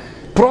topara.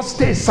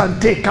 Proste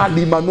santeka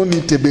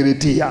limanoni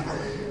teberetia.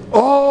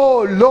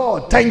 Oh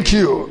Lord, thank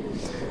you.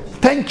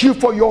 Thank you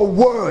for your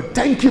word.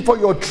 Thank you for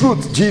your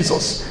truth,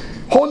 Jesus.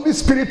 Holy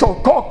Spirit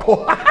of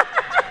Koko.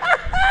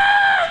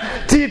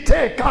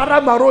 Tite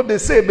karamaro de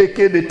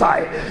sebeke de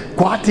tai.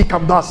 Kwati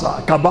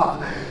kambasa kaba.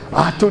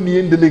 Atoni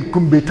endele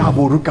kumbeta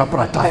boruka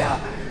prataya.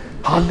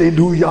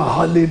 Hallelujah,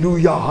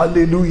 hallelujah,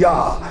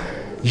 hallelujah.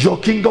 Your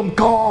kingdom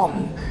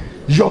come.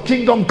 Your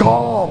kingdom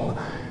come.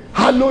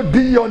 Hallowed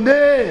be your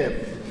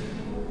name.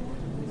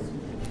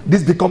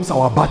 This becomes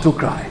our battle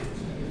cry.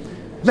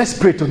 Let's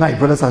pray tonight,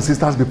 brothers and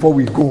sisters, before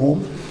we go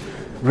home.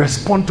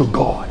 Respond to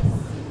God.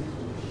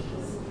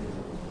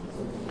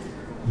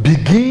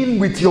 Begin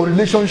with your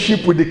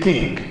relationship with the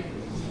king.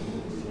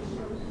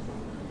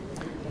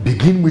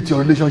 Begin with your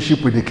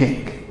relationship with the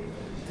king.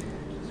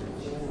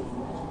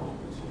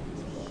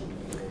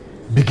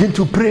 Begin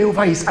to pray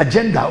over his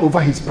agenda,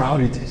 over his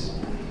priorities.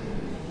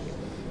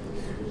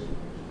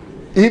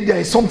 If there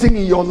is something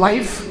in your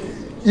life,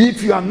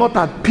 if you are not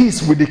at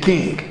peace with the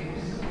king,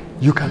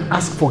 you can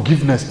ask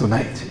forgiveness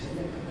tonight.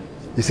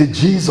 You say,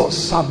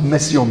 Jesus, have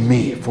mercy on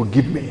me,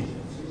 forgive me.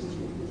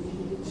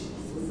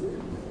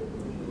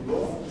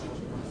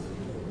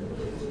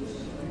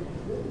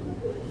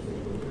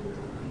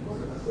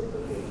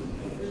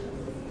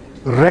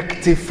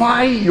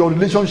 Rectify your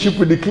relationship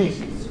with the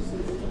king.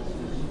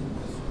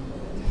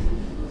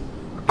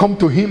 Come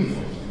to him.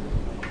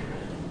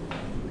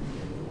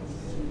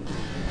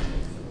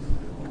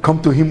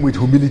 Come to him with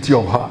humility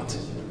of heart.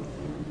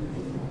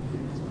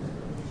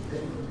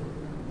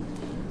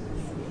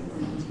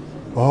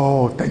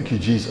 Oh, thank you,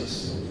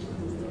 Jesus.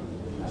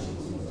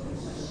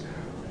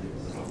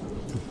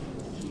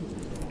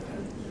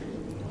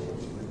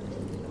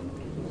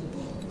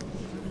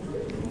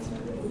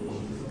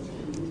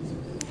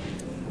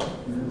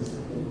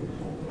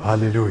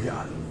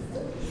 Hallelujah.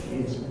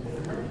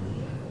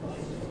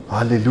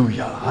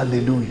 Hallelujah.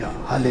 Hallelujah.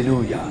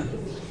 Hallelujah.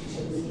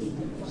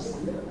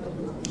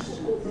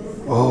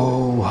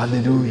 Oh,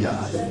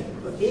 hallelujah.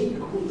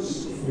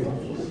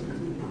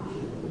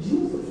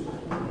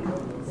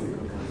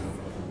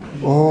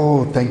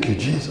 Oh, thank you,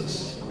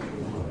 Jesus.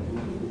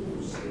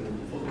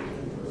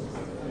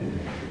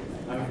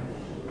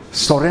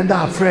 Surrender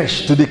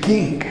afresh to the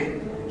King.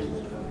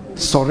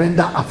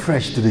 Surrender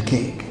afresh to the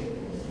King.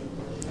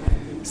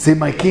 Say,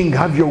 my King,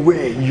 have your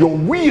way. Your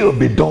will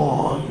be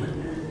done.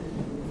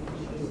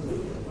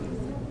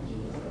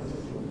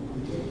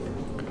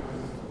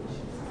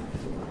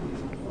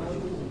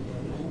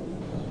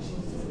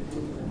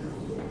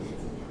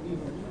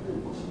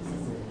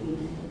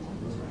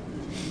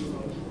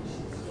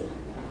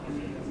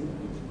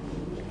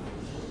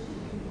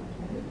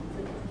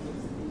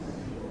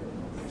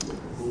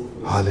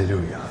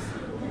 Hallelujah.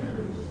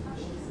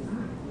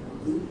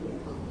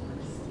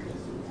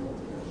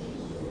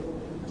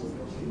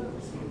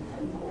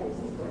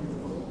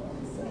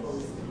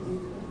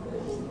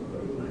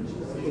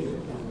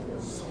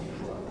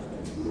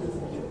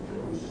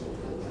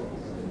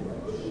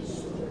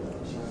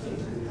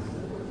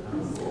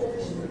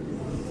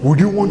 Would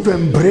you want to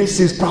embrace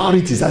his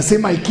priorities? I say,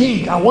 my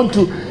King, I want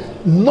to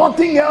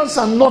nothing else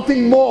and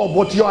nothing more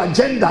but your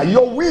agenda,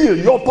 your will,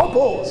 your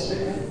purpose.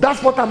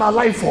 That's what I'm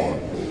alive for.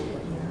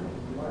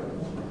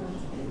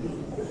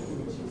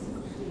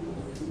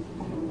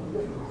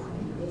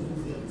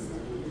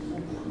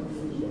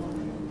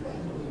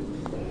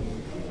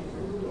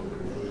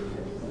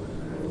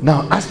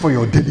 Now, ask for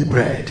your daily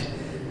bread.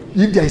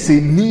 If there is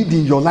a need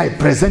in your life,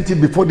 present it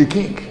before the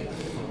King.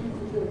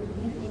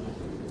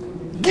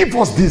 Give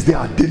us this day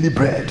our daily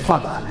bread,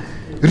 Father.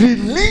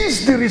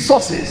 Release the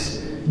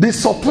resources, the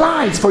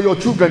supplies for your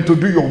children to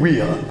do your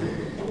will.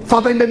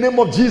 Father, in the name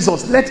of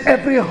Jesus, let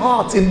every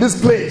heart in this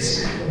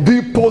place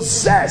be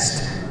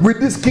possessed with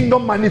this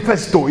kingdom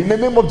manifesto. In the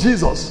name of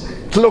Jesus.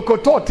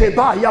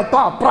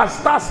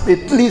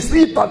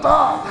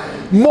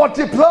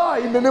 Multiply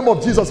in the name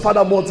of Jesus,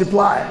 Father.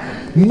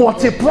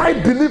 Multiply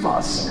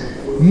believers,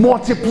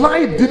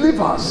 multiply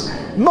believers,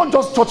 not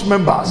just church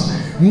members,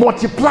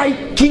 multiply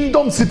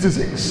kingdom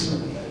citizens.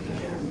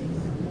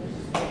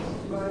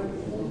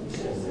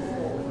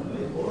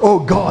 Oh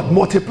God,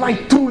 multiply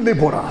true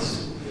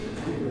laborers.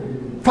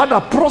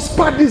 Father,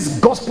 prosper this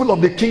gospel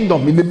of the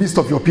kingdom in the midst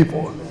of your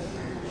people.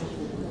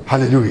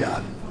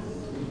 Hallelujah.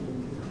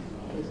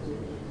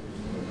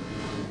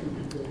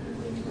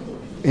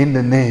 In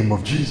the name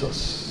of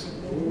Jesus.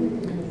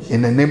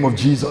 In the name of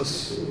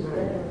Jesus.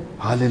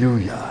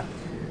 Hallelujah.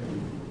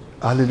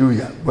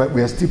 Hallelujah. But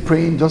we are still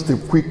praying. Just a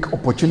quick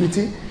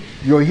opportunity.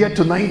 You're here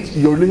tonight.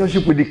 Your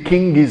relationship with the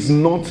King is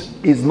not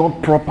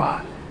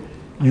proper.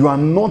 You are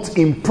not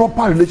in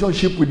proper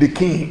relationship with the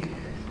King,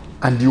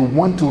 and you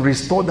want to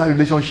restore that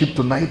relationship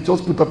tonight.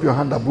 Just put up your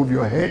hand above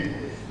your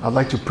head. I'd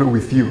like to pray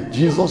with you.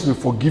 Jesus will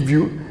forgive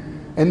you.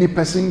 Any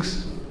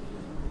persons?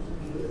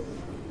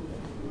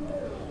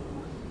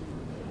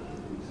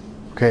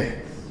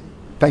 Okay.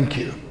 Thank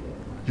you.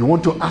 You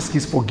want to ask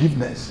his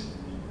forgiveness.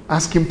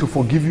 Ask him to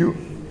forgive you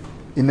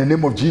in the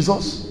name of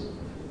Jesus.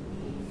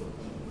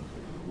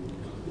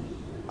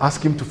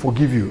 Ask him to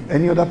forgive you.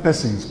 Any other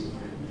persons?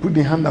 Put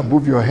the hand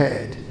above your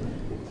head.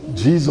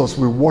 Jesus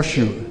will wash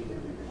you.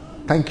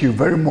 Thank you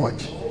very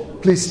much.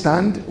 Please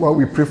stand while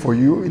we pray for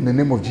you in the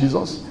name of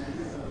Jesus.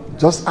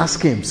 Just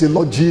ask him. Say,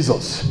 Lord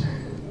Jesus,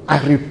 I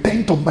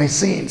repent of my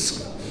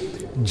sins.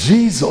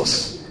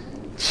 Jesus,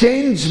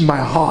 change my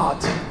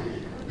heart.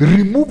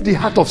 Remove the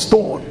heart of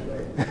stone.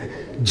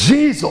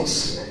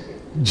 Jesus,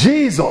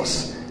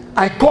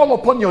 I call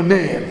upon your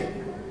name.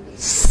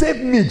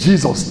 Save me,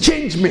 Jesus.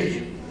 Change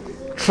me.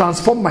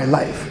 Transform my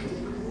life.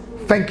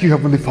 Thank you,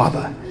 Heavenly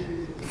Father.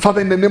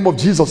 Father, in the name of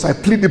Jesus, I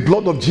plead the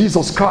blood of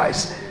Jesus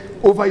Christ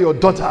over your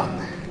daughter.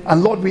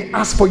 And Lord, we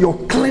ask for your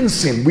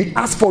cleansing. We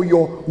ask for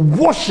your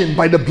washing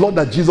by the blood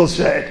that Jesus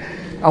shed.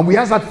 And we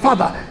ask that,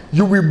 Father,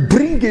 you will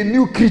bring a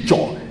new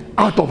creature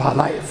out of her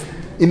life.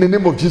 In the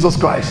name of Jesus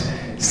Christ.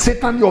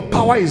 Satan, your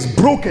power is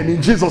broken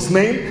in Jesus'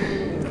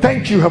 name.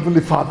 Thank you,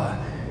 Heavenly Father.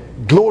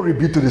 Glory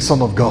be to the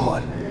Son of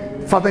God.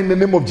 Father, in the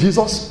name of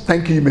Jesus,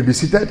 thank you. You may be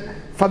seated.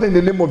 Father, in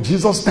the name of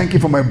Jesus, thank you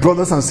for my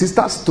brothers and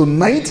sisters.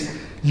 Tonight,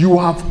 you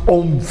have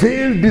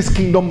unveiled this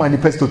kingdom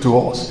manifesto to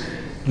us.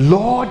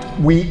 Lord,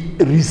 we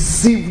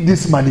receive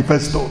this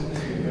manifesto.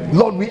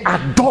 Lord, we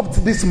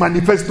adopt this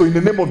manifesto in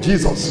the name of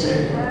Jesus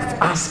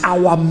as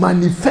our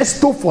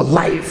manifesto for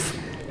life.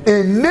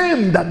 A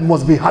name that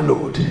must be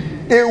hallowed,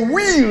 a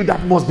will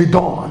that must be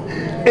done,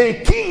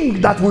 a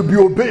king that will be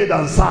obeyed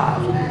and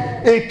served,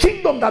 a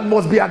kingdom that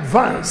must be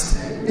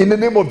advanced in the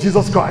name of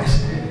Jesus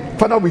Christ.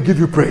 Father, we give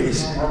you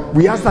praise.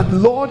 We ask that,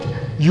 Lord,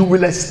 you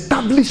will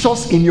establish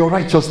us in your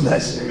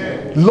righteousness.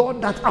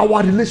 Lord, that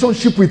our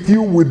relationship with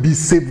you will be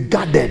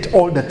safeguarded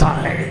all the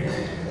time.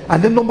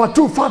 And then number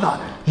two, Father,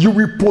 you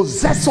will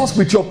possess us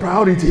with your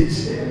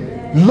priorities.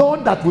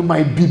 Lord, that we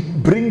might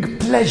bring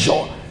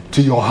pleasure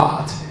to your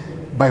heart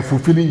by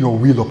fulfilling your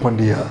will upon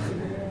the earth.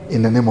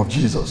 In the name of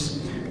Jesus.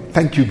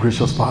 Thank you,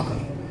 gracious Father.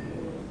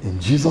 In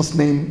Jesus'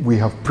 name we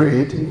have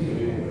prayed.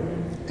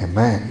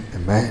 Amen.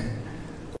 Amen.